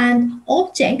 and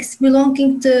objects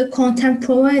belonging to content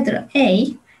provider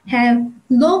A have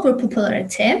lower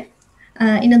popularity,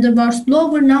 in other words,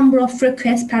 lower number of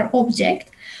requests per object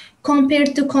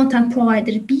compared to content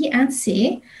provider B and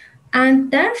C,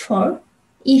 and therefore,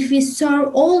 if we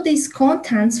serve all these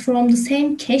contents from the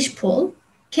same cache pool,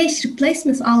 cache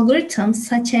replacement algorithms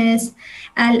such as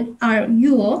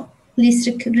LRU, least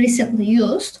recently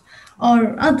used,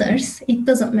 or others, it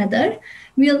doesn't matter,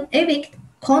 will evict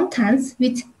contents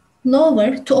with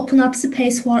lower to open up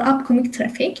space for upcoming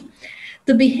traffic.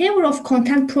 The behavior of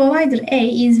content provider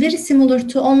A is very similar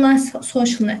to online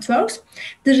social networks.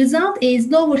 The result is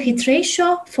lower hit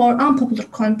ratio for unpopular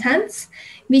contents,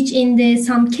 which in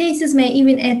some cases may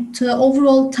even add to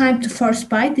overall time to first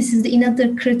byte. This is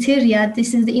another criteria.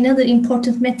 This is another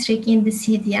important metric in the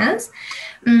CDNs.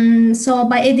 So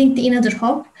by adding the another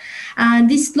hop,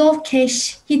 this low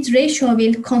cache hit ratio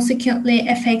will consequently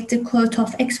affect the quality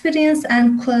of experience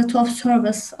and quality of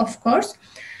service, of course.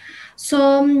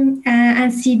 So,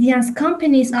 and CDNs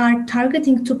companies are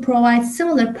targeting to provide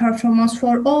similar performance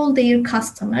for all their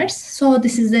customers. So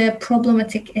this is a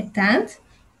problematic at the end.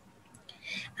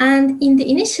 And in the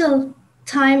initial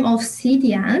time of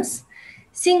CDNs,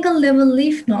 single level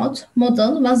leaf node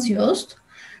model was used.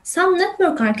 Some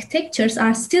network architectures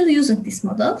are still using this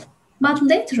model, but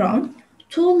later on,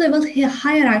 two-level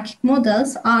hierarchic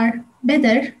models are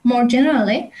better. More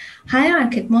generally,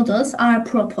 hierarchic models are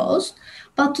proposed,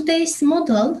 but today's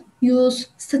model use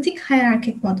static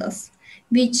hierarchic models,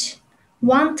 which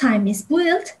one time is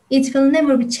built, it will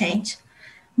never be changed.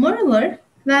 Moreover,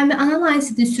 when we analyze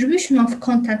the distribution of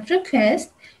content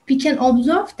requests, we can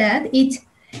observe that it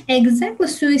exactly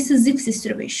suits the zip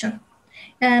distribution.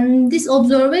 This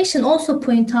observation also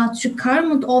points out the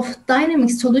requirement of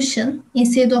dynamic solution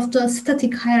instead of the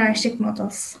static hierarchic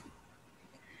models.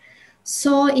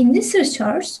 So in this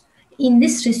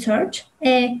research,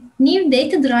 a new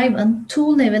data-driven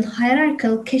two-level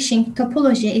hierarchical caching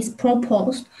topology is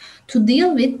proposed to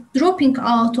deal with dropping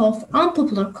out of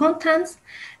unpopular contents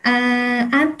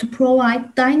and to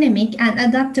provide dynamic and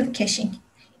adaptive caching.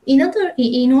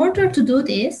 In order to do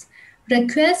this,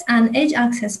 request and edge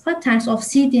access patterns of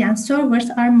CDN servers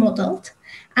are modeled,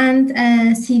 and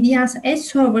CDN's edge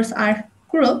servers are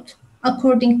grouped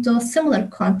according to similar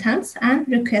contents and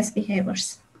request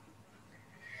behaviors.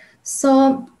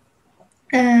 So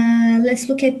let's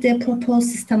look at the proposed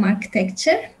system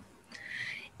architecture.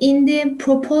 In the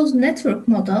proposed network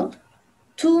model,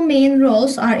 two main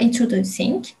roles are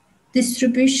introducing: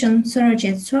 distribution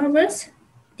surrogate servers,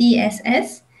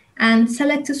 DSS, and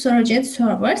selective surrogate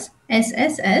servers,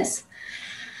 SSS.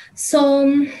 So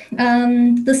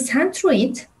the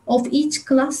centroid of each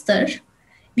cluster,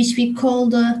 which we call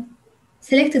the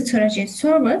selected surrogate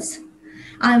servers,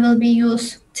 I will be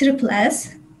use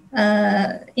SSS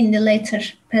in the later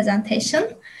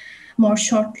presentation more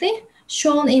shortly,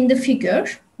 shown in the figure,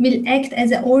 will act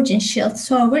as an origin shield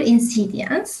server in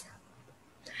CDNs.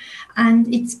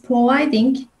 And it's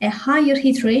providing a higher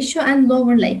hit ratio and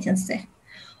lower latency.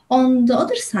 On the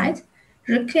other side,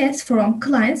 requests from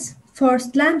clients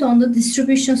first land on the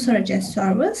distribution surrogate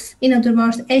servers, in other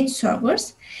words, edge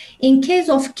servers. In case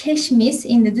of cache miss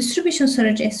in the distribution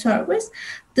surrogate servers,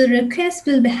 the request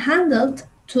will be handled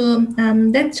to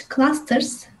that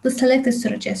clusters, the selected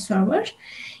surrogate server.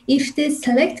 If the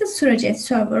selected surrogate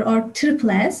server or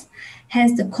SSS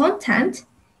has the content,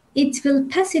 it will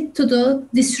pass it to the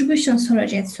distribution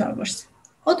surrogate servers.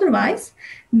 Otherwise,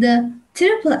 the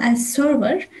SSS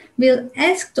server will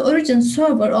ask the origin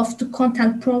server of the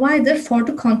content provider for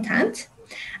the content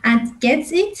and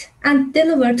gets it and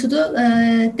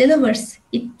delivers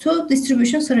it to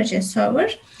distribution surrogate server.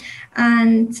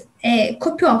 And a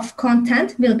copy of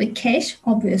content will be cached,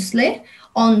 obviously,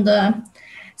 on the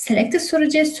selected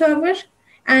surrogate server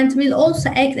and will also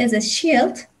act as a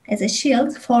shield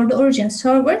for the origin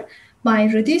server by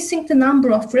reducing the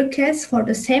number of requests for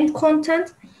the same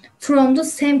content from the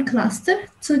same cluster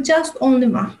to just only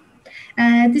one.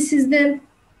 This is the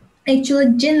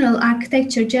actual general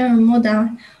architecture, general model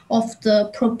of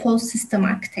the proposed system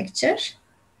architecture.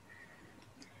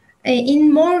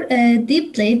 In more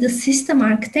deeply, the system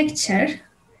architecture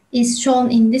is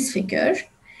shown in this figure.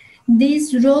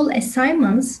 These role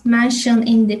assignments mentioned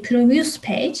in the previous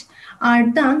page are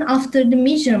done after the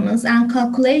measurements and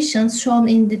calculations shown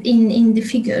in the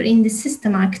figure in the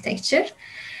system architecture.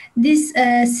 This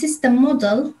system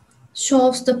model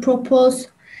shows the proposed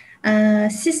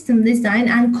system design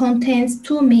and contains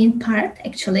two main parts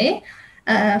actually.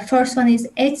 First one is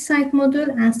edge side module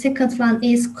and second one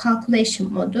is calculation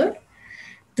module.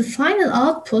 The final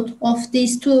output of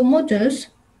these two modules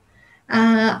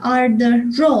are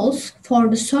the roles for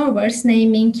the servers,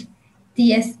 naming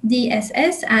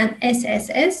DSS and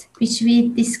SSS, which we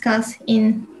discuss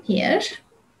in here.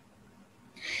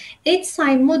 Edge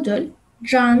side module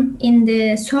run in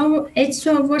the edge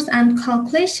servers and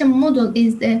calculation module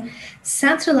is the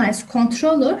centralized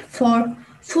controller for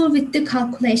full width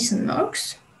calculation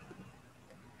works.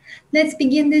 Let's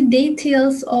begin the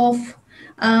details of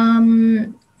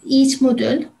each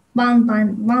module one by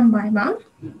one.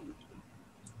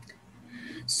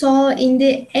 So in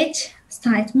the edge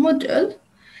side module,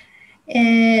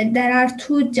 there are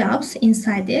two jobs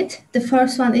inside it. The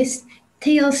first one is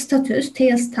tail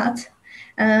stat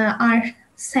are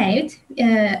saved,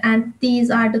 and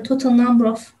these are the total number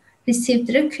of received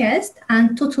requests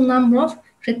and total number of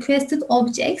requested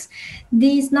objects.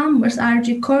 These numbers are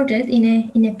recorded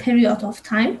in a period of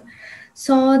time.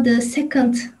 So the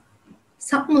second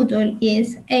submodule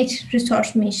is H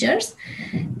resource measures.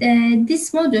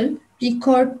 This module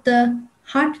records the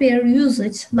hardware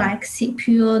usage like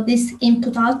CPU, this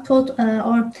input-output,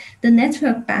 or the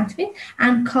network bandwidth,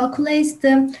 and calculates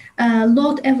the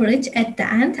load average at the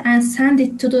end and send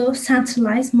it to the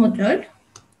centralized module.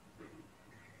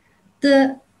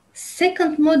 The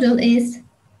second module is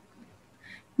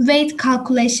weight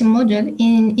calculation module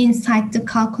inside the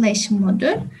calculation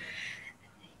module.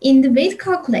 In the weight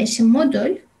calculation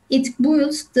module, it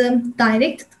builds the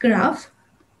directed graph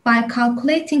by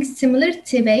calculating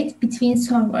similarity weight between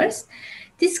servers.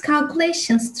 This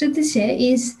calculation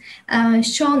strategy is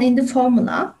shown in the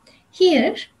formula.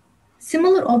 Here,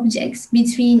 similar objects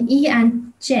between E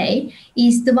and J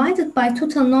is divided by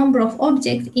total number of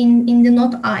objects in the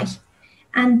node I.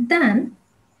 And then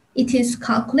it is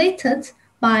calculated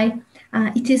by,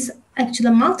 it is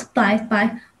actually multiplied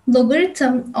by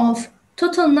logarithm of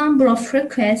total number of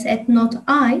requests at node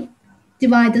I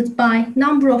divided by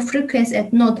number of requests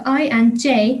at node I and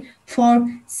J for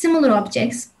similar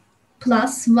objects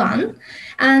plus 1.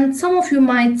 And some of you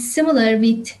might similar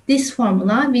with this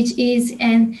formula, which is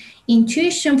an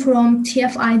intuition from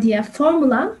TF-IDF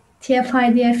formula.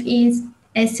 TF-IDF is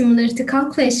a similarity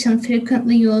calculation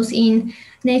frequently used in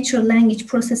natural language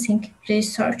processing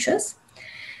researches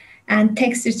and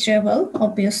text retrieval,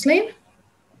 obviously.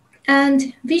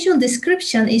 And visual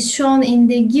description is shown in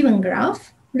the given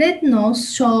graph. Red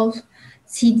nodes show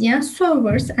CDN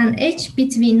servers, and H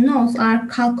between nodes are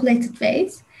calculated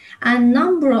weights, and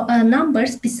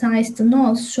numbers besides the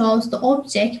nodes shows the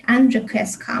object and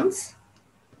request counts.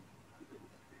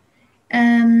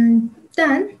 Then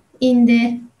in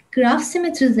the graph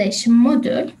symmetrization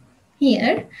module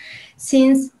here,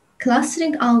 since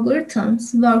clustering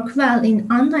algorithms work well in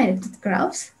undirected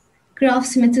graphs, graph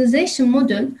symmetrization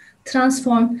module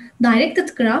transform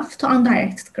directed graph to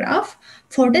undirected graph.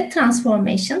 For that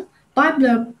transformation,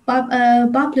 bibliometric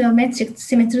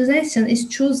symmetrization is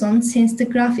chosen since the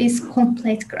graph is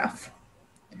complete graph.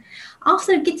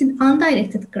 After getting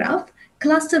undirected graph,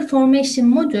 cluster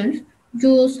formation module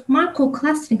use Markov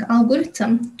clustering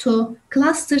algorithm to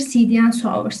cluster CDN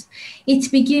servers.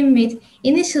 It begins with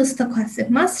initial stochastic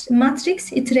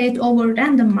matrix iterate over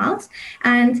random mass,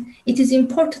 and it is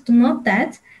important to note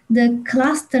that the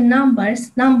cluster number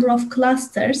of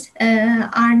clusters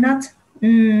are not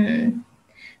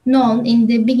known in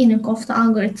the beginning of the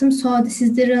algorithm, so this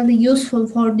is really useful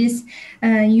for this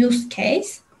use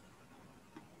case.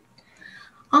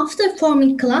 After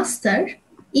forming cluster,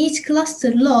 each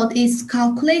cluster load is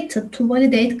calculated to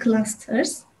validate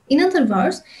clusters. In other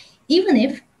words, even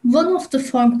if one of the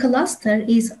formed cluster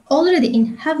is already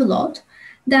in heavy load,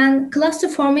 then cluster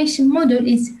formation module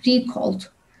is recalled.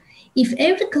 If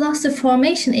every cluster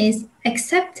formation is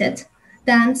accepted,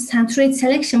 then centroid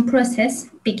selection process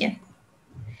begins.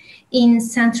 In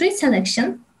centroid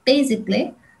selection,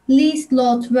 basically, least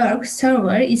load work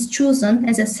server is chosen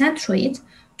as a centroid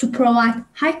to provide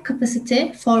high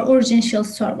capacity for urgential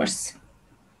servers.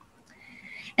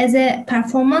 As a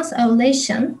performance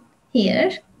evaluation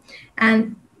here,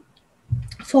 and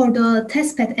for the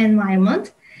testbed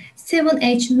environment, 7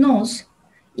 edge nodes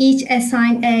each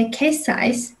assign a cache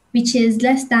size which is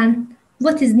less than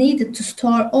what is needed to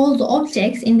store all the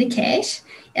objects in the cache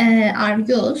are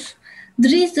used. The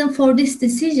reason for this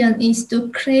decision is to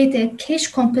create a cache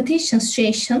competition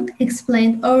situation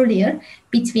explained earlier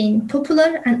between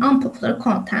popular and unpopular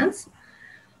contents.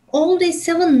 All these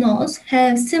 7 nodes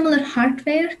have similar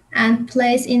hardware and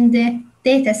place in the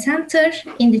data center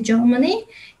in Germany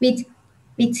with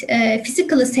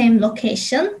physically same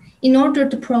location in order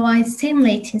to provide same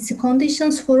latency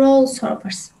conditions for all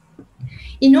servers.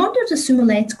 In order to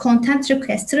simulate content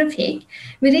request traffic,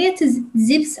 various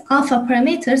ZIPs alpha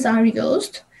parameters are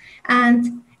used,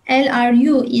 and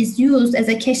LRU is used as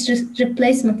a cache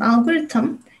replacement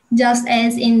algorithm, just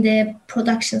as in the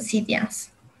production CDNs.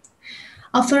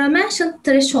 Aforementioned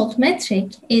threshold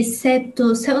metric is set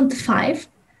to 75%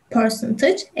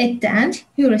 at the end,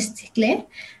 heuristically,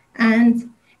 and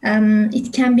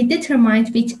it can be determined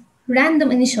with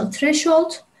random initial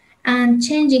threshold and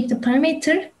changing the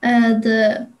parameter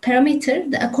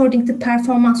according to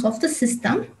performance of the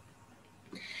system.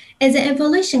 As an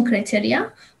evaluation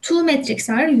criteria, 2 metrics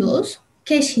are used: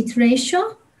 cache hit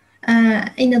ratio,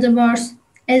 in other words,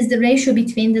 as the ratio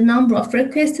between the number of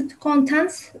requested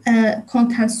contents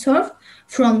served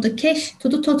from the cache to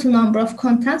the total number of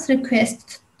contents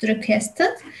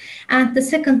requested. And the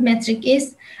second metric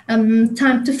is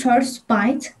time to first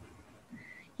byte.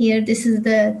 Here, this is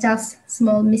the just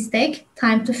small mistake,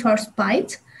 time to first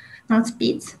byte, not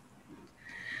bit.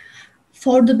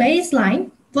 For the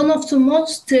baseline, one of the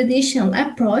most traditional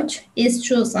approach is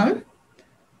chosen,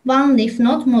 one leaf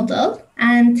node model,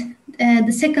 and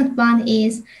the second one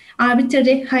is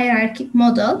arbitrary hierarchy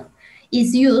model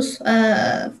is used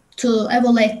to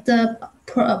evaluate the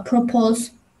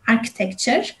proposed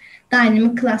architecture,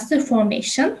 dynamic cluster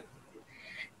formation.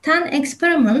 10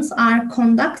 experiments are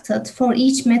conducted for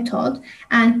each method,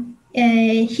 and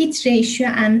hit ratio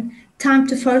and time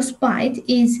to first byte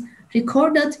is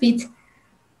recorded with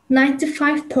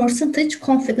 95%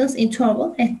 confidence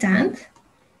interval at the end.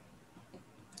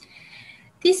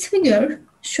 This figure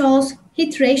shows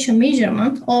hit ratio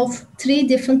measurement of 3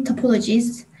 different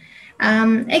topologies.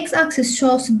 X-axis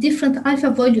shows different alpha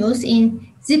values in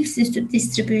zip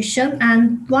distribution,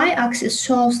 and Y-axis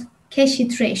shows cache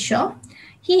hit ratio.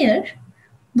 Here,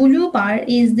 blue bar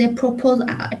is the proposed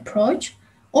approach.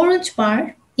 Orange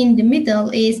bar in the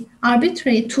middle is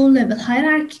arbitrary two-level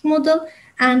hierarchy model,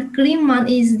 and green one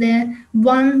is the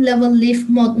one-level leaf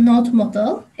node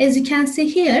model. As you can see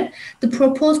here, the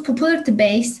proposed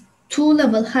popularity-based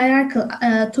two-level hierarchical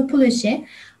topology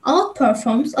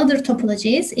outperforms other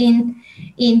topologies in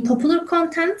popular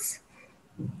contents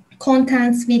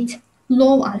with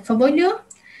low alpha value.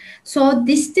 So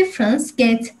this difference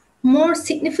gets more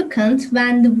significant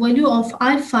when the value of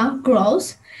alpha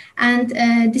grows, and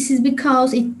this is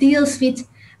because it deals with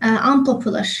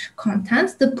unpopular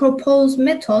contents. The proposed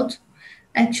method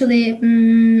actually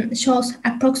shows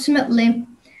approximately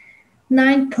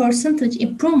 9%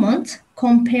 improvement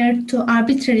compared to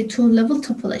arbitrary two-level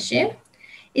topology.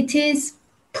 It is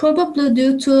probably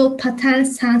due to pattern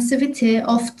sensitivity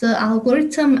of the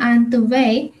algorithm and the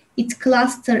way it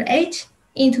clusters edge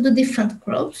into the different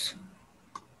groups.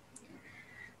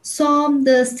 So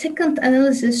the second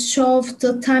analysis shows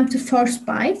the time to first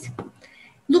byte.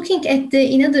 Looking at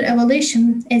another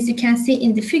evaluation, as you can see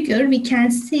in the figure, we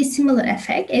can see similar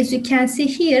effect. As you can see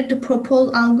here, the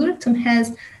proposed algorithm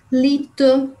has led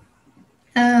to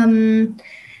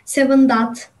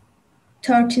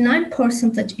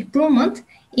 7.39% improvement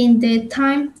in the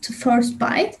time to first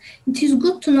byte. It is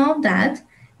good to know that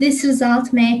this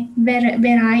result may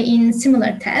vary in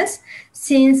similar tests,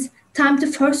 since time to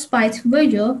first byte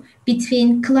value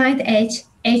between client edge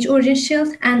origin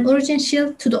shield, and origin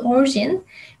shield to the origin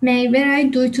may vary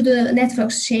due to the network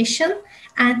association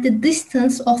and the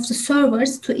distance of the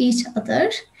servers to each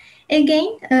other.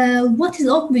 Again, what is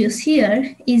obvious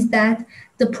here is that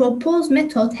the proposed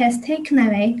method has taken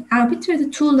away arbitrary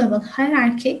two-level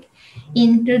hierarchy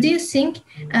in reducing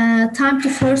time to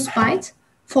first byte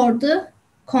for the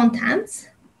contents.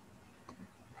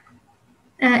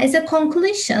 As a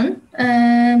conclusion,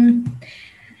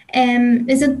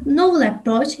 as a novel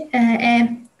approach,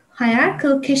 a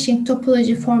hierarchical caching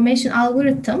topology formation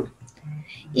algorithm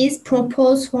is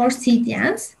proposed for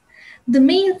CDNs. The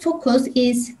main focus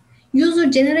is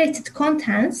user-generated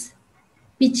contents,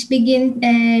 which begin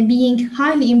being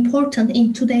highly important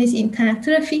in today's internet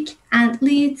traffic and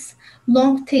leads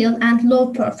long tail and low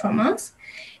performance.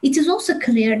 It is also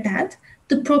clear that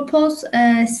the proposed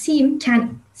SIEM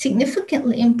can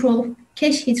significantly improve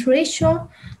cache hit ratio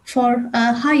for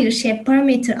a higher shape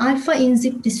parameter alpha in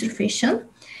zip distribution,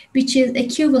 which is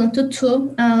equivalent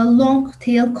to long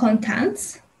tail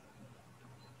contents.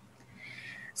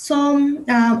 So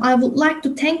I would like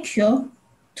to thank you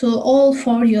to all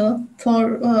for your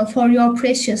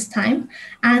precious time,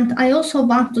 and I also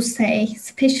want to say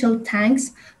special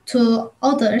thanks to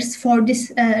others for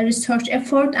this research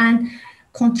effort and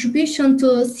contribution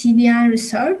to CDN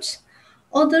research.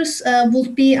 Others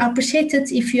would be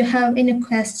appreciated if you have any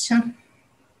question.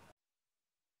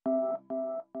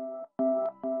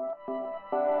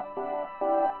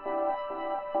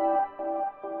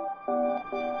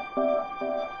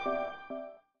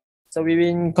 So we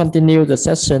will continue the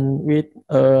session with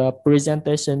a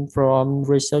presentation from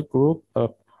research group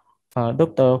of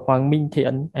Dr. Hoàng Minh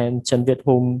Thiện and Trần Việt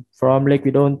Hùng from Lê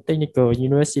Quý Đôn Technical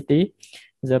University.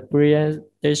 The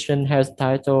presentation has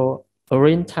titled A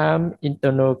Real-Time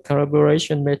Internal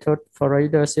Collaboration Method for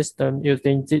Radar System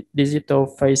Using Digital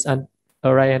Phase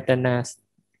Array Antennas.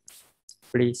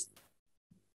 Please.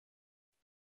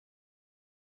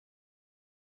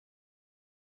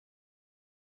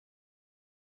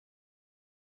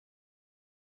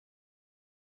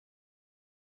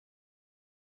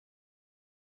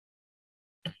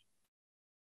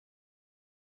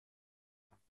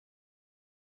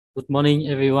 Good morning,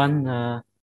 everyone.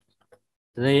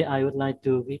 Today, I would like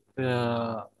to give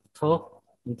a talk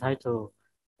entitled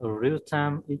 "A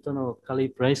Real-Time Internal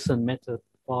Calibration Method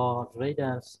for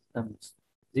Radar Systems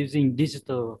Using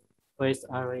Digital Phase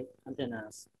Array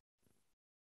Antennas."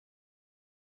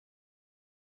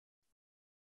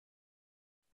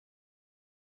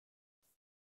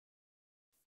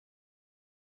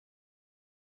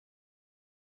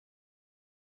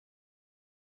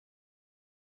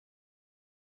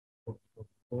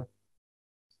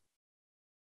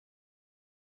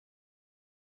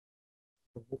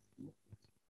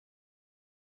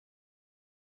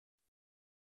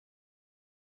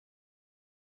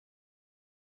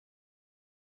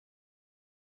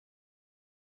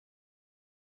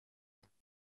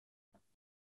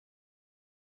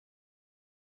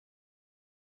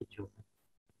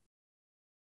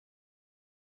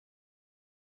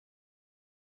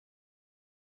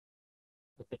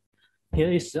 Okay.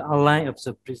 Here is the outline of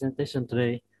the presentation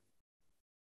today.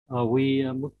 We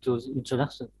move to the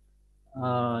introduction.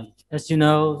 As you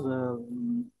know,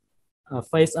 the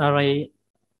phase array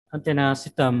antenna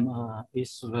system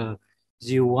is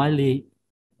used widely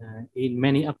in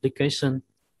many applications,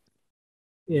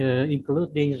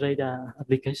 including radar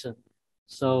application.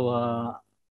 So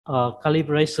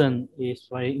calibration is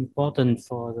very important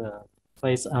for the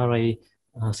phase array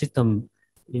system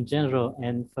in general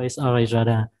and phase array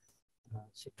radar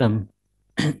system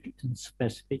in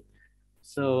specific.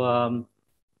 So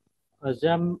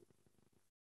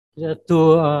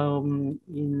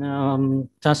in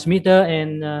transmitter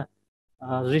and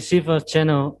receiver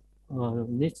channel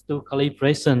needs to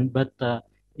calibration, but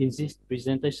in this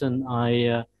presentation,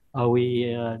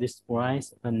 we describe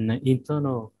an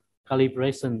internal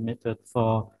calibration method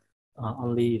for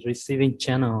only receiving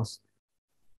channels.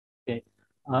 Okay.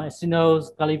 As you know,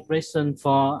 calibration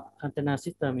for antenna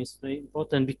system is very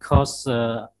important because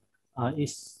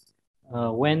it's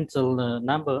when the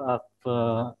number of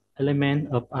element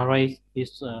of array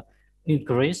is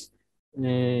increased,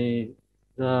 the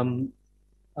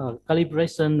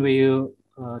calibration will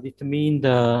determine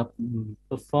the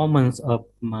performance of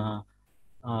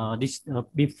this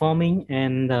beamforming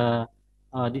and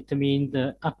determine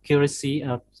the accuracy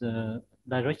of the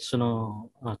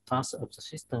directional task of the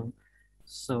system.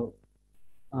 So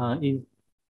in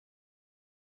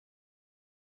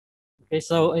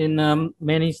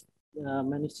many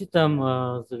systems,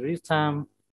 the real-time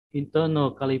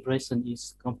internal calibration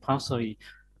is compulsory.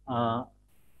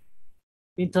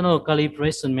 Internal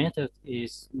calibration method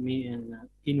is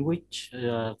in which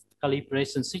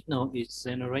calibration signal is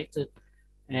generated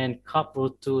and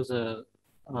coupled to the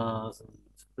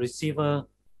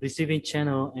receiving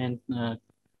channel and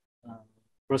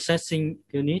processing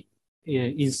unit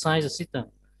inside the system,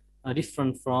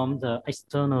 different from the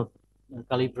external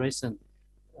calibration.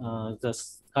 The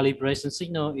calibration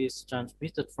signal is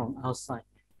transmitted from outside.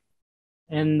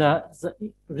 And the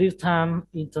real-time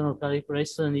internal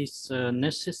calibration is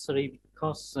necessary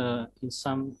because in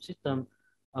some system,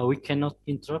 we cannot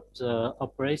interrupt the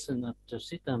operation of the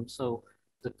system. So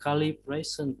the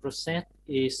calibration process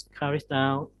is carried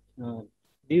out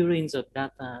during the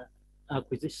data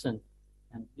acquisition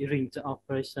and during the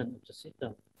operation of the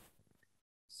system.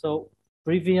 So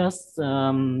previous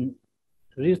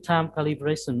real-time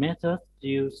calibration method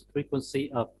use frequency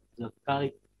of the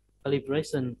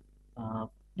calibration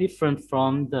different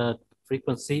from the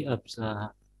frequency of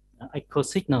the echo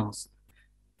signals.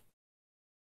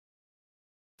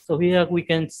 So here we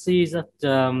can see that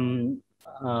the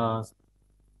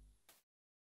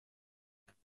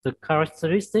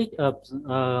characteristic of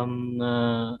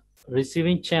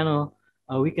receiving channel,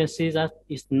 we can see that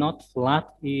it's not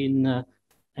flat in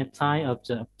entire of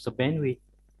the bandwidth.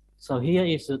 So here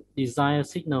is a desired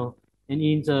signal, and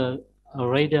in the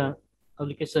radar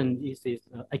application is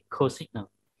echo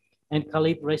signal. And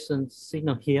calibration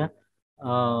signal here,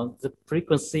 the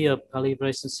frequency of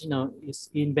calibration signal is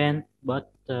in band,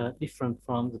 but different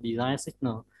from the desired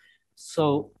signal.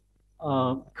 So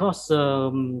because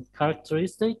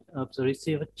characteristic of the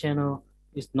receiver channel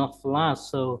is not flat,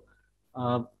 so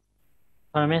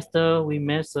parameter we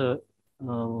measure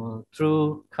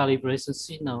through calibration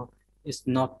signal is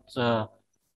not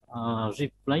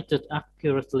reflected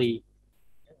accurately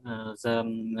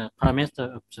the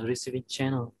parameter of the receiving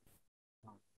channel.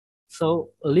 So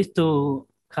lead to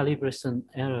calibration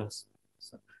errors.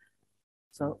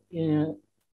 So in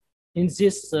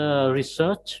this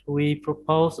research, we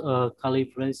propose a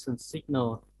calibration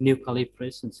signal, new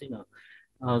calibration signal.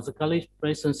 The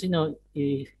calibration signal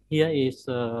here is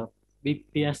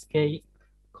BPSK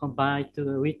combined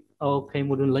with OK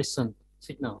modulation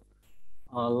signal.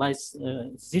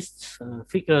 this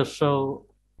figure show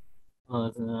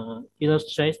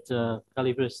illustrate the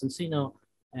calibration signal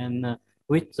and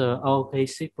with the OK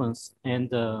sequence and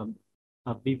the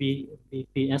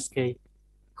BPSK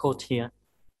code here.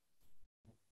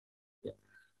 Yeah.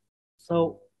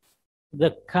 So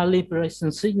the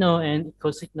calibration signal and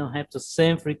echo signal have the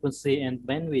same frequency and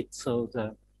bandwidth. So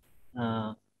the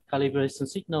calibration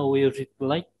signal will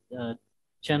reflect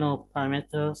channel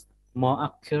parameters more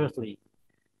accurately.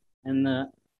 And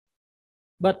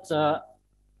but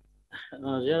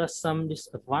there are some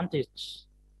disadvantages.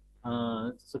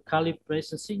 The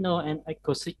calibration signal and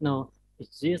echo signal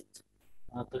exist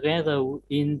together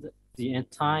in the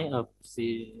entire of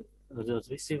the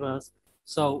receivers.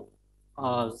 So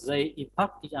they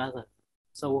impact each other.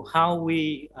 So how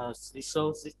we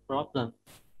resolve this problem?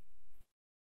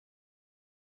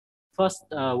 First,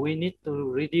 we need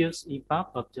to reduce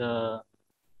impact of the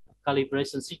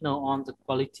calibration signal on the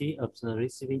quality of the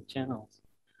receiving channels.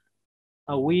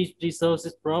 We resolve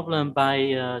this problem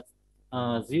by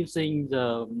using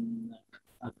the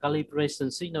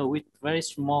calibration signal with very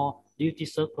small duty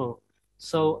circle.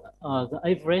 So the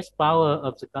average power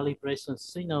of the calibration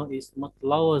signal is much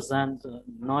lower than the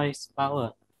noise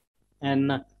power.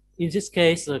 And in this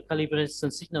case, the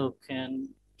calibration signal can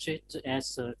be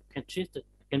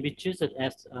treated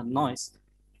as a noise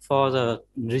for the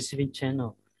receiving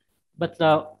channel. But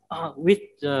with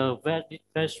the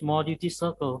very small duty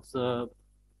circle, the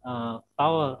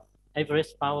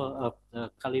average power of the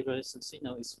calibration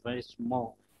signal is very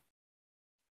small.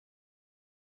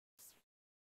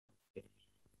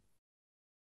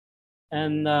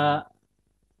 And the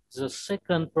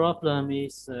second problem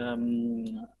is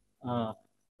the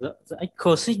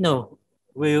echo signal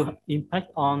will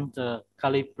impact on the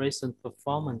calibration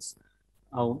performance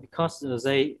because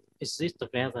they exist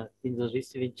together in the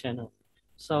receiving channel.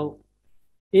 So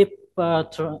if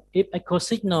echo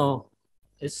signal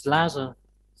is larger,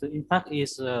 the impact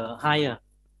is higher.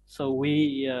 So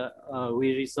we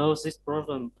resolve this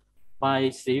problem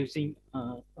by using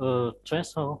a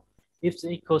threshold. If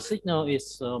the echo signal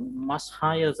is much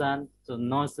higher than the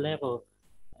noise level,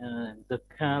 the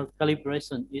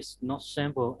calibration is not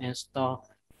sampled and stored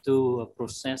to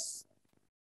process.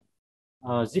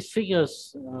 These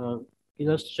figures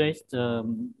illustrate the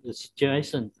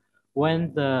situation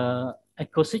when the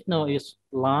echo signal is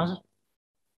large.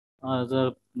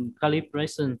 The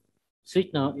calibration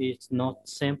signal is not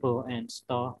sampled and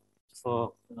stored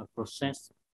for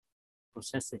processing.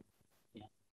 Yeah.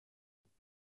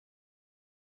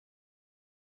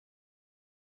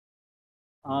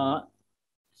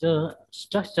 The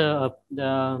structure of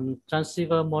the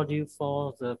transceiver module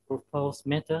for the proposed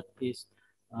method is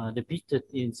depicted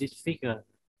in this figure.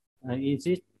 In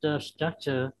this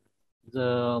structure,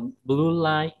 the blue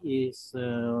light is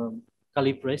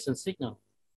calibration signal,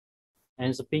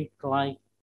 and the pink light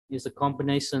is a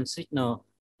combination signal,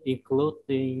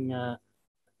 including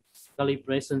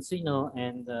calibration signal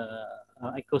and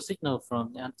echo signal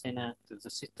from the antenna to the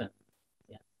system.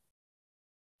 Yeah.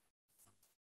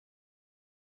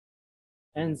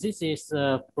 And this is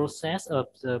the process of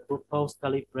the proposed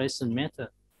calibration method.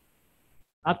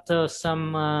 After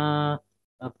some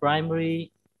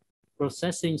primary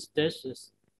processing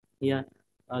stages, here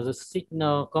the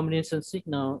signal combination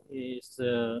signal is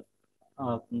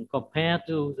compared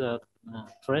to the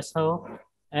threshold,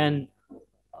 and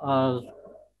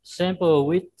sample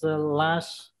with the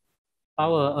large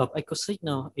power of echo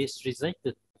signal is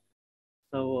rejected.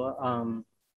 So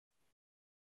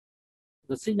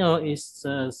the signal is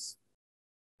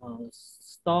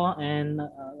stored and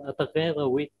together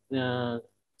with the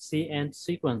CN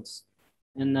sequence,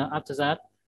 and after that,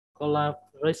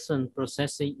 collaboration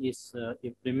processing is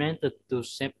implemented to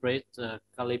separate the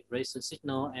calibration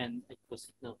signal and echo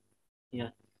signal. Yeah.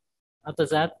 After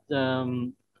that,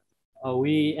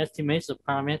 we estimate the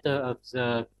parameter of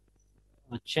the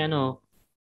channel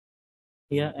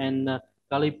here, and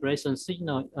calibration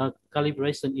signal,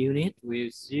 calibration unit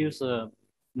will use a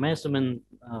measurement,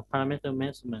 parameter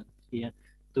measurement here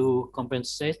to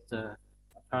compensate the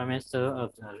parameter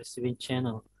of the receiving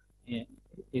channel,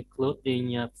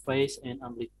 including phase and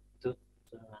amplitude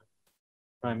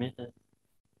parameter.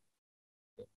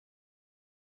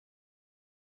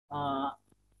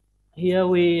 Here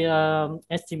we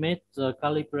estimate the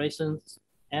calibration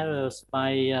errors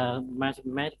by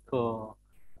mathematical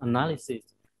analysis.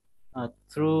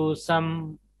 Through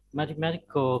some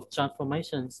mathematical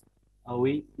transformations,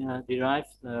 we derive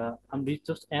the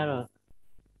amplitude error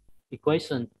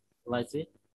equation like this.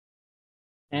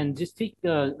 And this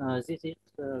figure, this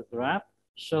graph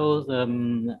shows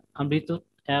the amplitude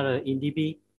error in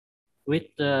dB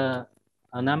with a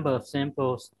number of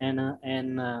samples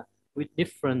and with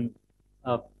different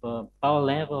power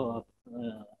level of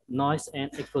noise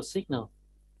and echo signal.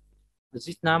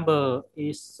 This number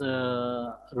is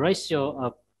ratio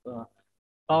of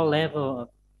power level of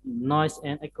noise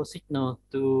and echo signal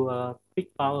to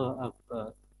peak power of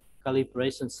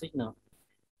calibration signal.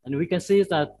 And we can see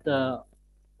that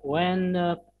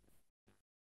when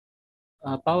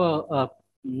power of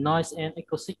noise and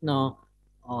echo signal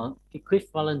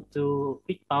equivalent to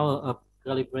peak power of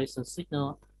calibration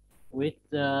signal with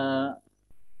the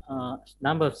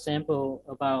number of sample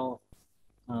about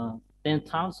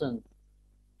 10,000,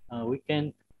 we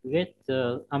can get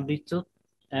the amplitude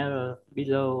error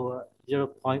below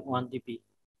 0.1 dB.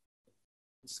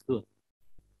 It's good.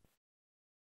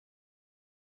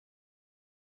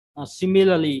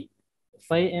 Similarly,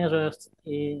 phase errors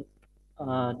is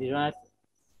derived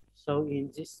so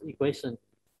in this equation.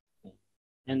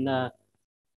 And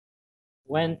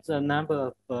when the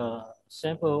number of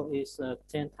sample is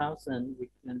 10,000, we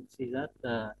can see that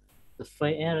the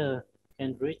phase error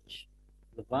can reach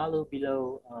the value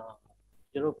below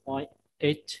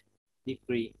 0.8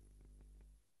 degree.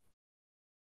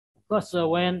 Of course,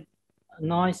 when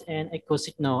noise and echo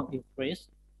signal increase,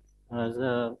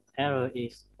 the error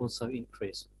is also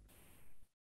increased.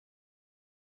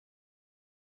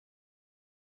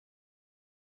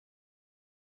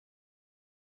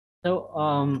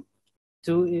 So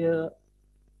to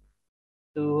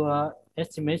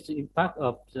estimate the impact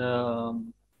of the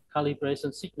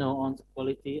calibration signal on the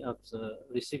quality of the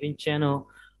receiving channel,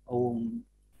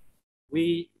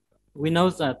 we know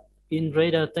that in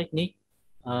radar technique,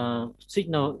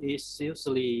 signal is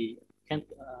usually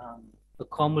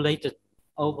accumulated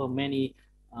over many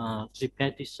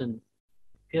repetition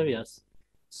periods.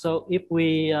 So if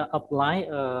we apply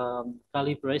a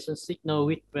calibration signal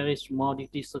with very small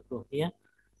duty circle here,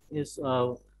 is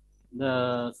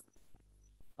the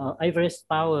average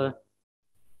power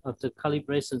of the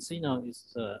calibration signal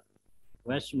is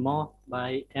very small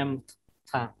by m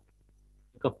time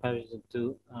in comparison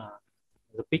to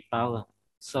the peak power.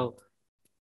 So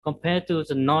compared to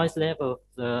the noise level,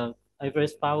 the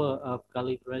average power of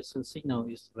calibration signal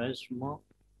is very small.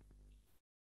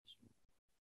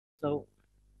 So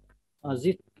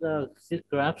this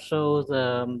graph shows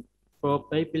the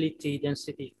probability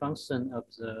density function of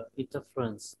the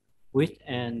interference with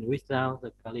and without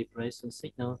the calibration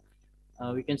signal.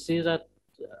 We can see that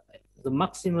the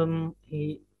maximum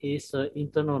is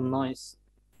internal noise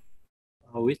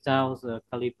without the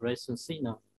calibration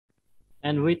signal.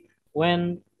 And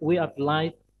when we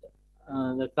apply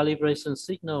the calibration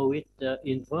signal with the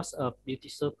inverse of duty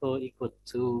circle equal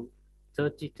to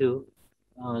 32,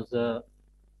 the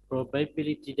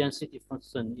probability density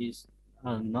function is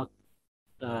not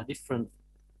different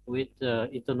with the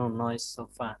internal noise so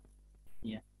far.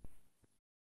 Yeah.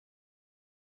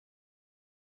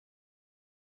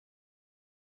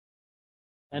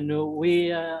 And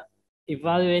we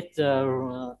evaluate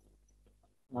the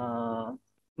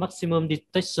maximum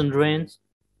detection range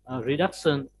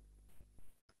reduction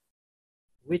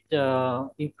with the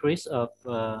increase of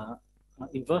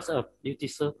inverse of duty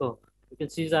circle. You can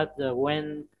see that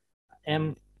when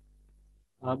m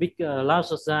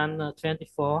larger than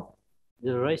 24,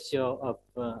 the ratio of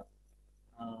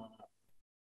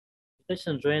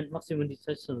detection range, maximum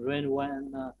detection range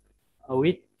when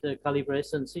with the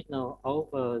calibration signal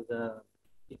over the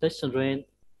detection range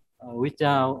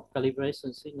without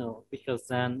calibration signal bigger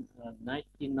than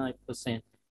 99%.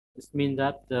 This means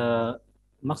that the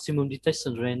maximum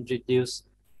detection range reduced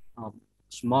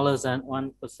smaller than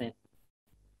 1%.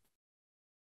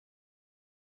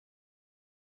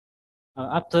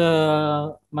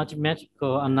 After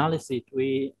mathematical analysis,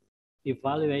 we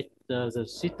evaluate the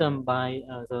system by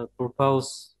the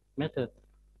proposed method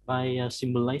by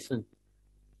simulation.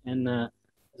 And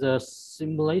the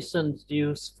simulations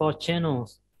use 4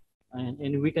 channels.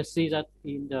 And we can see that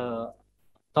in the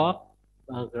top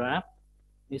graph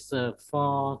is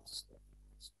 4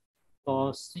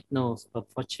 signals of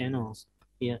 4 channels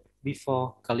here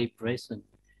before calibration.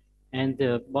 And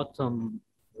the bottom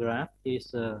graph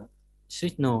is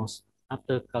signals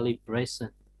after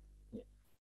calibration.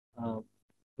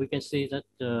 We can see that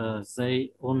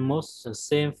they almost the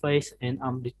same phase and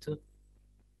amplitude.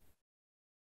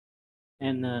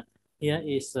 And here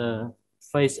is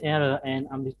phase error and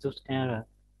amplitude error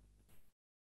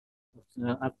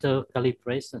after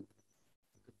calibration.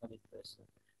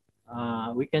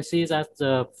 We can see that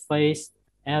the phase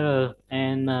error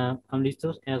and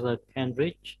amplitude error can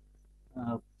reach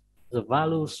the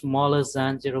value smaller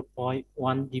than 0.1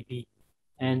 dB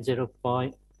and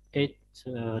 0.8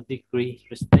 degree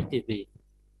respectively.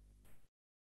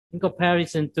 In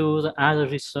comparison to the other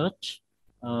research,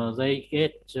 they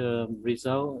get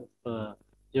result of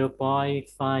 0.5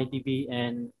 dB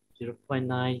and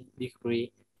 0.9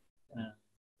 degree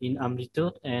in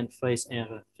amplitude and phase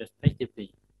error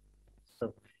respectively.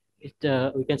 So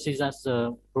we can see that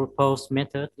the proposed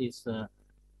method is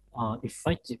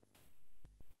effective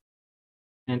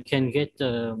and can get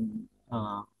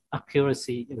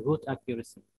accuracy, good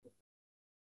accuracy.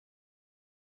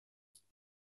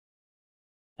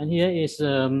 And here is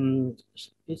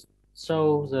it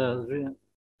shows the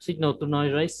signal to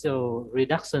noise ratio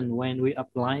reduction when we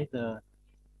apply the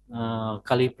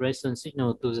calibration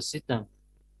signal to the system.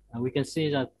 We can see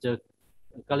that the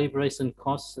calibration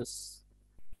causes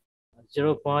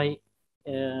 0.16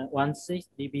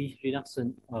 dB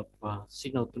reduction of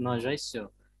signal to noise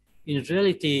ratio. In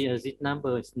reality, this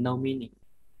number is no meaning,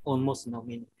 almost no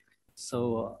meaning.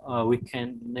 So we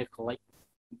can neglect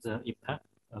the impact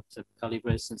of the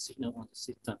calibration signal on the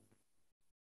system.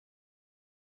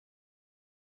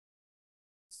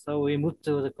 So we move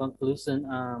to the conclusion.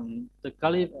 The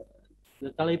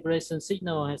calibration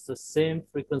signal has the same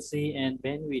frequency and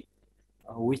bandwidth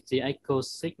with the echo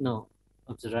signal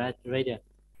of the radar.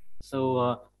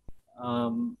 So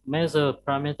measure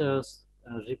parameters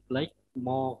reflect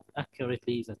more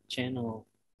accurately the channel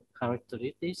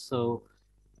characteristics. So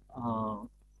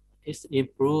it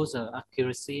improves the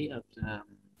accuracy of the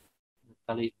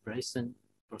calibration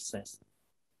process.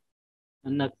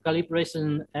 And the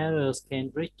calibration errors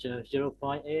can reach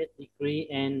 0.8 degree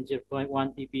and 0.1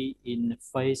 dB in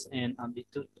phase and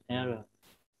amplitude error,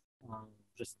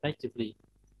 respectively.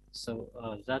 So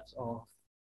that's all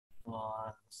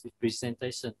for the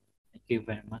presentation. Thank you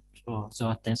very much for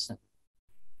your attention.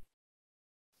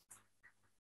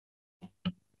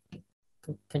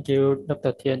 Thank you,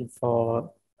 Dr. Thien,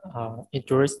 for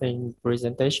interesting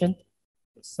presentation.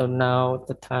 So now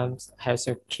the time has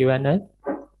a Q&A.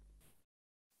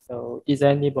 So is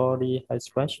anybody has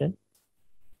question?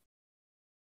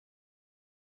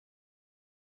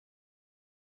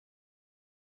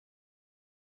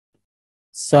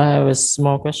 So I have a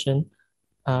small question.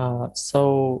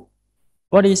 So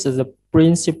what is the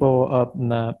principle of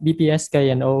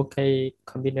BPSK and OK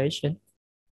combination?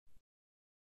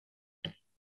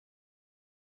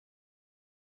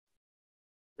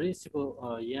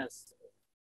 Principle, yes.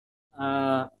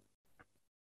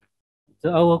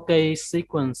 The OK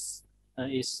sequence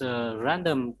is a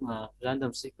random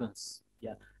sequence.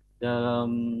 Yeah, the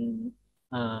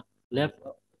left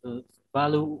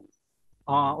value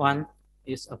R1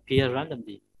 is appear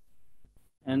randomly,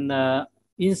 and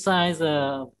inside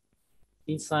the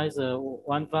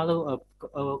one value of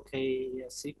OK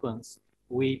sequence,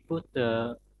 we put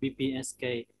the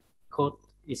BPSK code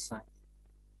inside,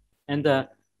 and the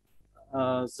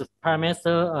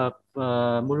parameter of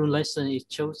modulation is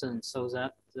chosen so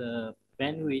that the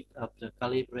bandwidth of the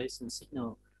calibration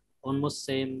signal almost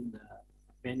same the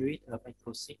bandwidth of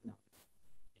echo signal.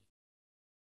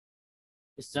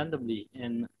 It's randomly,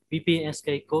 and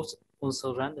BPSK codes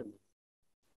also randomly.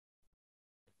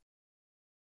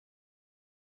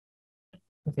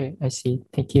 Okay, I see.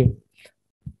 Thank you.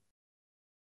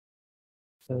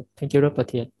 So thank you, Dr.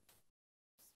 Thien.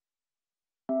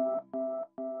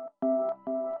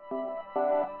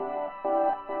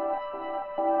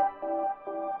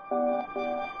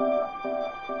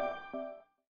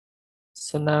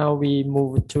 So now we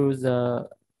move to the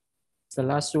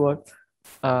last work,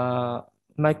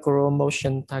 micro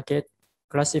motion target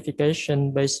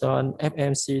classification based on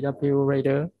FMCW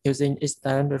radar using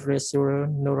extended receiver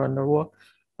neural network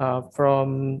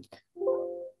from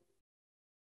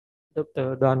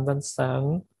Dr. Đoàn Văn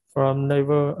Sáng from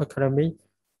Naval Academy,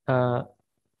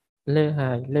 Lê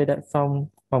Hải, Lê Đại Phong,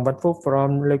 Hoàng Văn Phúc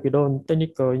from Lê Quý Đôn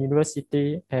Technical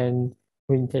University, and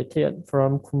Huỳnh Thế Thiện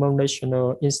from Kumon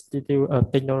National Institute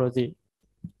of Technology.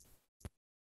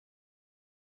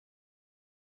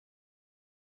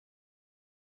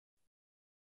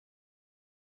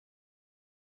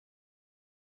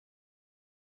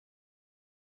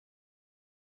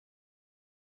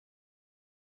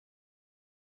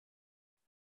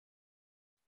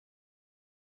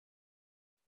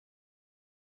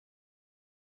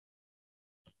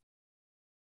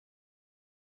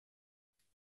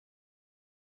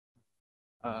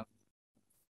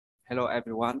 Hello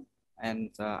everyone, and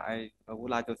I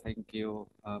would like to thank you,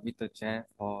 Mr. Chair,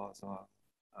 for the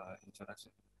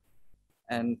introduction.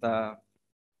 And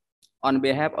on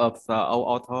behalf of our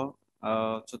author,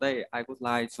 today I would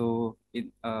like to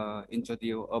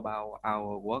introduce about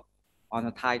our work on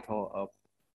the title of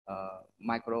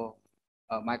micro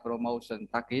motion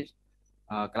target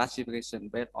classification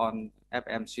based on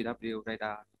FMCW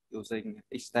radar using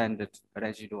extended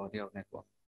residual neural network.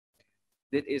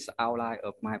 This is outline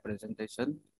of my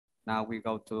presentation. Now we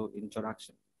go to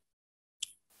introduction.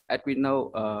 As we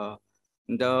know,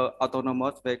 the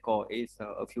autonomous vehicle is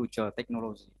a future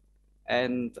technology.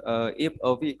 And if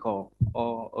a vehicle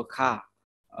or a car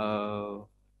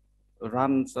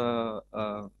runs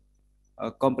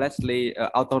completely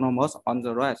autonomous on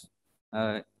the road,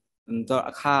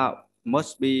 the car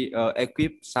must be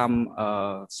equipped some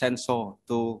sensor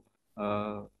to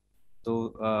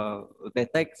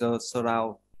detect the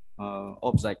surround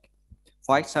object.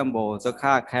 For example, the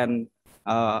car can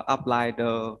apply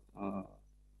the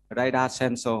radar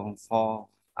sensor for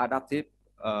adaptive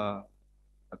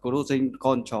cruising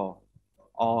control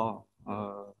or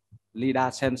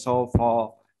LiDAR sensor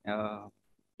for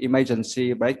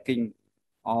emergency braking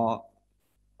or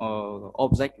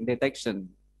object detection.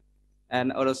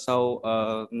 And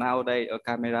also nowadays a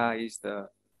camera is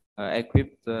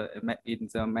equipped in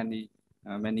the many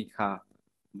car,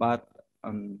 but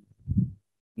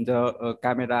the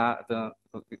camera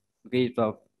give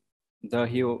the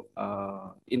huge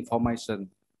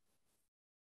information.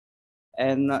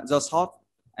 And the short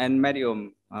and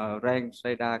medium range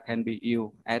radar can be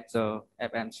used as the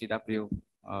FMCW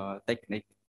technique,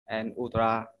 and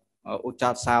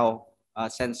ultrasound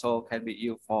sensor can be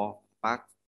used for back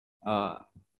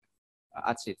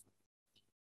acid.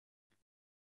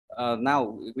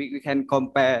 Now we can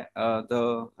compare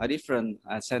the different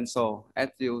sensor as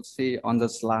you see on the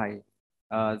slide.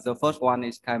 The first one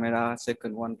is camera,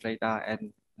 second one radar,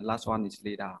 and the last one is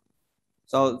LiDAR.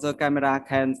 So the camera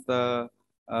can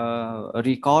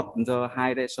record the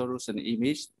high resolution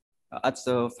image at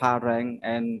the far range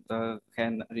and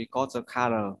can record the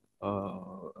color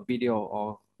video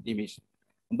or image.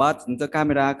 But the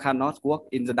camera cannot work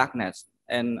in the darkness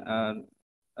and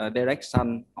direct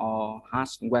sun or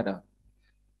harsh weather.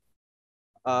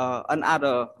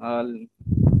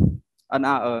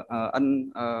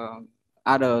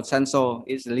 Other sensor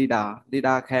is LiDAR.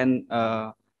 LiDAR can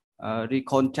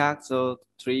reconstruct the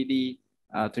 3D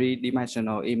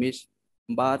three-dimensional image,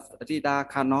 but LiDAR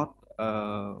cannot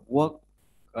work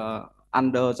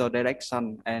under the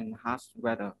direction and harsh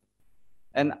weather.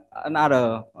 And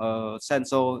another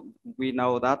sensor, we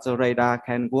know that the radar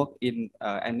can work in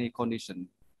any condition.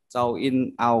 So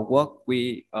in our work,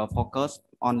 we focus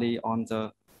only on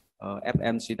the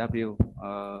FMCW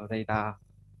radar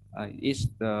is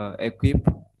equipped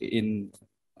in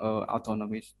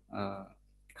autonomous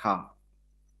car.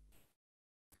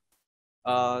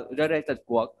 Related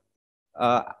work.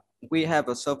 We have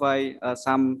a survey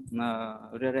some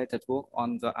related work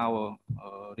on our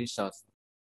research.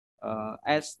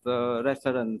 As the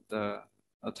reference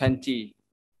 20,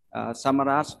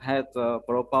 Samaras had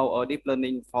proposed a deep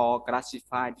learning for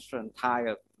classify different types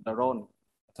of drone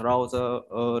through the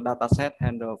dataset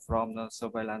handled from the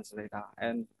surveillance radar,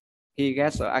 and he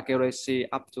gets accuracy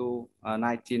up to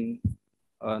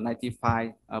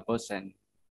 95%.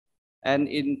 And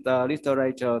in the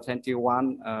literature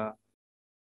 21,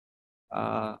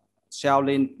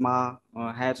 Xiaolin Ma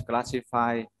has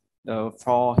classified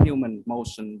for human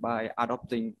motion by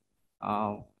adopting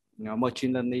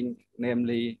machine learning,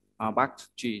 namely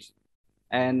BACT-G.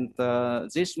 And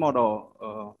this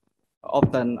model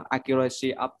obtain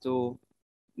accuracy up to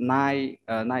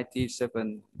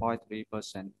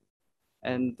 97.3%.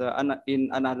 And in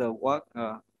another work,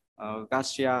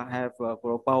 Garcia have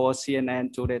proposed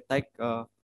CNN to detect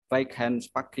vacant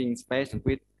parking space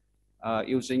with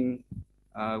using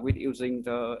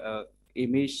the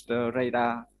image the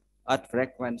radar at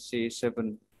frequency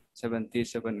 77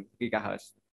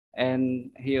 gigahertz, and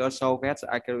he also gets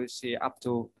accuracy up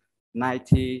to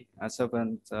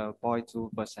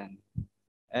 97.2%.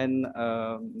 And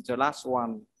the last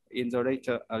one in the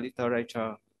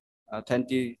literature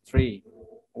 23,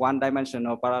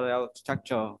 one-dimensional parallel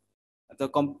structure, the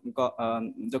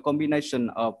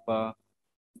combination of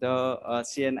the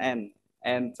CNN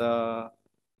and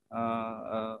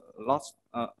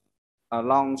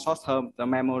long short-term the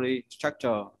memory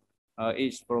structure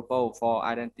is proposed for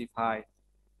identifying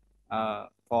a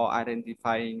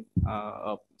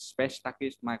space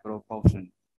static microportion,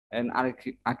 and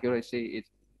accuracy is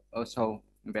also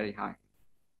very high.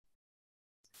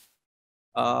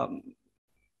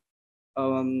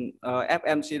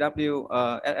 FMCW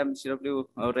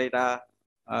radar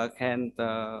can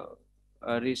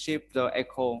receive the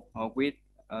echo with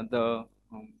the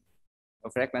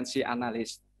frequency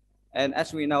analysis. And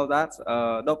as we know that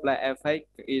Doppler effect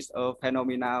is a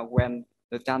phenomena when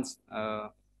the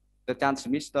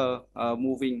transmitter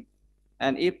moving,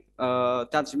 and if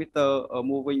transmitter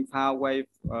moving far away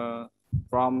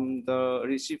from the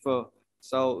receiver.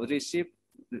 So receiver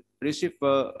receive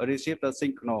the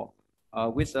signal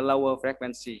with a lower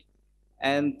frequency.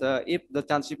 And if the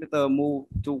transmitter move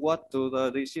toward to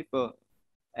the receiver,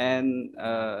 and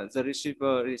the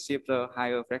receiver receive the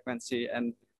higher frequency,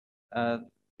 and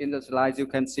in the slide you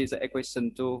can see the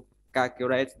equation to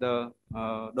calculate the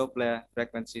Doppler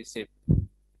frequency shift.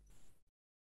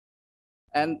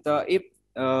 And if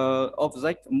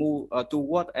object move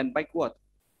toward and backward,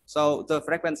 so the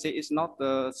frequency is not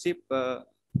the shift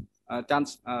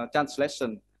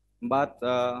translation, but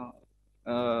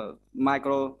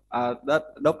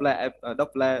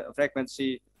Doppler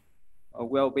frequency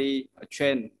will be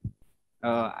changed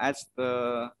as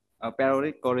the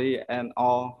periodically and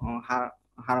or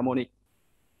harmonic.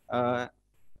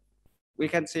 We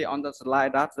can see on the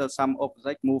slide that some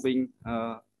object moving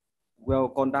will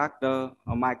conduct the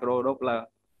micro Doppler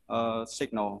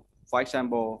signal. For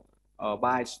example,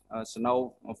 by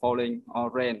snow falling or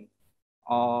rain,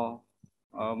 or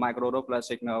micro Doppler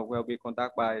signal will be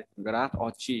conducted by grass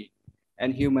or tree,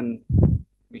 and human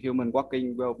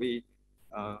walking will be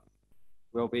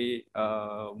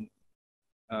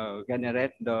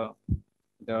generate the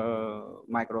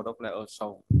micro Doppler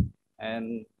also,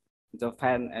 and the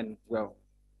fan and well.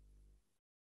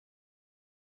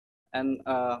 And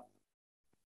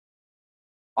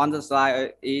on the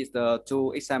slide is the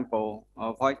two example.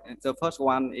 The first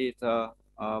one is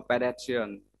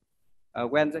pedestrian.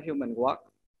 When the human walk,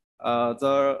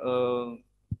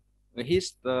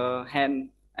 his hand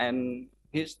and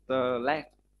his leg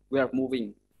were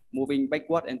moving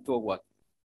backward and forward.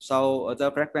 So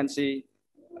the frequency,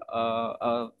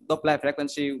 Doppler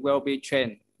frequency will be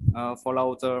changed,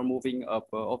 follow the moving of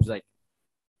object.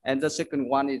 And the second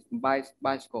one is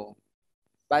bicycle.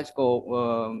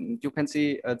 You can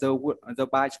see the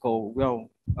bicycle will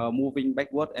moving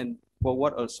backward and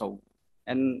forward also,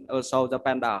 and also the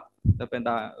panda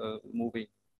moving,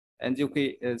 and you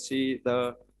can see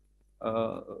the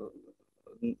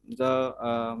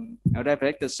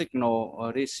reflected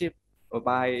signal received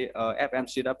by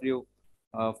FMCW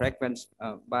frequency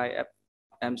by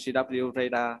FMCW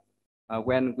radar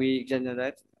when we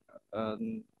generate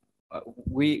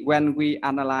when we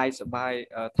analyze by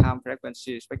time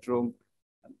frequency spectrum.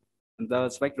 The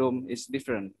spectrum is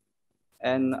different,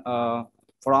 and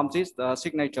from this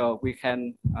signature we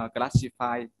can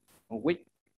classify which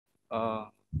the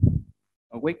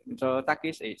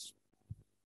target is.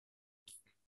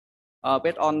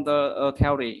 Based on the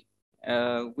theory,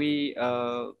 we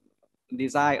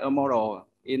design a model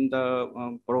in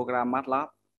the program MATLAB,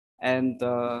 and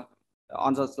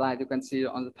on the slide you can see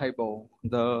on the table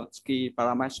the key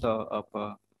parameter of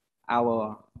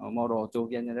our model to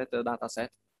generate the data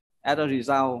set. As a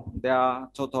result, there are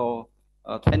total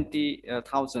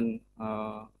 20,000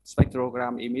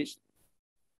 spectrogram image,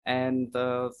 and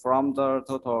from the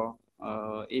total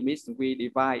image we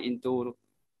divide into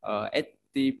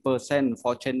 80%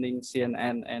 for training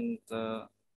CNN and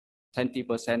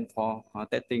 20% for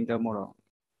testing the model.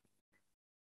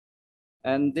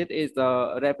 And this is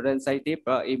the representative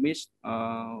image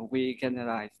we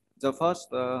generate. The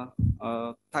first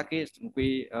target,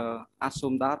 we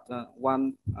assume that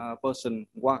one person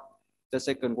walk. The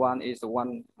second one is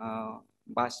one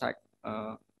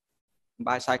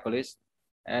bicyclist,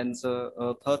 and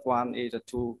the third one is a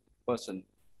two person.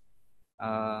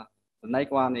 The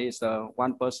next one is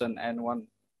one person and one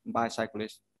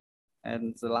bicyclist,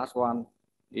 and the last one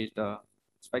is the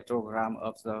spectrogram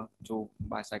of the two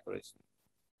bicyclists.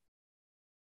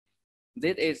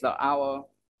 This is our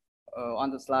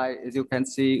on the slide. As you can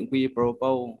see, we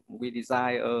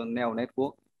design a neural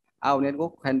network. Our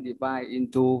network can divide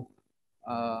into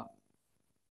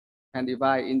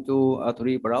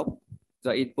three blocks: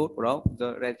 the input block,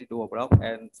 the residual block,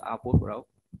 and the output block.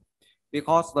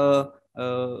 Because the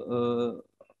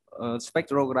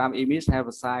spectrogram image have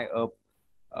a size of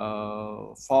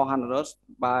 400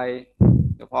 by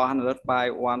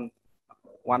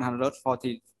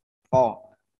 144.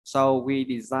 So we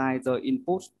design the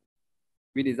input.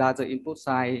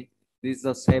 Size. This is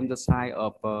the same the size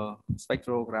of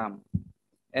spectrogram,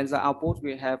 and the output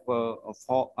we have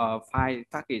 5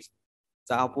 targets.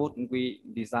 The output we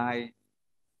design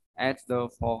at the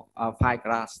 5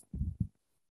 class,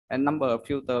 and number of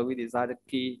filter we design the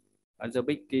key, the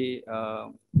big key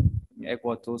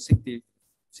equal to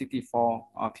 64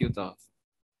 filters,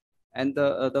 and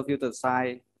the filter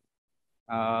size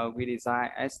we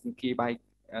design as key by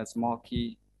small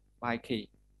key by key.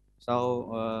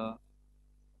 So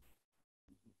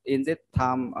in this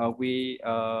time, we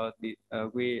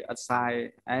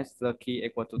assign as the key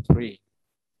equal to 3.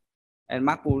 And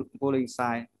max pooling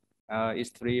size is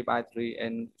 3 by 3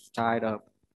 and child of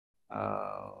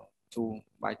 2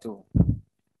 by 2.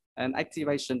 And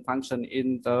activation function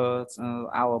in the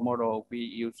our model, we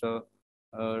use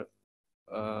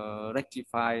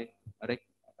rectify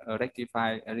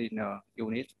linear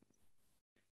unit.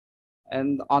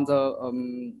 And on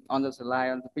the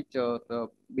slide, on the picture, the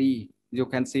B, you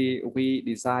can see we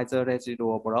design the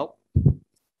residual block.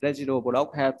 Residual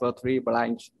block have 3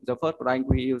 branches. The first branch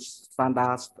we use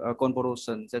standard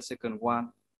convolution. The second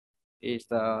one is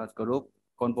the group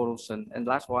convolution, and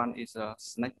last one is a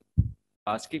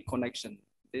skip connection.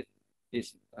 This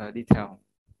is detail.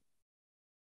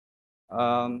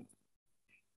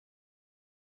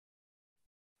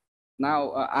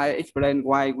 Now I explain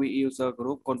why we use a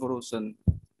group convolution.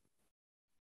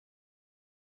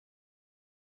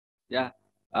 Yeah,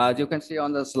 you can see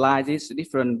on the slide this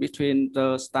difference between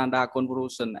the standard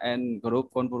convolution and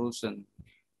group convolution.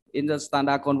 In the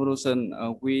standard convolution,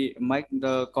 we make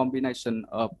the combination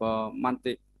of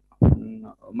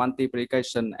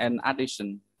multiplication and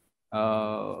addition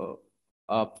of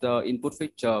the input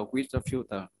feature with the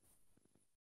filter.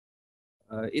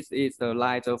 It is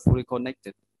like fully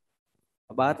connected.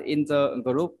 But in the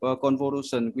group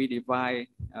convolution, we divide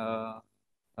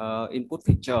input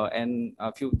feature and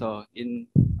filter in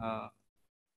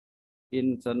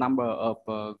the number of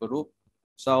group.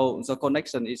 So the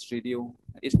connection is reduced.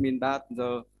 It means that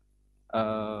the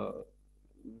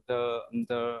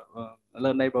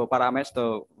learnable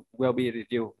parameter will be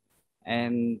reduced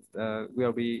and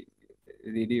will be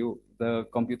reduce the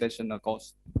computational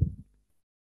cost.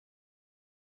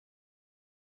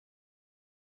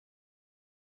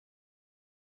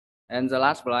 And the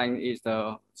last line is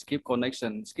the skip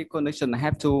connection. Skip connection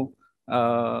have to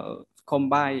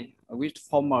combine with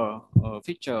former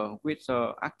feature with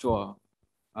actual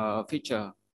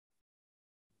feature.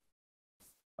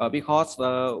 Because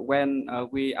when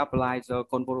we apply the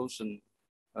convolution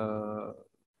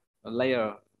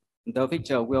layer, the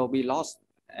feature will be lost,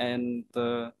 and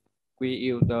we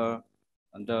use the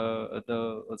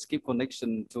skip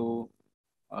connection to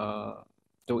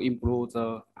improve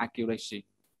the accuracy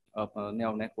of a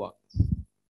neural network.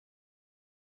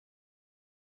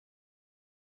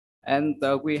 And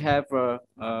we have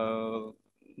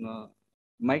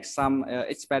make some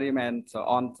experiments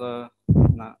on the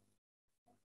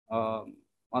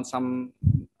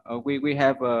we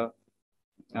have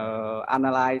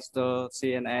analyzed the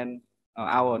CNN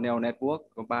our neural network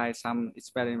by some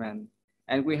experiment,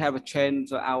 and we have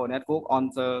changed our network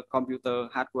on the computer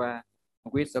hardware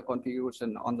with the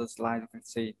configuration on the slide you can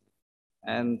see.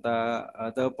 And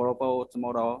the proposed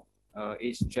model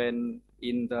is trained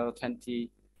in the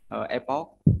 20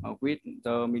 epoch with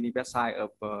the mini batch size of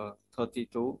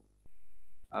 32,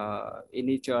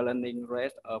 initial learning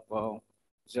rate of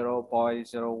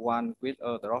 0.01 with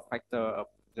a drop factor of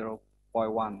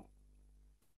 0.1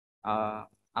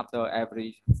 after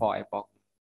every 4 epoch.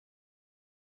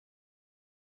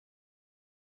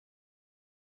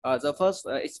 The first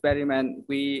experiment,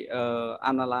 we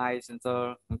analyze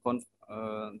the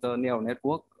neural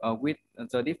network with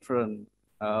the different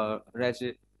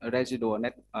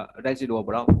residual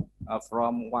block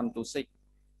from 1 to 6.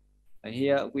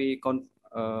 Here we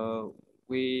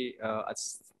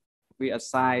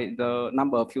assign the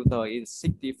number of filter is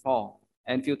 64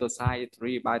 and filter size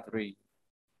 3 by 3.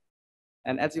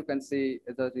 And as you can see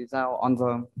the result on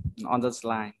the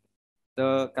slide,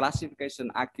 the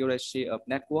classification accuracy of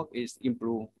network is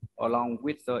improved along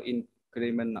with the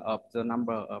increment of the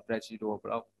number of residual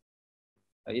blocks.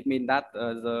 It means that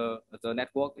the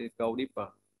network is go deeper.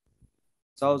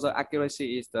 So the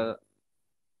accuracy is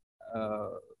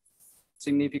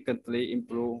significantly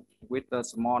improved with a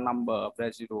small number of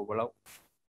residual blocks.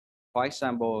 For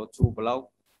example, 2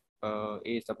 blocks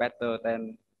is better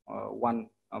than 1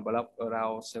 block,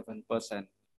 around 7%.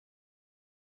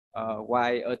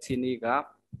 While a tiny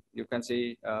gap, you can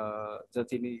see the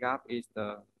tiny gap is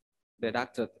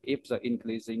deducted if the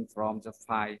increasing from the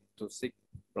 5 to 6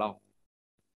 block.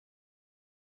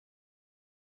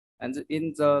 And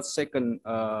in the second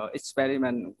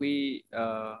experiment, we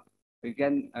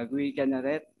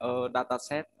generate a data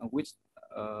set with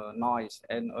noise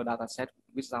and a data set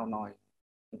without noise.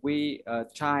 We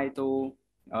try to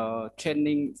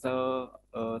training the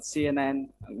CNN,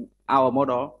 our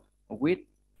model, with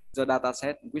the data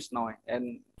set with noise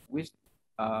and with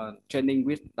training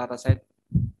with data set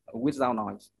without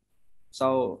noise.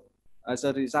 So as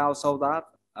a result, so that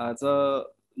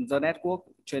the network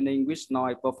training with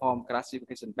noise perform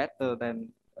classification better than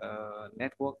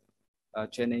network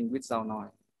training without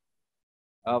noise.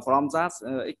 From that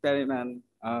experiment,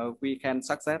 we can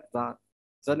success that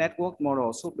the network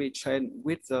model should be trained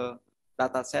with the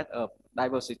data set of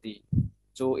diversity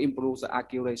to improve the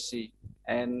accuracy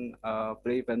and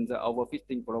prevent the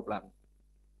overfitting problem.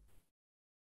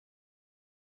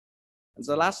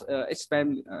 The last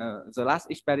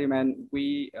experiment,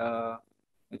 we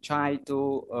try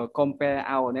to compare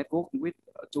our network with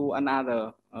to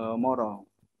another model.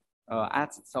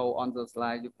 As so on the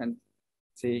slide, you can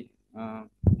see in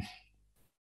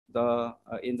the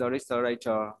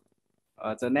literature,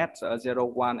 the net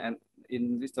 01 and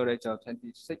in literature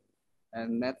 26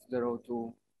 and net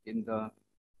 02 in the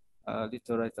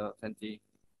literature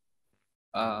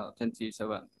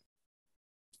 27.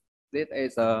 This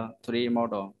is a 3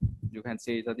 model. You can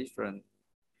see the difference.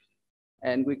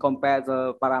 And we compare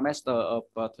the parameter of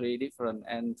 3 different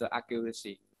and the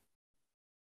accuracy.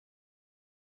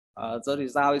 The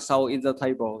result is shown in the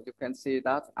table. You can see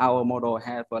that our model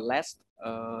have a less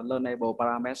learnable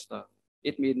parameter.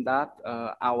 It means that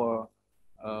our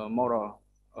model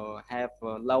have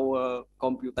a lower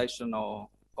computational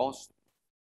cost,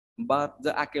 but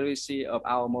the accuracy of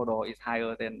our model is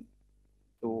higher than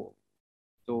two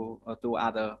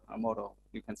other model.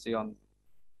 You can see on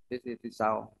this is the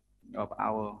result of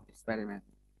our experiment.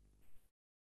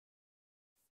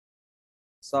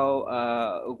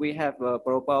 So we have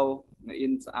proposed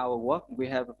in our work, we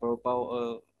have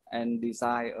proposed and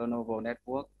design a novel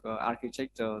network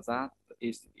architecture that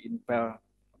is impaired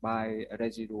by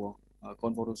residual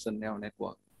convolutional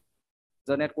network.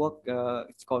 The network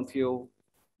is confused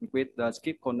with the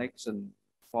skip connection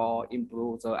for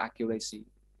improve the accuracy.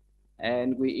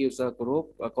 And we use a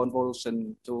group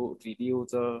convolution to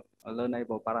reduce the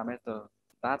learnable parameter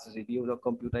that reduce the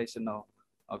computational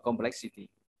complexity.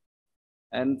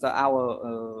 And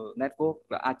our network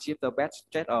achieve the best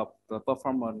state of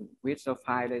performance with the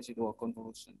 5 residual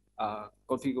convolution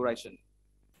configuration.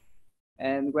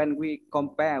 And when we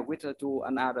compare with to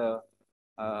another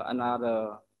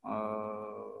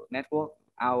network,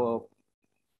 our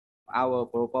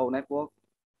proposed network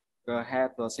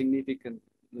have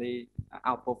significantly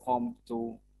outperformed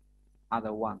to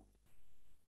other one.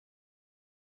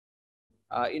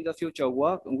 In the future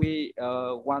work, we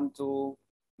want to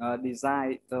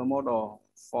design the model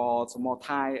for small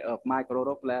type of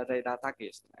microdoppler data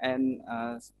package and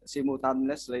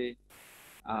simultaneously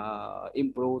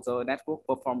improve the network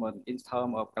performance in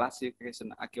terms of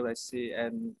classification accuracy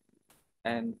and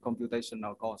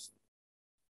computational cost.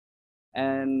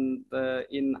 And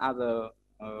in another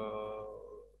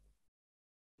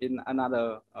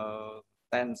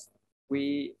sense,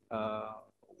 we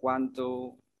want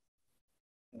to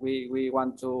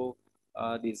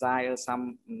design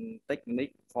some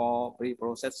technique for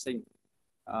pre-processing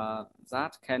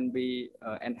that can be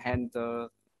enhance the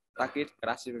target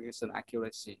classification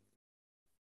accuracy.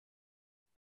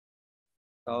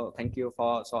 So thank you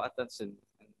for your attention.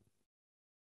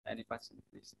 Any questions,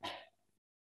 please?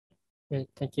 Okay,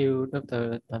 thank you,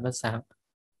 Dr. Tan Văn Sáng.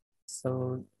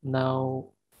 So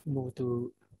now move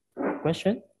to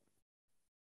question.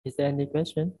 Is there any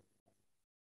question?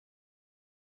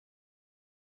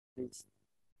 Please.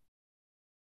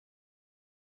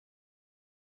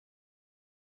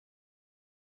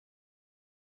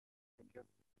 Thank you.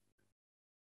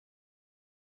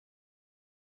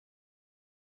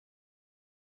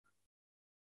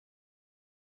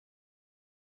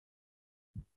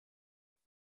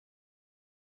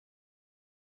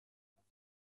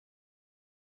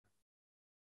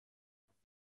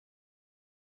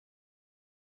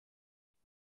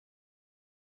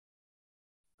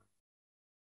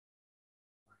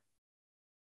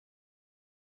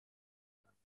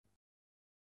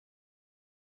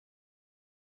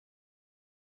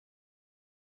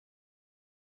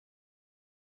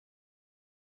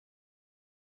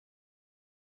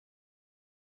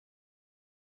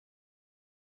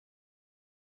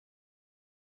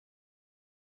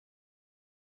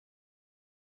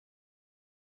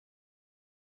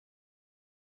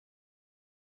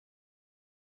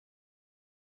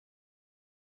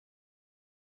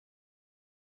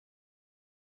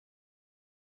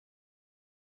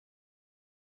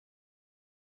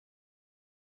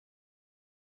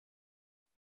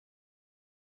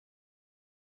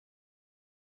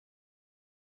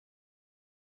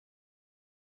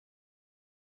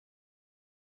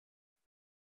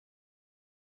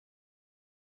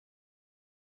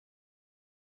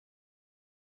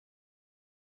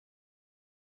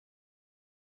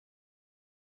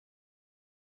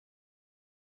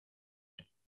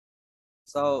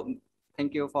 So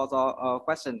thank you for the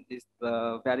question. It's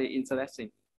very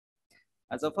interesting.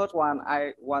 As the first one,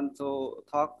 I want to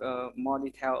talk more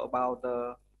detail about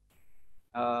the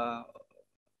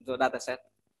data set.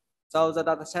 So the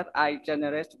data set I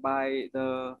generate by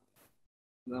the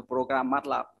program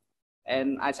MATLAB,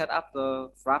 and I set up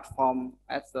the platform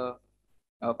as the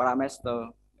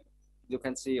parameter you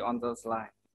can see on the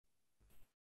slide.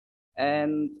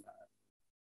 And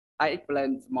I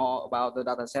explain more about the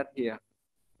data set here.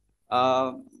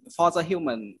 For the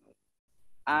human,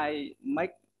 I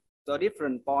make the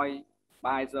different point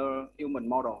by the human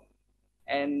model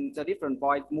and the different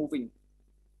point moving.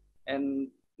 And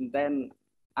then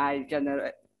I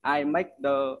make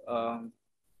the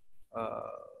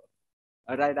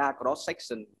radar cross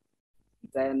section.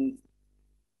 Then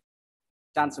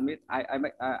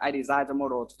I design the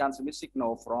model to transmit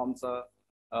signal from the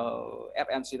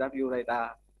FMCW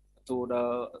radar to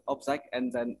the object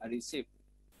and then receive.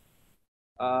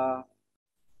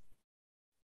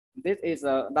 This is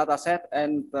a data set,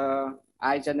 and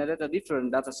I generate a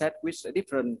different data set with a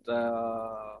different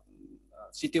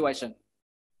situation.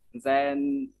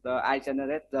 Then I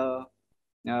generate the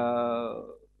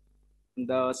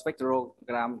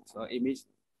spectrogram image.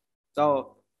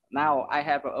 So now I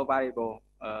have a variable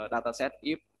data set.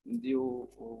 If you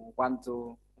want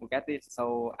to get it,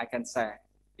 so I can say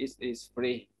it is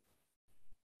free.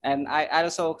 And I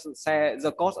also say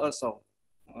the cost also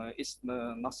is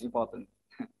not important.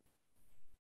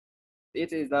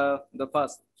 It is the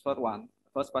first question.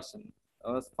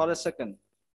 For the second,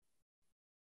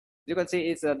 you can see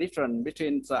it's a difference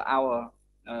between our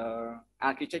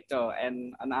architecture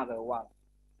and another one.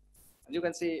 You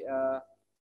can see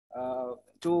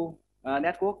two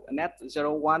network, net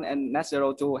 01 and net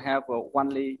 02 have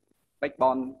only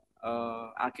backbone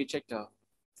architecture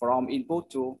from input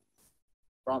to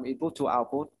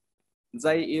output.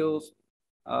 They use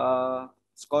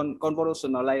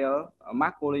convolutional layer,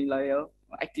 mark pooling layer,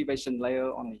 activation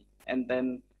layer only, and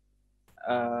then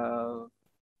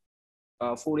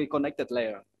fully connected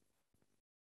layer.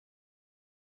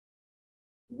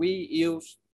 We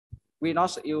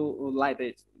not use like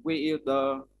this. We use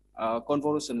the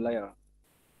convolution layer,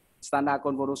 standard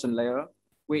convolution layer.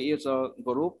 We use a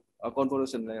group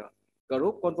convolution layer.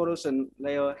 Group convolution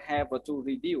layer have to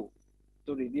reduce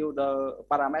the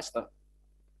parameter,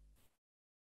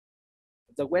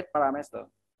 the weight parameter,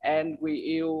 and we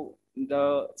use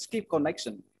the skip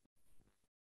connection.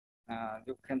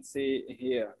 You can see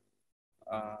here.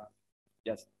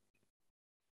 Yes,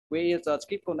 we use a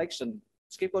skip connection.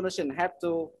 Skip connection have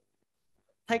to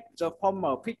take the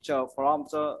former picture from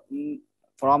the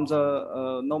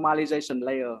normalization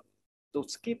layer to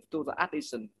skip to the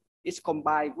addition. It's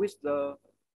combined with the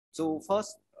two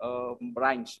first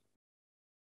branch.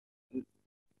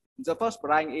 The first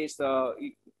branch is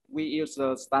we use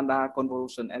the standard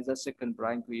convolution, and the second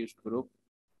branch we use group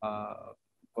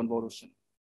convolution.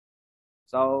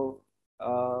 So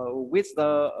with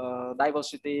the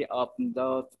diversity of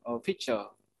the feature,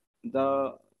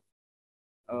 the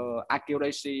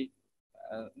accuracy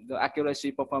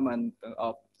performance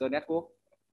of the network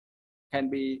can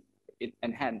be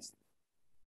enhanced.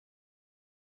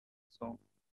 So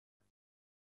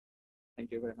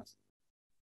thank you very much.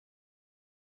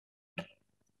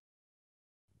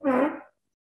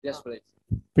 Yes, please.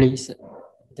 Please,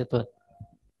 that one.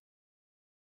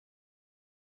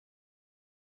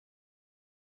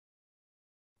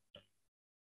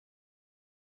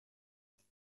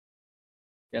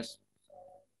 Yes.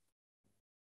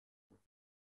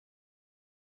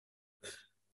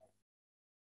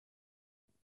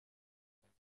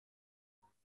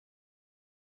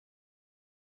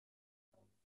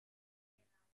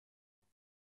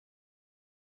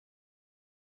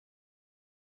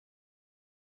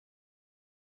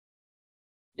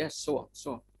 Yes, sure.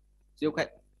 You can.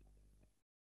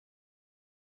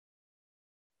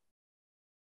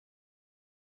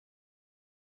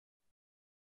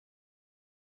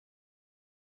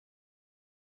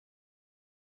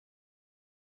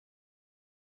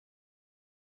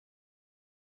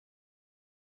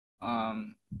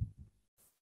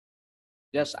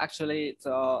 Yes, actually,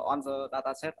 on the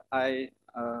data set, I'm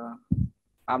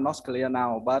not clear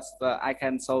now, but I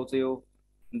can show you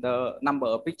the number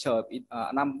of picture,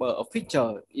 number of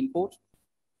feature input.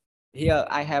 Here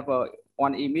I have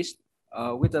one image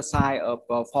with a size of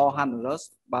 400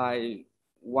 by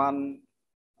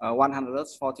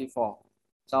 144.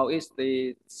 So it's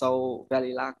so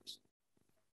very large.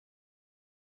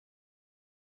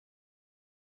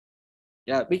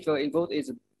 Yeah, bigger input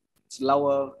is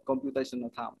slower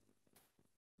computational time.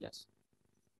 Yes.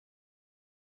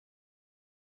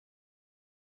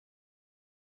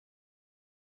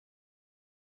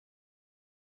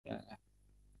 Yeah.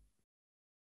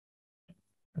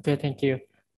 Okay, thank you.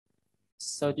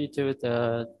 So due to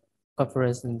the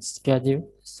conference schedule,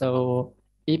 so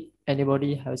if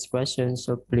anybody has questions,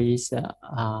 so please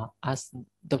ask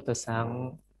Dr.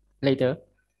 Sang later.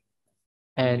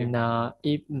 And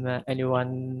if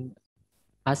anyone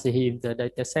asks him the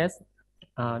data set,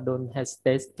 don't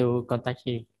hesitate to contact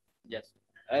him. Yes,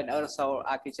 and also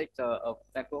architecture of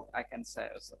network I can say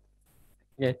also.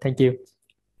 Yeah, thank you.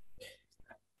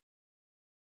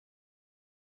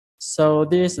 So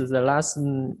this is the last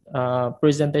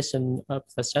presentation of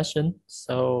the session.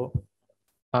 So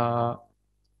we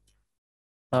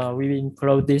will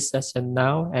close this session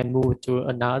now and move to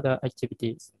another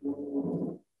activities.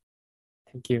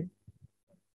 Thank you.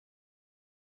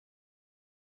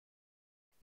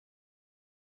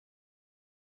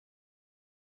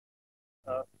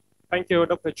 Thank you,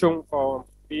 Dr. Chung, for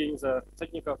being the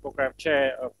technical program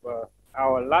chair of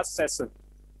our last session.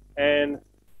 And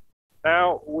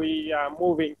now we are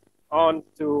moving on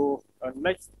to the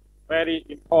next very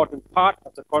important part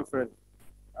of the conference.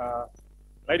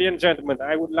 Ladies and gentlemen,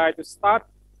 I would like to start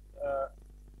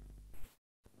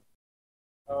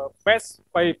Best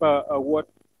Paper Award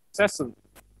session.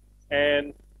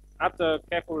 And after a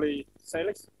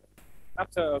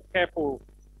careful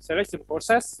selection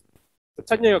process, the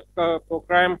technical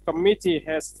program committee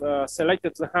has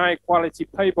selected the high quality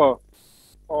paper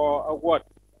for award,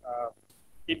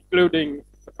 including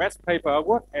the best paper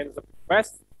award and the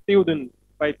best student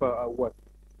paper award.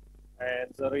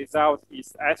 And the result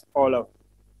is as follows.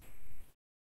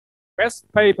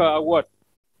 Best paper award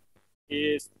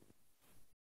is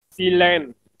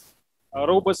CLAN, a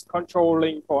robust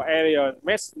controlling for area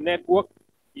mesh network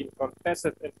in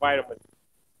contested environment.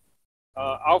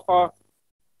 Alpha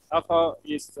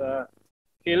is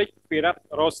Kilik Pirat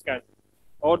Roskan,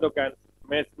 Odogan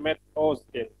Met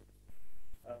Osgen,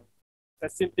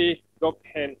 Jacinti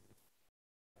Gokhen,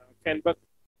 Kenberg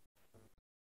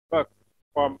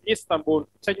from Istanbul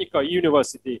Technical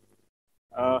University.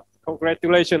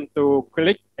 Congratulations to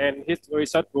Kilik and his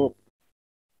research group.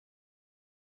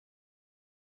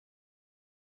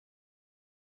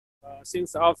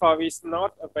 Since Alpha is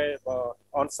not available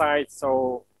on site,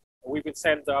 so we will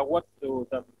send the award to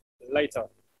them later.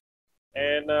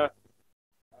 And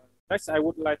next, I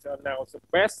would like to announce the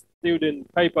Best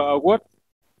Student Paper Award.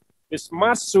 The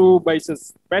Smart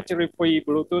Shoe-based battery-free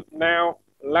Bluetooth now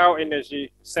low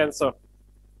energy sensor.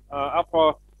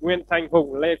 Alpha Nguyen Thanh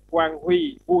Hùng, Lê Quang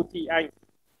Huy, Vu Thi Anh,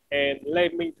 and Lê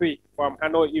Minh Thuy from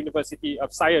Hanoi University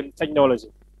of Science and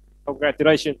Technology.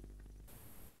 Congratulations.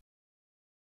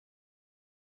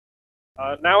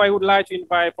 Now I would like to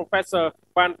invite Professor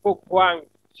Van Phúc Hoang,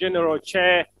 General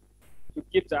Chair, to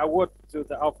give the award to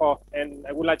the Alpha, and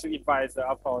I would like to invite the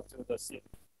Alpha to the seat,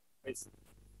 please.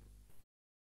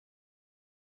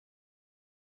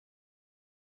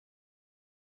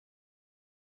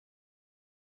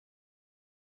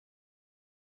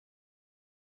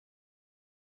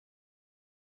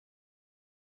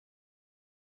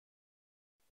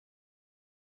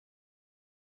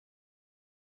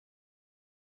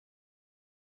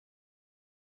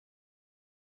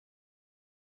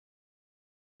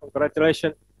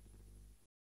 Congratulations.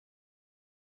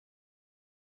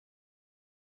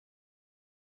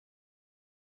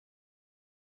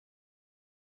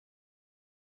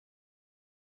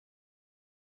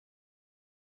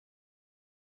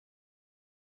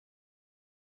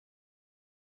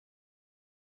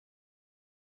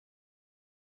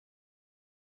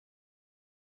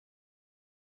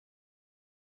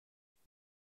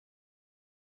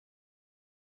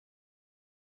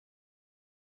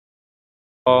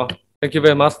 Thank you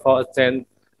very much for attending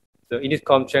the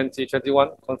INISCOM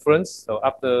 2021 conference. So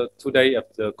after 2 days of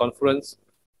the conference,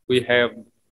 we have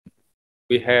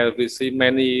received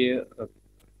many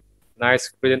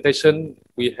nice presentation.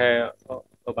 We have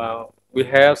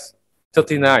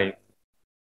 39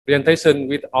 presentation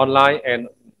with online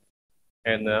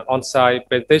and on-site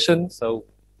presentation. So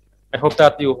I hope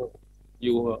that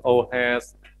you all have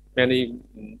many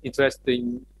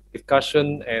interesting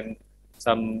discussion and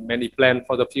many plans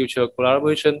for the future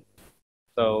collaboration.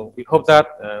 So we hope that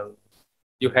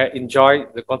you have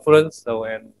enjoyed the conference. So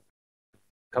and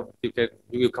you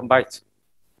will come back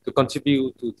to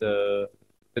contribute to the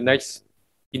next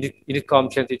INISCOM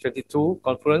 2022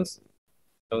 conference.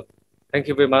 So thank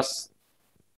you very much.